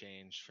being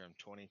changed from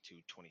 20 to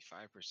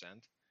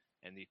 25%.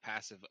 And the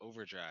passive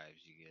Overdrive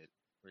you get,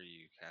 where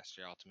you cast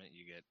your ultimate,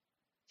 you get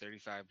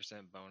 35%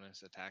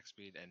 bonus attack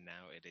speed, and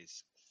now it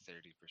is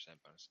 30%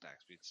 bonus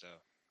attack speed. So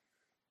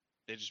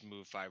they just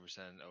move 5%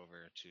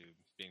 over to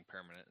being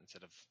permanent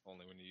instead of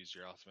only when you use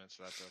your ultimate.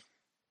 So that's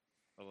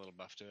a little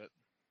buff to it.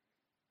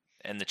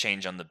 And the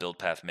change on the build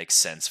path makes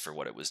sense for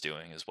what it was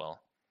doing as well.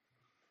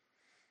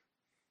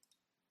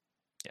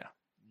 Yeah.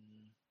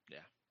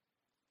 Yeah.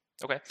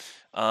 Okay.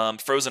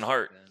 Frozen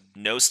Heart.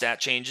 No stat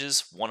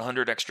changes.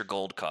 100 extra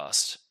gold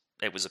cost.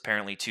 It was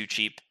apparently too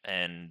cheap,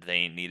 and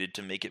they needed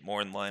to make it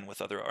more in line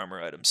with other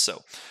armor items.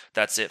 So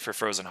that's it for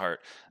Frozen Heart.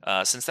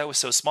 Since that was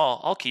so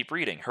small, I'll keep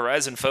reading.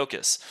 Horizon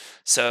Focus.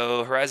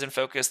 So Horizon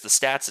Focus, the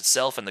stats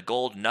itself and the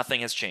gold, nothing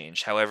has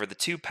changed. However, the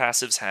two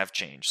passives have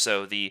changed.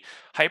 So the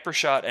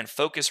Hypershot and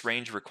Focus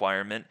range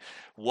requirement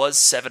was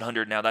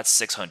 700. Now that's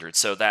 600.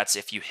 So that's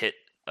if you hit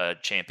a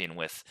champion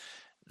with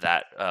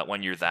that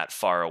when you're that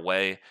far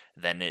away,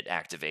 then it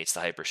activates the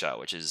Hypershot,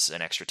 which is an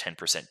extra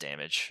 10%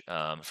 damage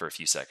for a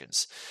few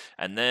seconds.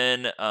 And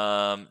then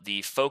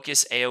the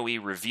Focus AoE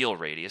reveal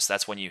radius,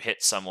 that's when you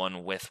hit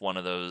someone with one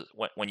of those,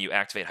 when you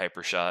activate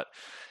Hypershot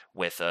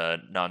with a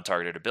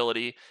non-targeted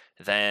ability,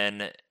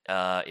 then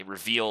it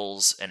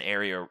reveals an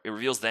area, it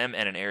reveals them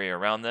and an area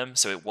around them.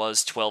 So it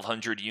was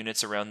 1,200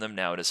 units around them,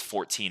 now it is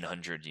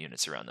 1,400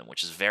 units around them,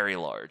 which is very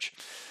large.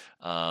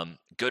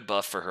 Good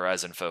buff for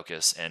Horizon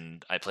Focus,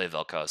 and I play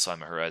Vel'Koz, so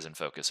I'm a Horizon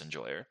Focus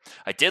enjoyer.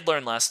 I did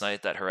learn last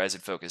night that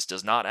Horizon Focus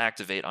does not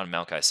activate on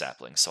Maokai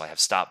saplings, so I have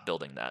stopped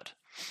building that.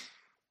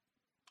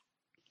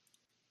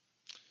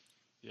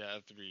 Yeah,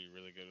 it would be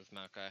really good with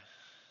Maokai.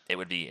 It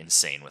would be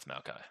insane with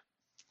Maokai.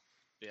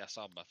 Yeah, I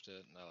saw buff to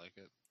it, and I like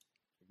it.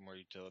 More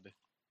utility.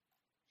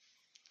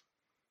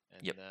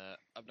 And yep.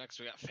 Up next,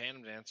 we got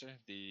Phantom Dancer.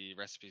 The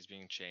recipe is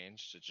being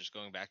changed. It's just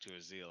going back to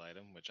a Zeal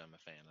item, which I'm a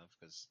fan of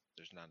because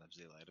there's not enough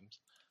Zeal items.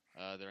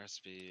 The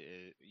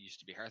recipe used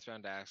to be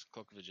Hearthbound Axe,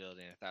 Cloak of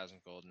Agility, and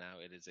 1,000 gold. Now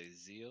it is a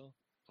Zeal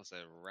plus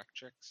a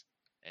Rectrix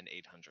and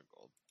 800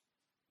 gold.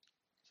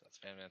 So that's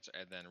Phantom Dancer.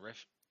 And then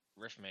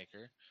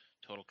Riftmaker,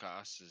 total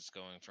cost is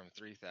going from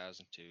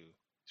 3,000 to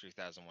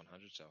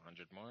 3,100, so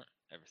 100 more.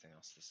 Everything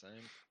else the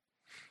same.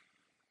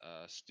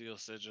 Steel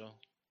Sigil,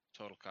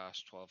 total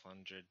cost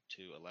 1,200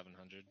 to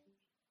 1,100.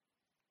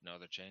 No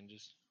other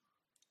changes.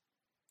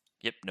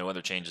 Yep, no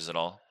other changes at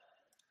all.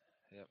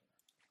 Yep.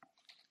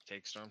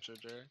 Take Storm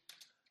Surge,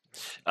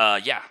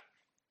 yeah.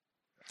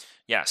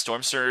 Yeah,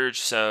 Storm Surge,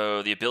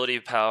 so the ability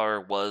power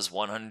was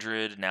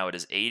 100, now it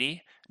is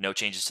 80. No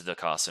changes to the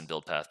cost and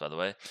build path, by the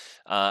way.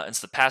 And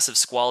so the passive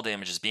Squall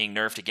damage is being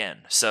nerfed again.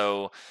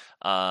 So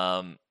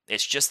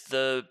it's just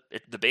the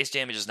base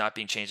damage is not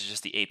being changed, it's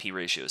just the AP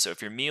ratio. So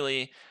if you're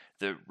melee,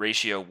 the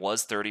ratio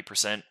was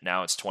 30%,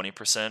 now it's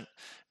 20%.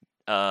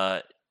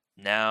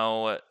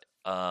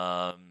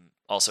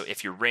 Also,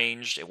 if you're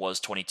ranged, it was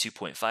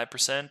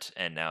 22.5%,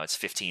 and now it's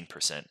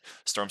 15%.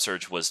 Storm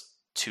Surge was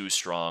too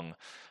strong,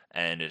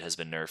 and it has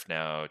been nerfed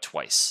now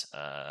twice.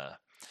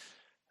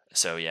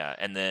 So yeah,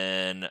 and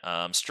then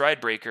Stride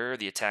Breaker,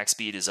 the attack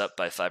speed is up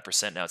by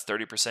 5%. Now it's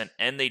 30%,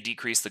 and they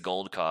decreased the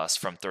gold cost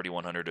from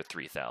 3,100 to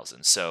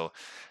 3,000. So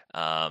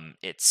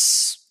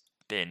it's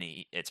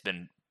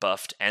been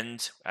buffed,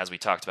 and as we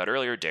talked about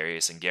earlier,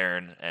 Darius and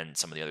Garen and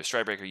some of the other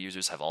Stride Breaker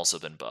users have also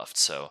been buffed.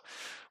 So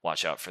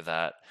watch out for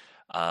that.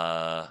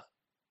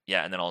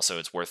 Yeah, and then also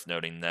it's worth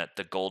noting that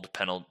the gold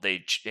penalty, they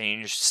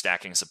changed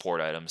stacking support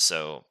items.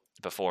 So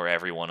before,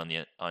 everyone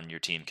on your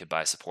team could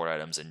buy support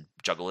items and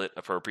juggle it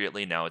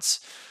appropriately. Now it's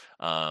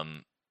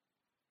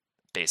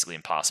basically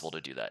impossible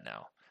to do that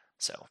now.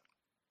 So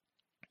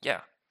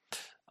yeah.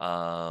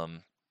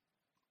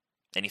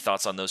 Any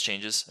thoughts on those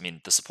changes? I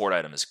mean, the support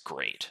item is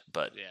great,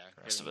 but Yeah,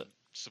 the rest of it.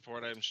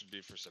 support item should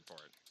be for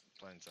support.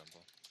 Plain and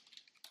simple.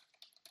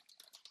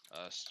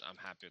 I'm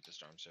happy with the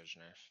Storm Surge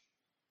nerf.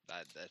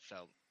 That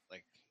felt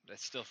like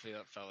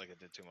felt like it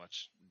did too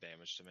much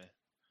damage to me.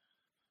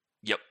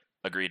 Yep,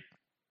 agreed.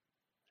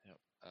 Yep.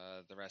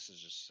 The rest is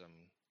just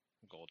some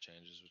gold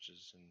changes, which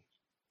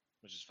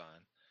is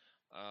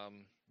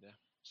fine. Yeah.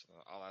 So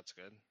all that's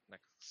good.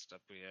 Next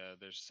up,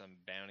 there's some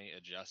bounty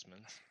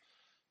adjustments.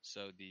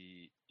 So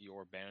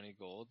your bounty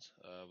gold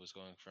was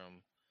going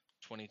from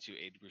 20 to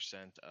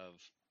 80%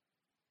 of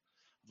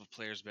a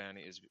player's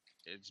bounty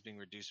it's being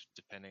reduced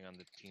depending on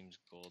the team's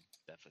gold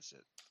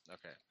deficit.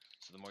 Okay,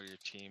 so the more your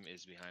team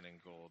is behind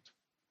in gold,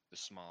 the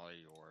smaller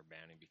your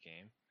bounty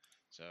became.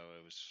 So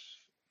it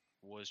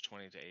was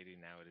 20 to 80,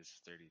 now it is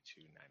 30 to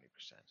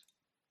 90%.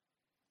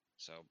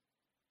 So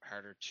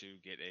harder to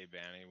get a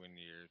bounty when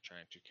you're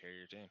trying to carry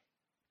your team.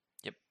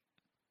 Yep.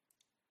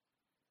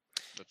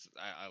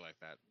 I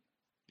like that.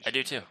 I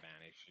do too.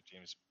 Bounty if your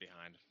team's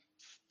behind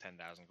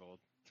 10,000 gold.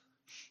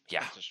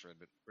 Yeah. That's just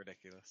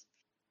ridiculous.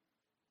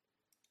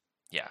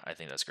 Yeah, I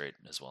think that's great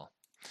as well.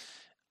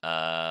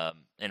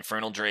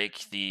 Infernal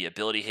Drake, the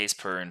ability haste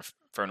per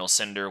Infernal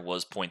Cinder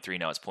was 0.3,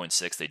 now it's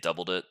 0.6. They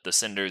doubled it. The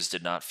Cinders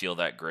did not feel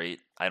that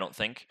great, I don't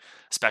think,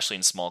 especially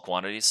in small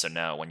quantities. So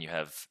now when you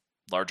have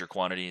larger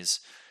quantities,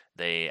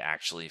 they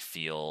actually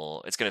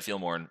it's going to feel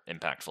more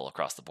impactful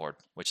across the board,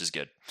 which is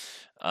good.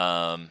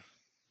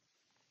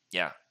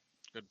 Yeah.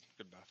 Good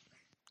buff.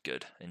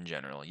 Good in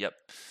general, yep.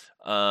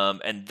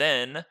 And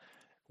then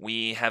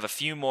we have a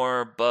few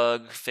more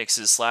bug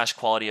fixes /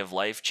 quality of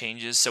life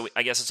changes. So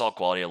I guess it's all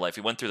quality of life.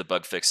 We went through the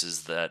bug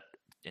fixes, that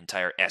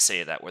entire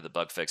essay that were the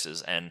bug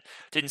fixes, and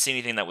didn't see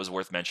anything that was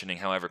worth mentioning.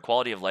 However,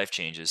 quality of life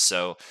changes.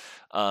 So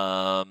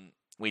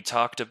we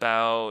talked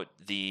about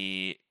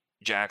the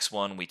Jax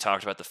one. We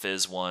talked about the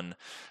Fizz one.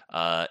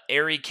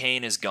 Airy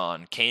Kane is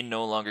gone. Kane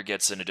no longer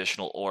gets an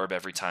additional orb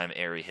every time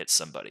Airy hits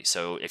somebody.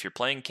 So if you're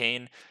playing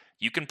Kane,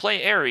 you can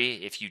play Airy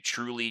if you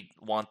truly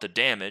want the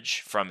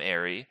damage from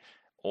Airy,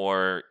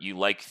 or you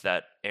like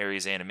that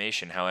Ares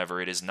animation.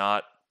 However, it is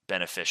not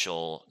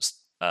beneficial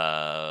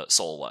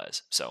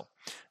soul-wise. So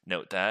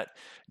note that.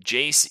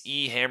 Jace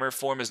E hammer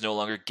form is no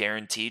longer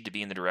guaranteed to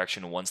be in the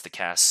direction once the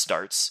cast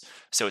starts.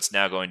 So it's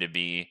now going to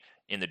be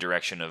in the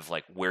direction of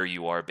like where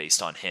you are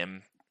based on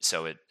him.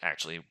 So it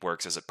actually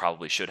works as it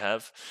probably should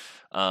have.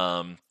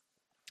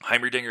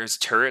 Heimerdinger's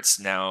turrets,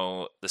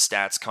 now the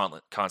stats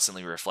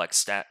constantly reflect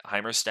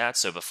Heimer's stats.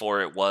 So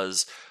before it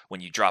was when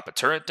you drop a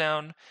turret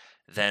down,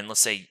 then let's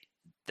say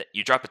that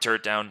you drop a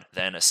turret down,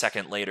 then a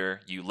second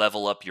later you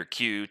level up your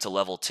Q to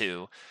level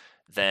 2,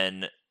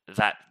 then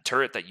that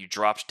turret that you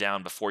dropped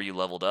down before you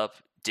leveled up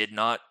did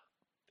not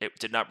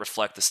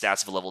reflect the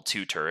stats of a level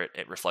 2 turret.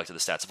 It reflected the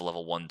stats of a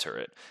level 1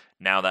 turret.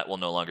 Now that will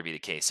no longer be the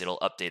case. It'll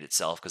update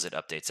itself because it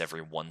updates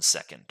every 1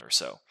 second or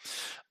so.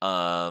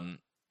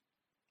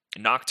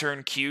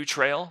 Nocturne Q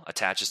Trail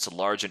attaches to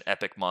large and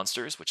epic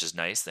monsters, which is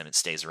nice. Then it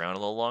stays around a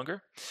little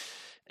longer.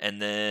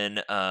 And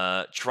then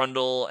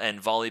Trundle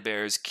and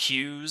Volibear's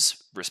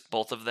Qs,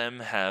 both of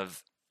them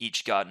have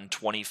each gotten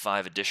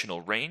 25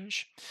 additional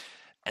range.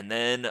 And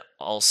then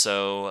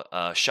also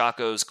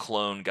Shaco's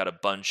clone got a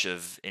bunch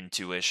of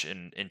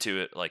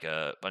like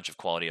a bunch of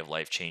quality of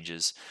life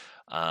changes.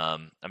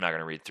 I'm not going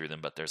to read through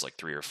them, but there's like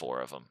 3 or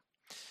 4 of them.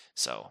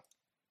 So,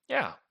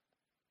 yeah.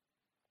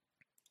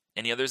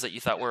 Any others that you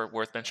thought were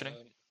worth mentioning?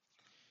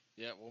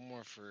 Yeah, one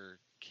more for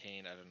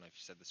Kane. I don't know if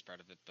you said this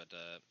part of it, but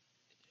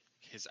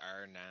his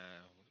R now,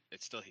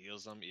 it still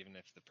heals them even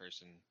if the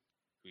person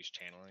who's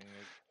channeling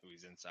it, who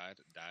he's inside,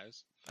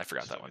 dies. I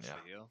forgot that one, yeah.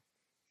 Heal.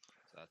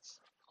 So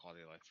that's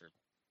quality of life for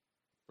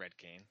Red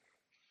Kane.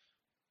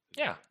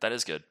 Yeah, that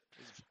is good.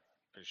 He's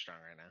pretty strong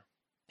right now.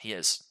 He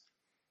is.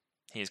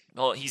 He's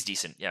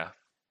decent, yeah.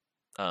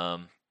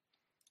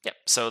 Yep,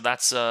 so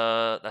that's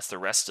the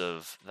rest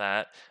of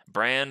that.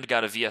 Brand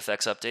got a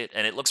VFX update,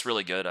 and it looks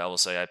really good. I will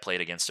say I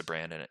played against a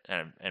Brand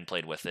and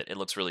played with it. It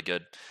looks really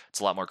good. It's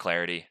a lot more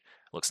clarity.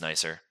 Looks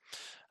nicer.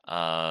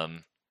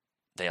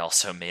 They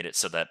also made it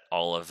so that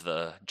all of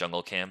the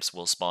jungle camps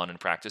will spawn in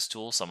practice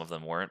tools. Some of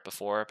them weren't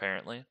before,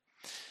 apparently.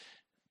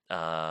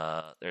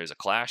 There's a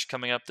clash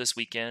coming up this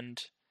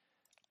weekend,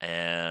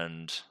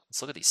 and let's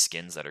look at these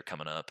skins that are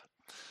coming up.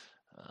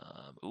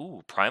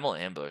 Primal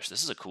Ambush.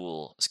 This is a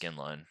cool skin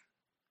line.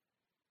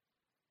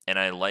 And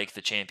I like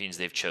the champions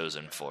they've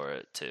chosen for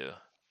it, too.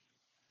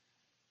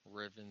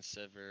 Riven,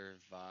 Sivir,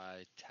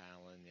 Vi,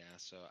 Talon,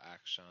 Yasuo,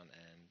 Akshan,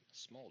 and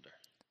Smolder.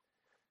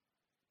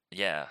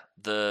 Yeah,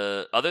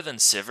 the other than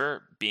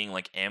Sivir being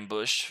like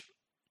ambushed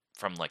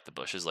from like the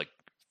bushes, like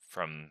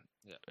from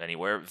Yeah.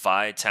 anywhere,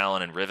 Vi,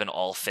 Talon, and Riven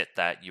all fit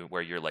that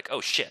where you're like,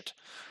 oh shit.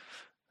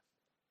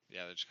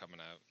 Yeah, they're just coming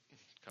out.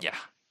 Yeah,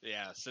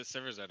 Yeah,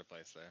 Sivir's out of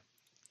place there.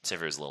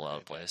 Sivir's a little out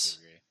of I do place.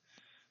 agree.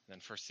 And then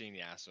foreseeing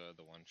Yasuo,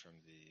 the one from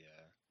the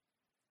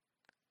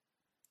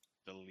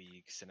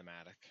League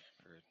cinematic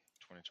for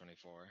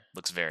 2024.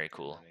 Looks very And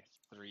cool. then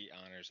a 3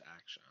 honors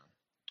action.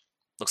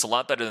 Looks a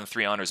lot better than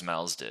 3 Honors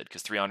Mal's did,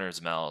 because 3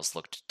 Honors Mal's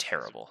looked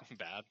terrible.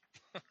 Bad.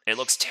 It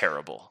looks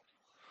terrible.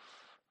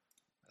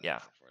 Yeah.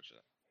 That's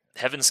unfortunate.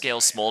 Heaven Scale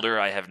Smolder,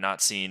 I have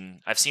not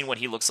seen. I've seen what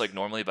he looks like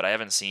normally, but I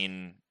haven't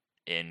seen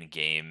in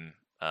game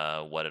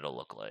what it'll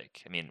look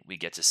like. I mean, we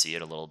get to see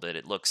it a little bit.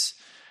 It looks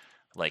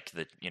like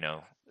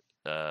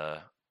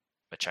a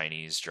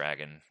Chinese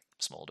dragon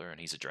Smolder,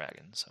 and he's a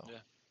dragon, so.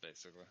 Yeah,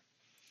 basically.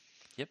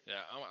 Yep.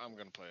 Yeah, I'm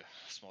gonna play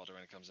Smolder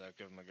when it comes out.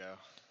 Give him a go.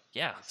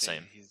 Yeah,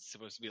 same. He's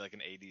supposed to be like an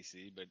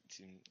ADC, but it's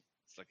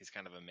like he's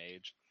kind of a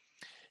mage.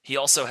 He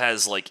also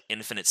has like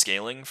infinite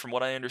scaling, from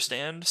what I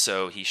understand,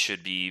 so he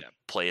should be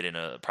played in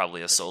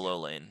probably a solo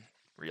lane,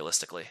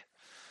 realistically.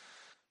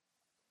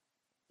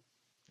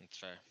 That's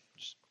fair.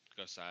 Just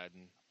go side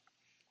and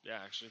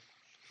actually,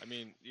 I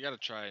mean, you got to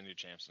try new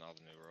champs in all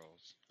the new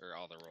roles or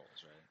all the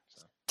roles, right?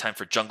 So Time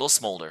for Jungle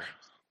Smolder.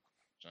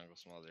 Jungle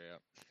Smolder,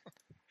 yep.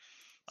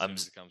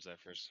 It comes that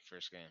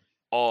first game.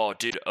 Oh,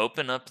 dude,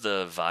 open up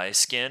the Vi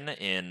skin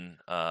in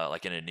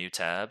like in a new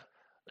tab.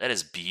 That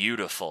is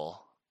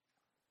beautiful.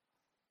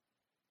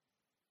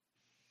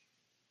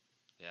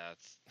 Yeah,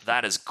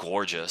 that is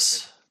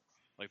gorgeous.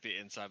 Like the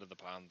inside of the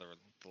pond, the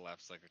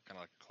left's like kind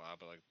of like a cloud,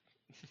 but like,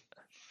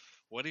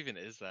 what even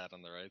is that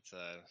on the right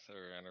side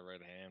or on her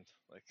right hand?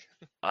 Like,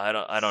 I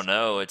don't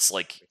know. It's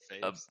like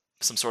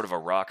some sort of a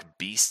rock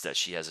beast that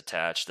she has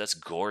attached. That's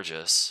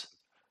gorgeous.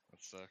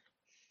 That's sick.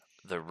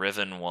 The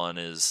Riven one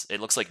it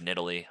looks like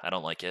Nidalee. I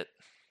don't like it.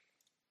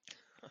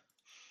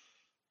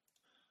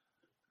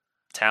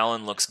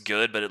 Talon looks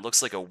good, but it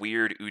looks like a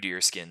weird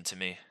Udyr skin to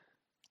me.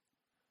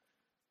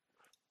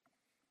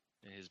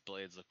 His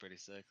blades look pretty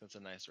sick. That's a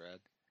nice red.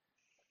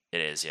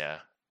 It is, yeah.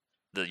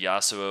 The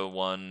Yasuo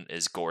one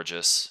is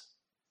gorgeous.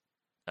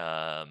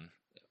 But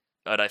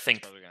I think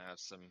it's probably gonna have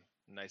some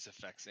nice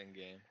effects in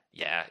game.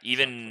 Yeah,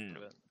 even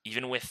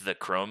with the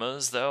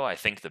chromas though, I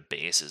think the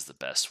base is the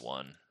best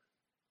one.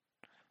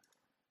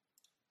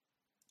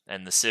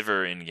 And the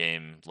Sivir in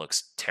game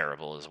looks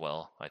terrible as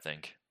well, I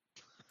think.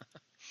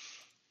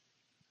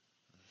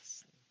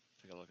 Let's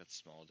take a look at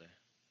Smolder.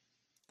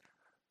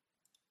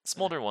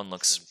 Smolder one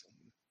looks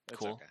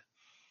cool. Okay.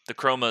 The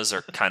chromas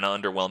are kind of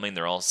underwhelming.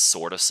 They're all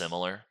sort of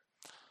similar.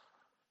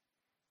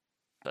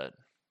 But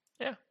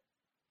yeah.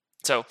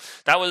 So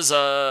that was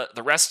the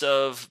rest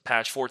of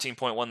patch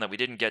 14.1 that we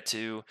didn't get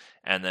to,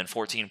 and then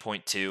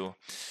 14.2.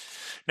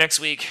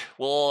 Next week,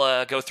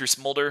 we'll go through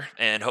Smolder,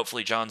 and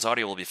hopefully John's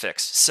audio will be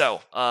fixed.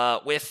 So,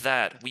 with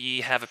that,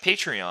 we have a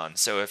Patreon.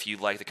 So if you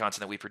like the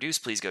content that we produce,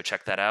 please go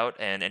check that out.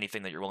 And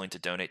anything that you're willing to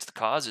donate to the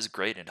cause is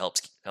great and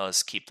helps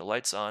us keep the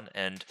lights on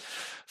and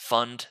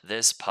fund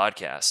this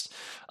podcast.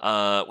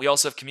 We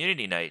also have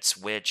community nights,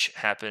 which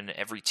happen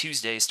every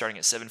Tuesday starting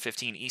at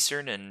 7:15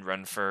 Eastern and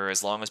run for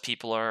as long as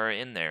people are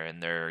in there.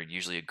 And they're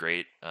usually a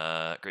great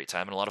time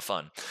and a lot of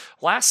fun.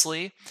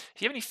 Lastly,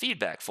 if you have any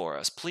feedback for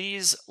us,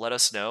 please let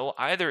us know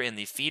either in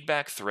the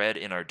feedback thread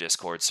in our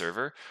Discord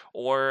server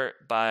or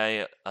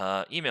by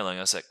emailing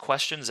us at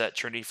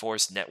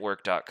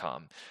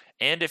questions@trinityforcenetwork.com.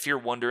 And if you're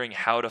wondering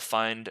how to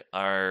find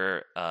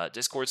our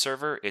Discord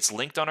server, it's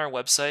linked on our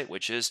website,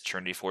 which is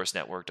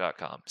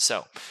trinityforcenetwork.com.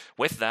 So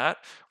with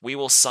that, we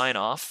will sign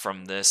off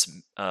from this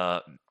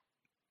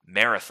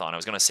marathon. I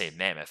was going to say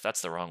mammoth.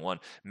 That's the wrong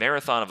one.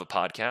 Marathon of a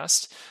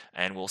podcast.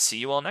 And we'll see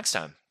you all next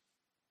time.